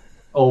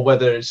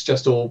whether it's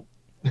just all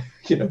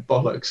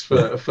bollocks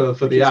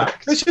for the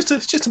act. It's just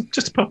a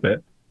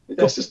puppet.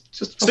 Yeah, it's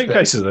just a puppet.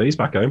 Suitcases, he's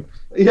back home.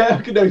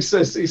 Yeah, he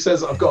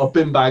says I've got a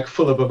bin bag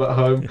full of them at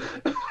home.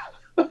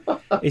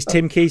 Is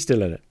Tim Key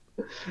still in it?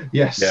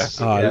 Yes. Yeah.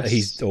 Yes.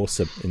 He's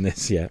awesome in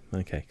this. Yeah.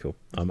 Okay. Cool.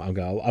 I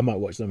might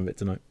watch some of it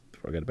tonight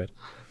before I go to bed.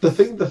 The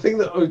thing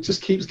that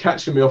just keeps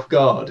catching me off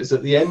guard is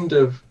at the end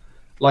of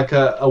like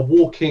a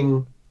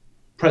walking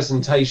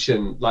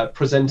presentation, like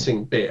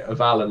presenting bit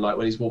of Alan, like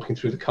when he's walking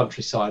through the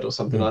countryside or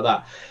something like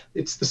that.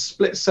 It's the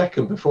split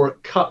second before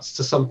it cuts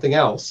to something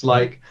else.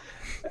 Like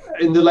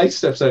in the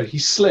latest episode, he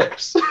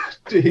slips.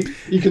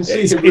 You can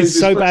see him. It's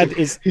so bad.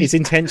 It's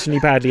intentionally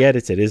badly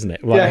edited, isn't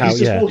it? Like he's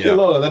just walking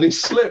along, and then he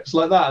slips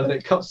like that, and then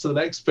it cuts to the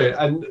next bit,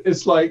 and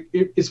it's like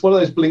it's one of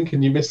those blink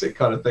and you miss it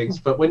kind of things.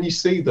 But when you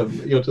see them,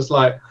 you're just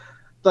like,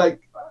 and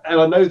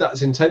I know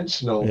that's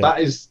intentional. Yeah.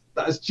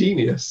 That is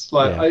genius.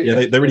 Like,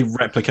 they really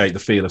replicate the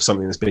feel of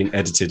something that's being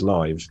edited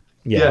live.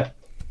 Yeah,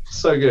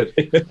 so good.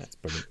 That's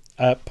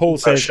brilliant. Paul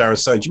says, Sharon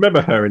Stone. Do you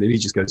remember her? And he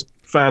just goes,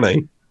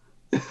 Fanny.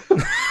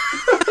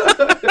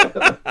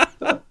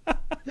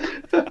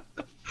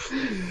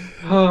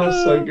 Oh,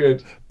 so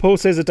good. Paul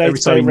says a Every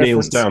time day-to-day he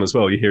kneels reference. down as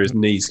well, you hear his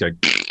knees go.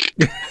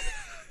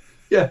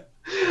 Yeah.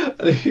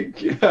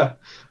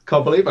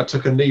 Can't believe I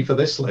took a knee for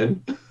this,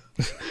 Lynn.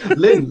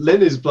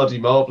 Lynn is bloody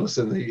marvelous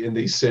in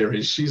these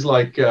series. She's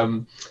like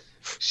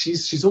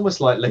she's almost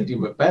like Lady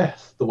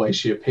Macbeth the way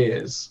she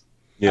appears.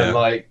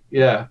 And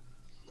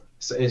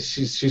so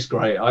she's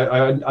great.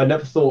 I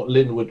never thought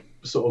Lynn would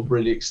sort of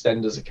really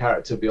extend as a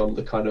character beyond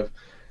the kind of.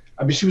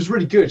 I mean, she was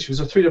really good. She was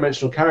a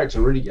three-dimensional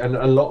character, really, and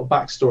a lot of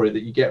backstory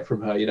that you get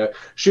from her.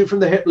 Shoot from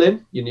the hip,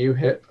 Lynn. Your new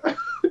hip.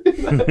 Is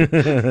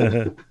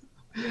it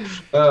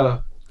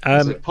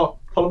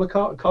carbide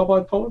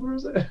polymer?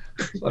 Is it?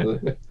 I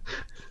don't know.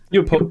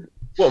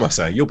 What am I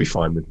saying? You'll be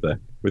fine with the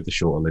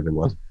shorter living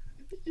one.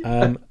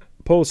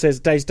 Paul says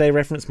day-to-day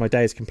reference. My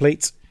day is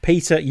complete.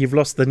 Peter, you've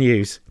lost the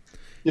news.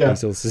 Yeah.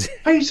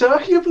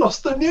 Peter, you've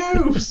lost the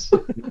news.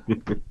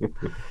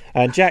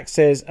 And Jack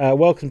says,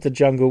 welcome to the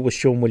jungle was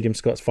Sean William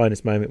Scott's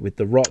finest moment with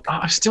The Rock.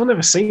 I've still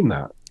never seen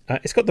that.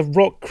 It's got The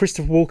Rock,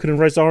 Christopher Walken, and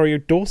Rosario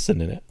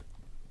Dawson in it.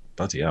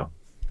 Bloody hell.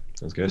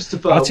 Sounds good.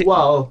 Christopher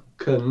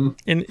Walken.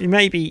 And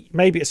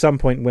maybe at some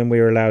point when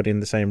we're allowed in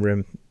the same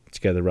room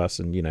together, Russ,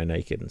 and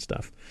naked and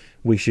stuff,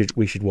 we should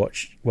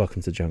watch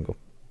Welcome to the Jungle.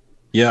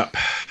 Yeah.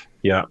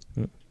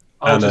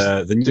 And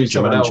the new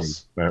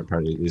Jumanji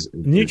apparently is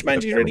new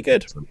Jumanji is really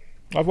good.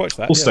 I've watched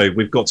that. Also,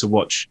 we've got to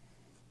watch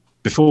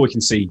before we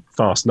can see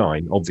Fast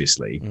 9.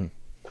 Obviously,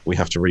 we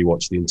have to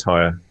rewatch the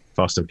entire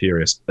Fast and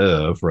Furious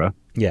oeuvre.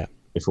 Yeah.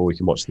 Before we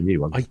can watch the new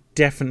one. I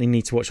definitely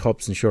need to watch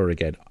Hobbs and Shaw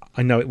again.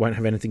 I know it won't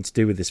have anything to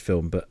do with this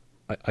film, but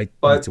I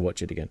need to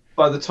watch it again.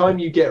 By the time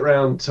you get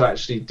round to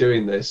actually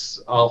doing this,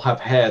 I'll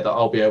have hair that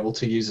I'll be able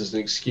to use as an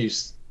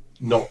excuse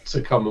not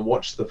to come and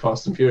watch the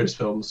Fast and Furious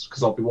films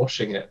because I'll be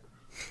washing it.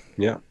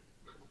 Yeah.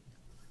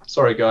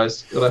 Sorry,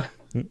 guys.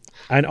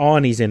 And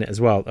Arnie's in it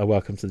as well.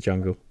 Welcome to the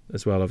Jungle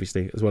as well,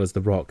 obviously, as well as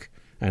The Rock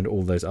and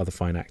all those other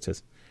fine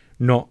actors.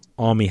 Not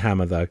Armie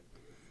Hammer, though.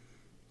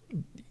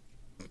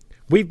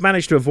 We've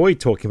managed to avoid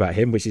talking about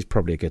him, which is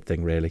probably a good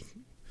thing, really.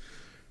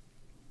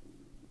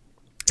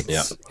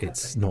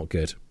 It's not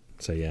good.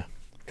 So, yeah.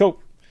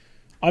 Cool.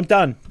 I'm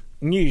done.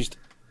 Newsed.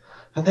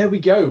 And there we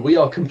go. We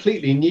are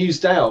completely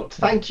newsed out.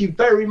 Thank you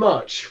very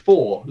much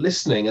for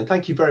listening. And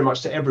thank you very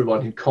much to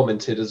everyone who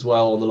commented as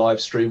well on the live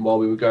stream while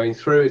we were going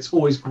through. It's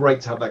always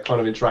great to have that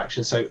kind of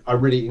interaction. So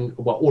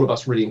all of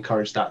us really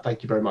encourage that.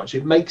 Thank you very much.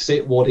 It makes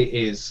it what it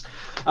is.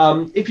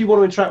 If you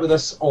want to interact with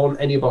us on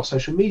any of our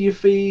social media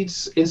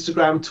feeds,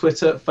 Instagram,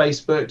 Twitter,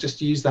 Facebook,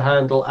 just use the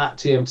handle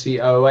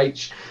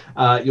 @TMTOOH.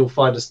 You'll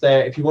find us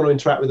there. If you want to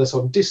interact with us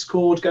on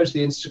Discord, go to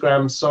the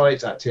Instagram site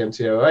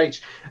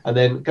 @TMTOOH and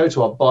then go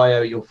to our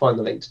bio. You'll find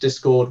the link to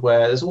Discord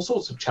where there's all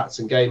sorts of chats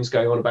and games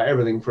going on about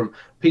everything from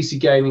PC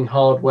gaming,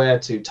 hardware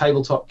to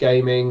tabletop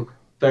gaming,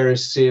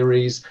 various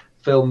series,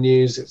 film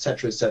news,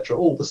 etc.,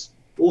 all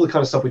the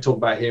kind of stuff we talk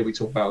about here, we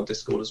talk about on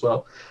Discord as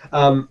well.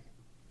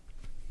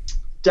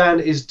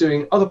 Dan is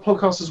doing other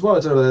podcasts as well. I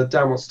don't know whether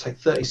Dan wants to take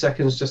 30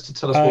 seconds just to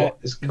tell us what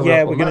is coming up.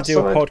 Yeah, we're going to do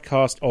a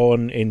podcast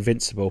on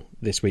Invincible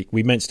this week.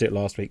 We mentioned it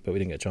last week, but we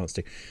didn't get a chance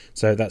to.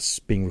 So that's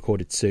being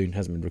recorded soon.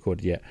 Hasn't been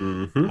recorded yet.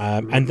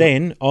 And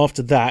then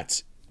after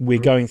that, we're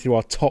going through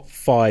our top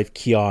 5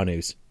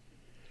 Keanus.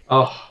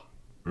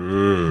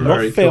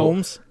 Not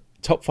films,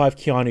 top 5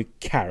 Keanu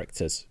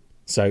characters.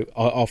 So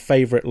our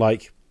favourite,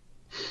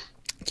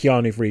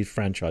 Keanu Reeves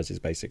franchises,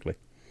 basically.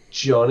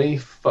 Johnny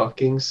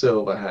fucking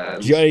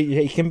Silverhands.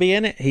 He can be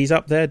in it. He's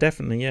up there,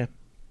 definitely, yeah.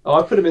 Oh,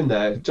 I put him in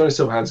there. Johnny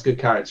Silverhand's a good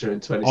character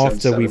in 2077.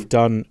 After we've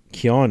done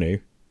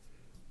Keanu,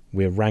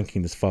 we're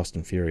ranking the Fast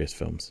and Furious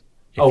films.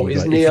 If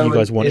you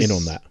guys want in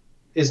on that.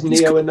 Is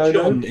Neo a no-no?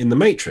 John in The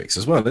Matrix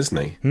as well,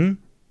 isn't he?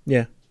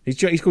 Yeah.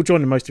 He's called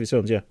John in most of his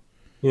films, yeah.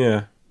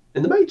 Yeah.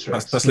 In The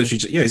Matrix? That's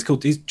literally,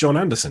 he's John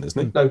Anderson,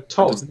 isn't he? No,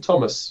 Thomas.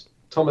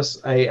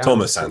 Thomas A. Anderson.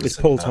 Thomas Anderson. It's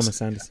Paul Thomas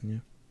Anderson, yeah.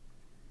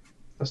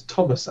 That's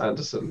Thomas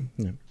Anderson.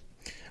 Yeah.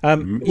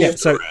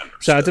 So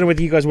I don't know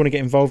whether you guys want to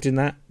get involved in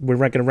that. We're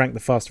going to rank the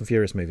Fast and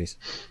Furious movies.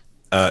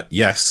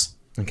 Yes.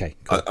 Okay,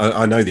 cool.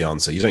 I know the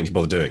answer. You don't need to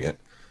bother doing it.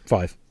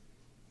 5.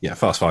 Yeah,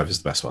 Fast 5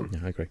 is the best one. Yeah,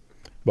 I agree.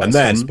 Well, and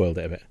then spoiled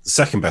it a bit. The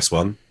second best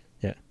one.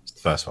 Yeah. Is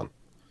the first one.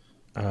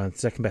 The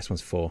second best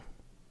one's 4.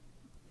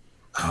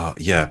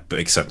 Yeah, but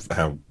except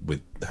how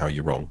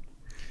you're wrong.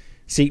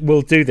 See,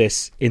 we'll do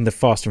this in the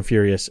Fast and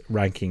Furious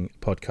ranking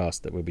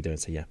podcast that we'll be doing.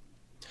 So yeah.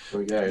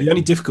 The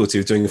only difficulty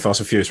of doing the Fast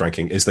and Furious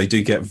ranking is they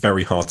do get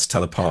very hard to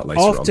tell apart later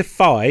on. After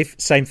 5,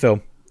 same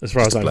film, as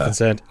far as I'm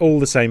concerned. All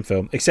the same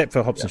film, except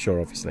for Hobbs and Shaw,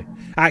 obviously.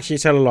 Actually,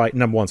 tell a lie,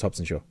 number 1's Hobbs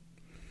and Shaw.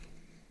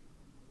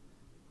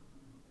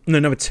 No,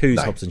 number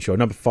 2's Hobbs and Shaw.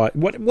 Number 5,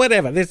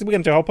 whatever. We're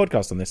going to do a whole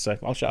podcast on this, so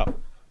I'll shut up.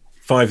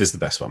 5 is the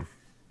best one.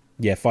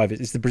 Yeah, 5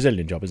 is the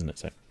Brazilian job, isn't it?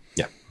 So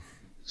yeah.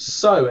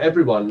 So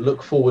everyone,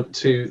 look forward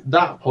to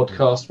that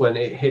podcast when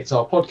it hits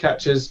our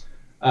podcatchers.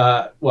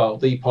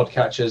 The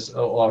podcatchers,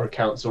 our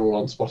accounts are all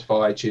on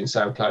Spotify, iTunes,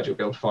 SoundCloud. You'll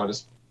be able to find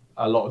us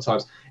a lot of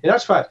times. In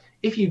actual fact,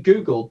 if you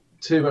Google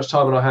Too Much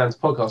Time on Our Hands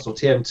podcast or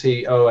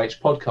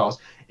TMTOOH podcast,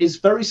 it's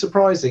very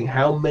surprising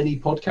how many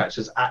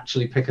podcatchers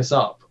actually pick us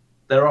up.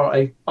 There are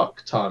a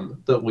fuck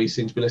ton that we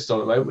seem to be listed on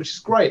at the moment, which is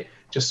great.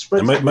 Just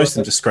spread. Most of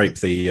them just scrape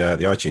the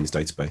iTunes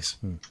database.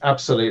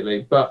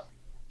 Absolutely, but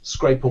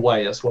scrape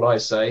away. That's what I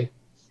say.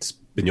 It's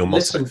been your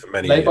motto for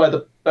many years. Lay by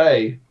the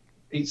bay,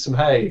 eat some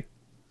hay.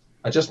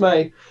 I just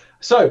may.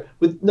 So,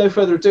 with no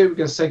further ado, we're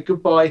going to say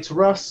goodbye to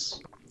Russ.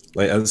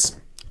 Laters.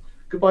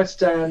 Goodbye to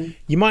Dan.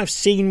 You might have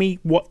seen me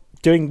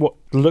doing what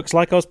looks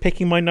like I was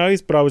picking my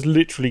nose, but I was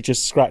literally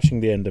just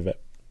scratching the end of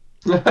it.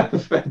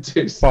 Fair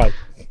dues. Bye.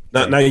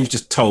 Now you've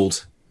just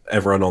told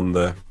everyone on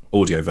the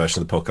audio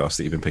version of the podcast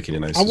that you've been picking your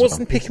nose. I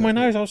wasn't picking my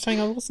nose. I was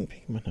saying I wasn't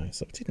picking my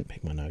nose. I didn't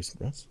pick my nose,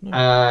 Russ. No.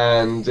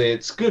 And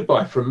it's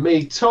goodbye from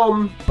me,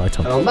 Tom. Bye,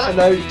 Tom. And on that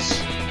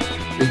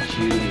note,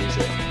 cue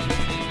music.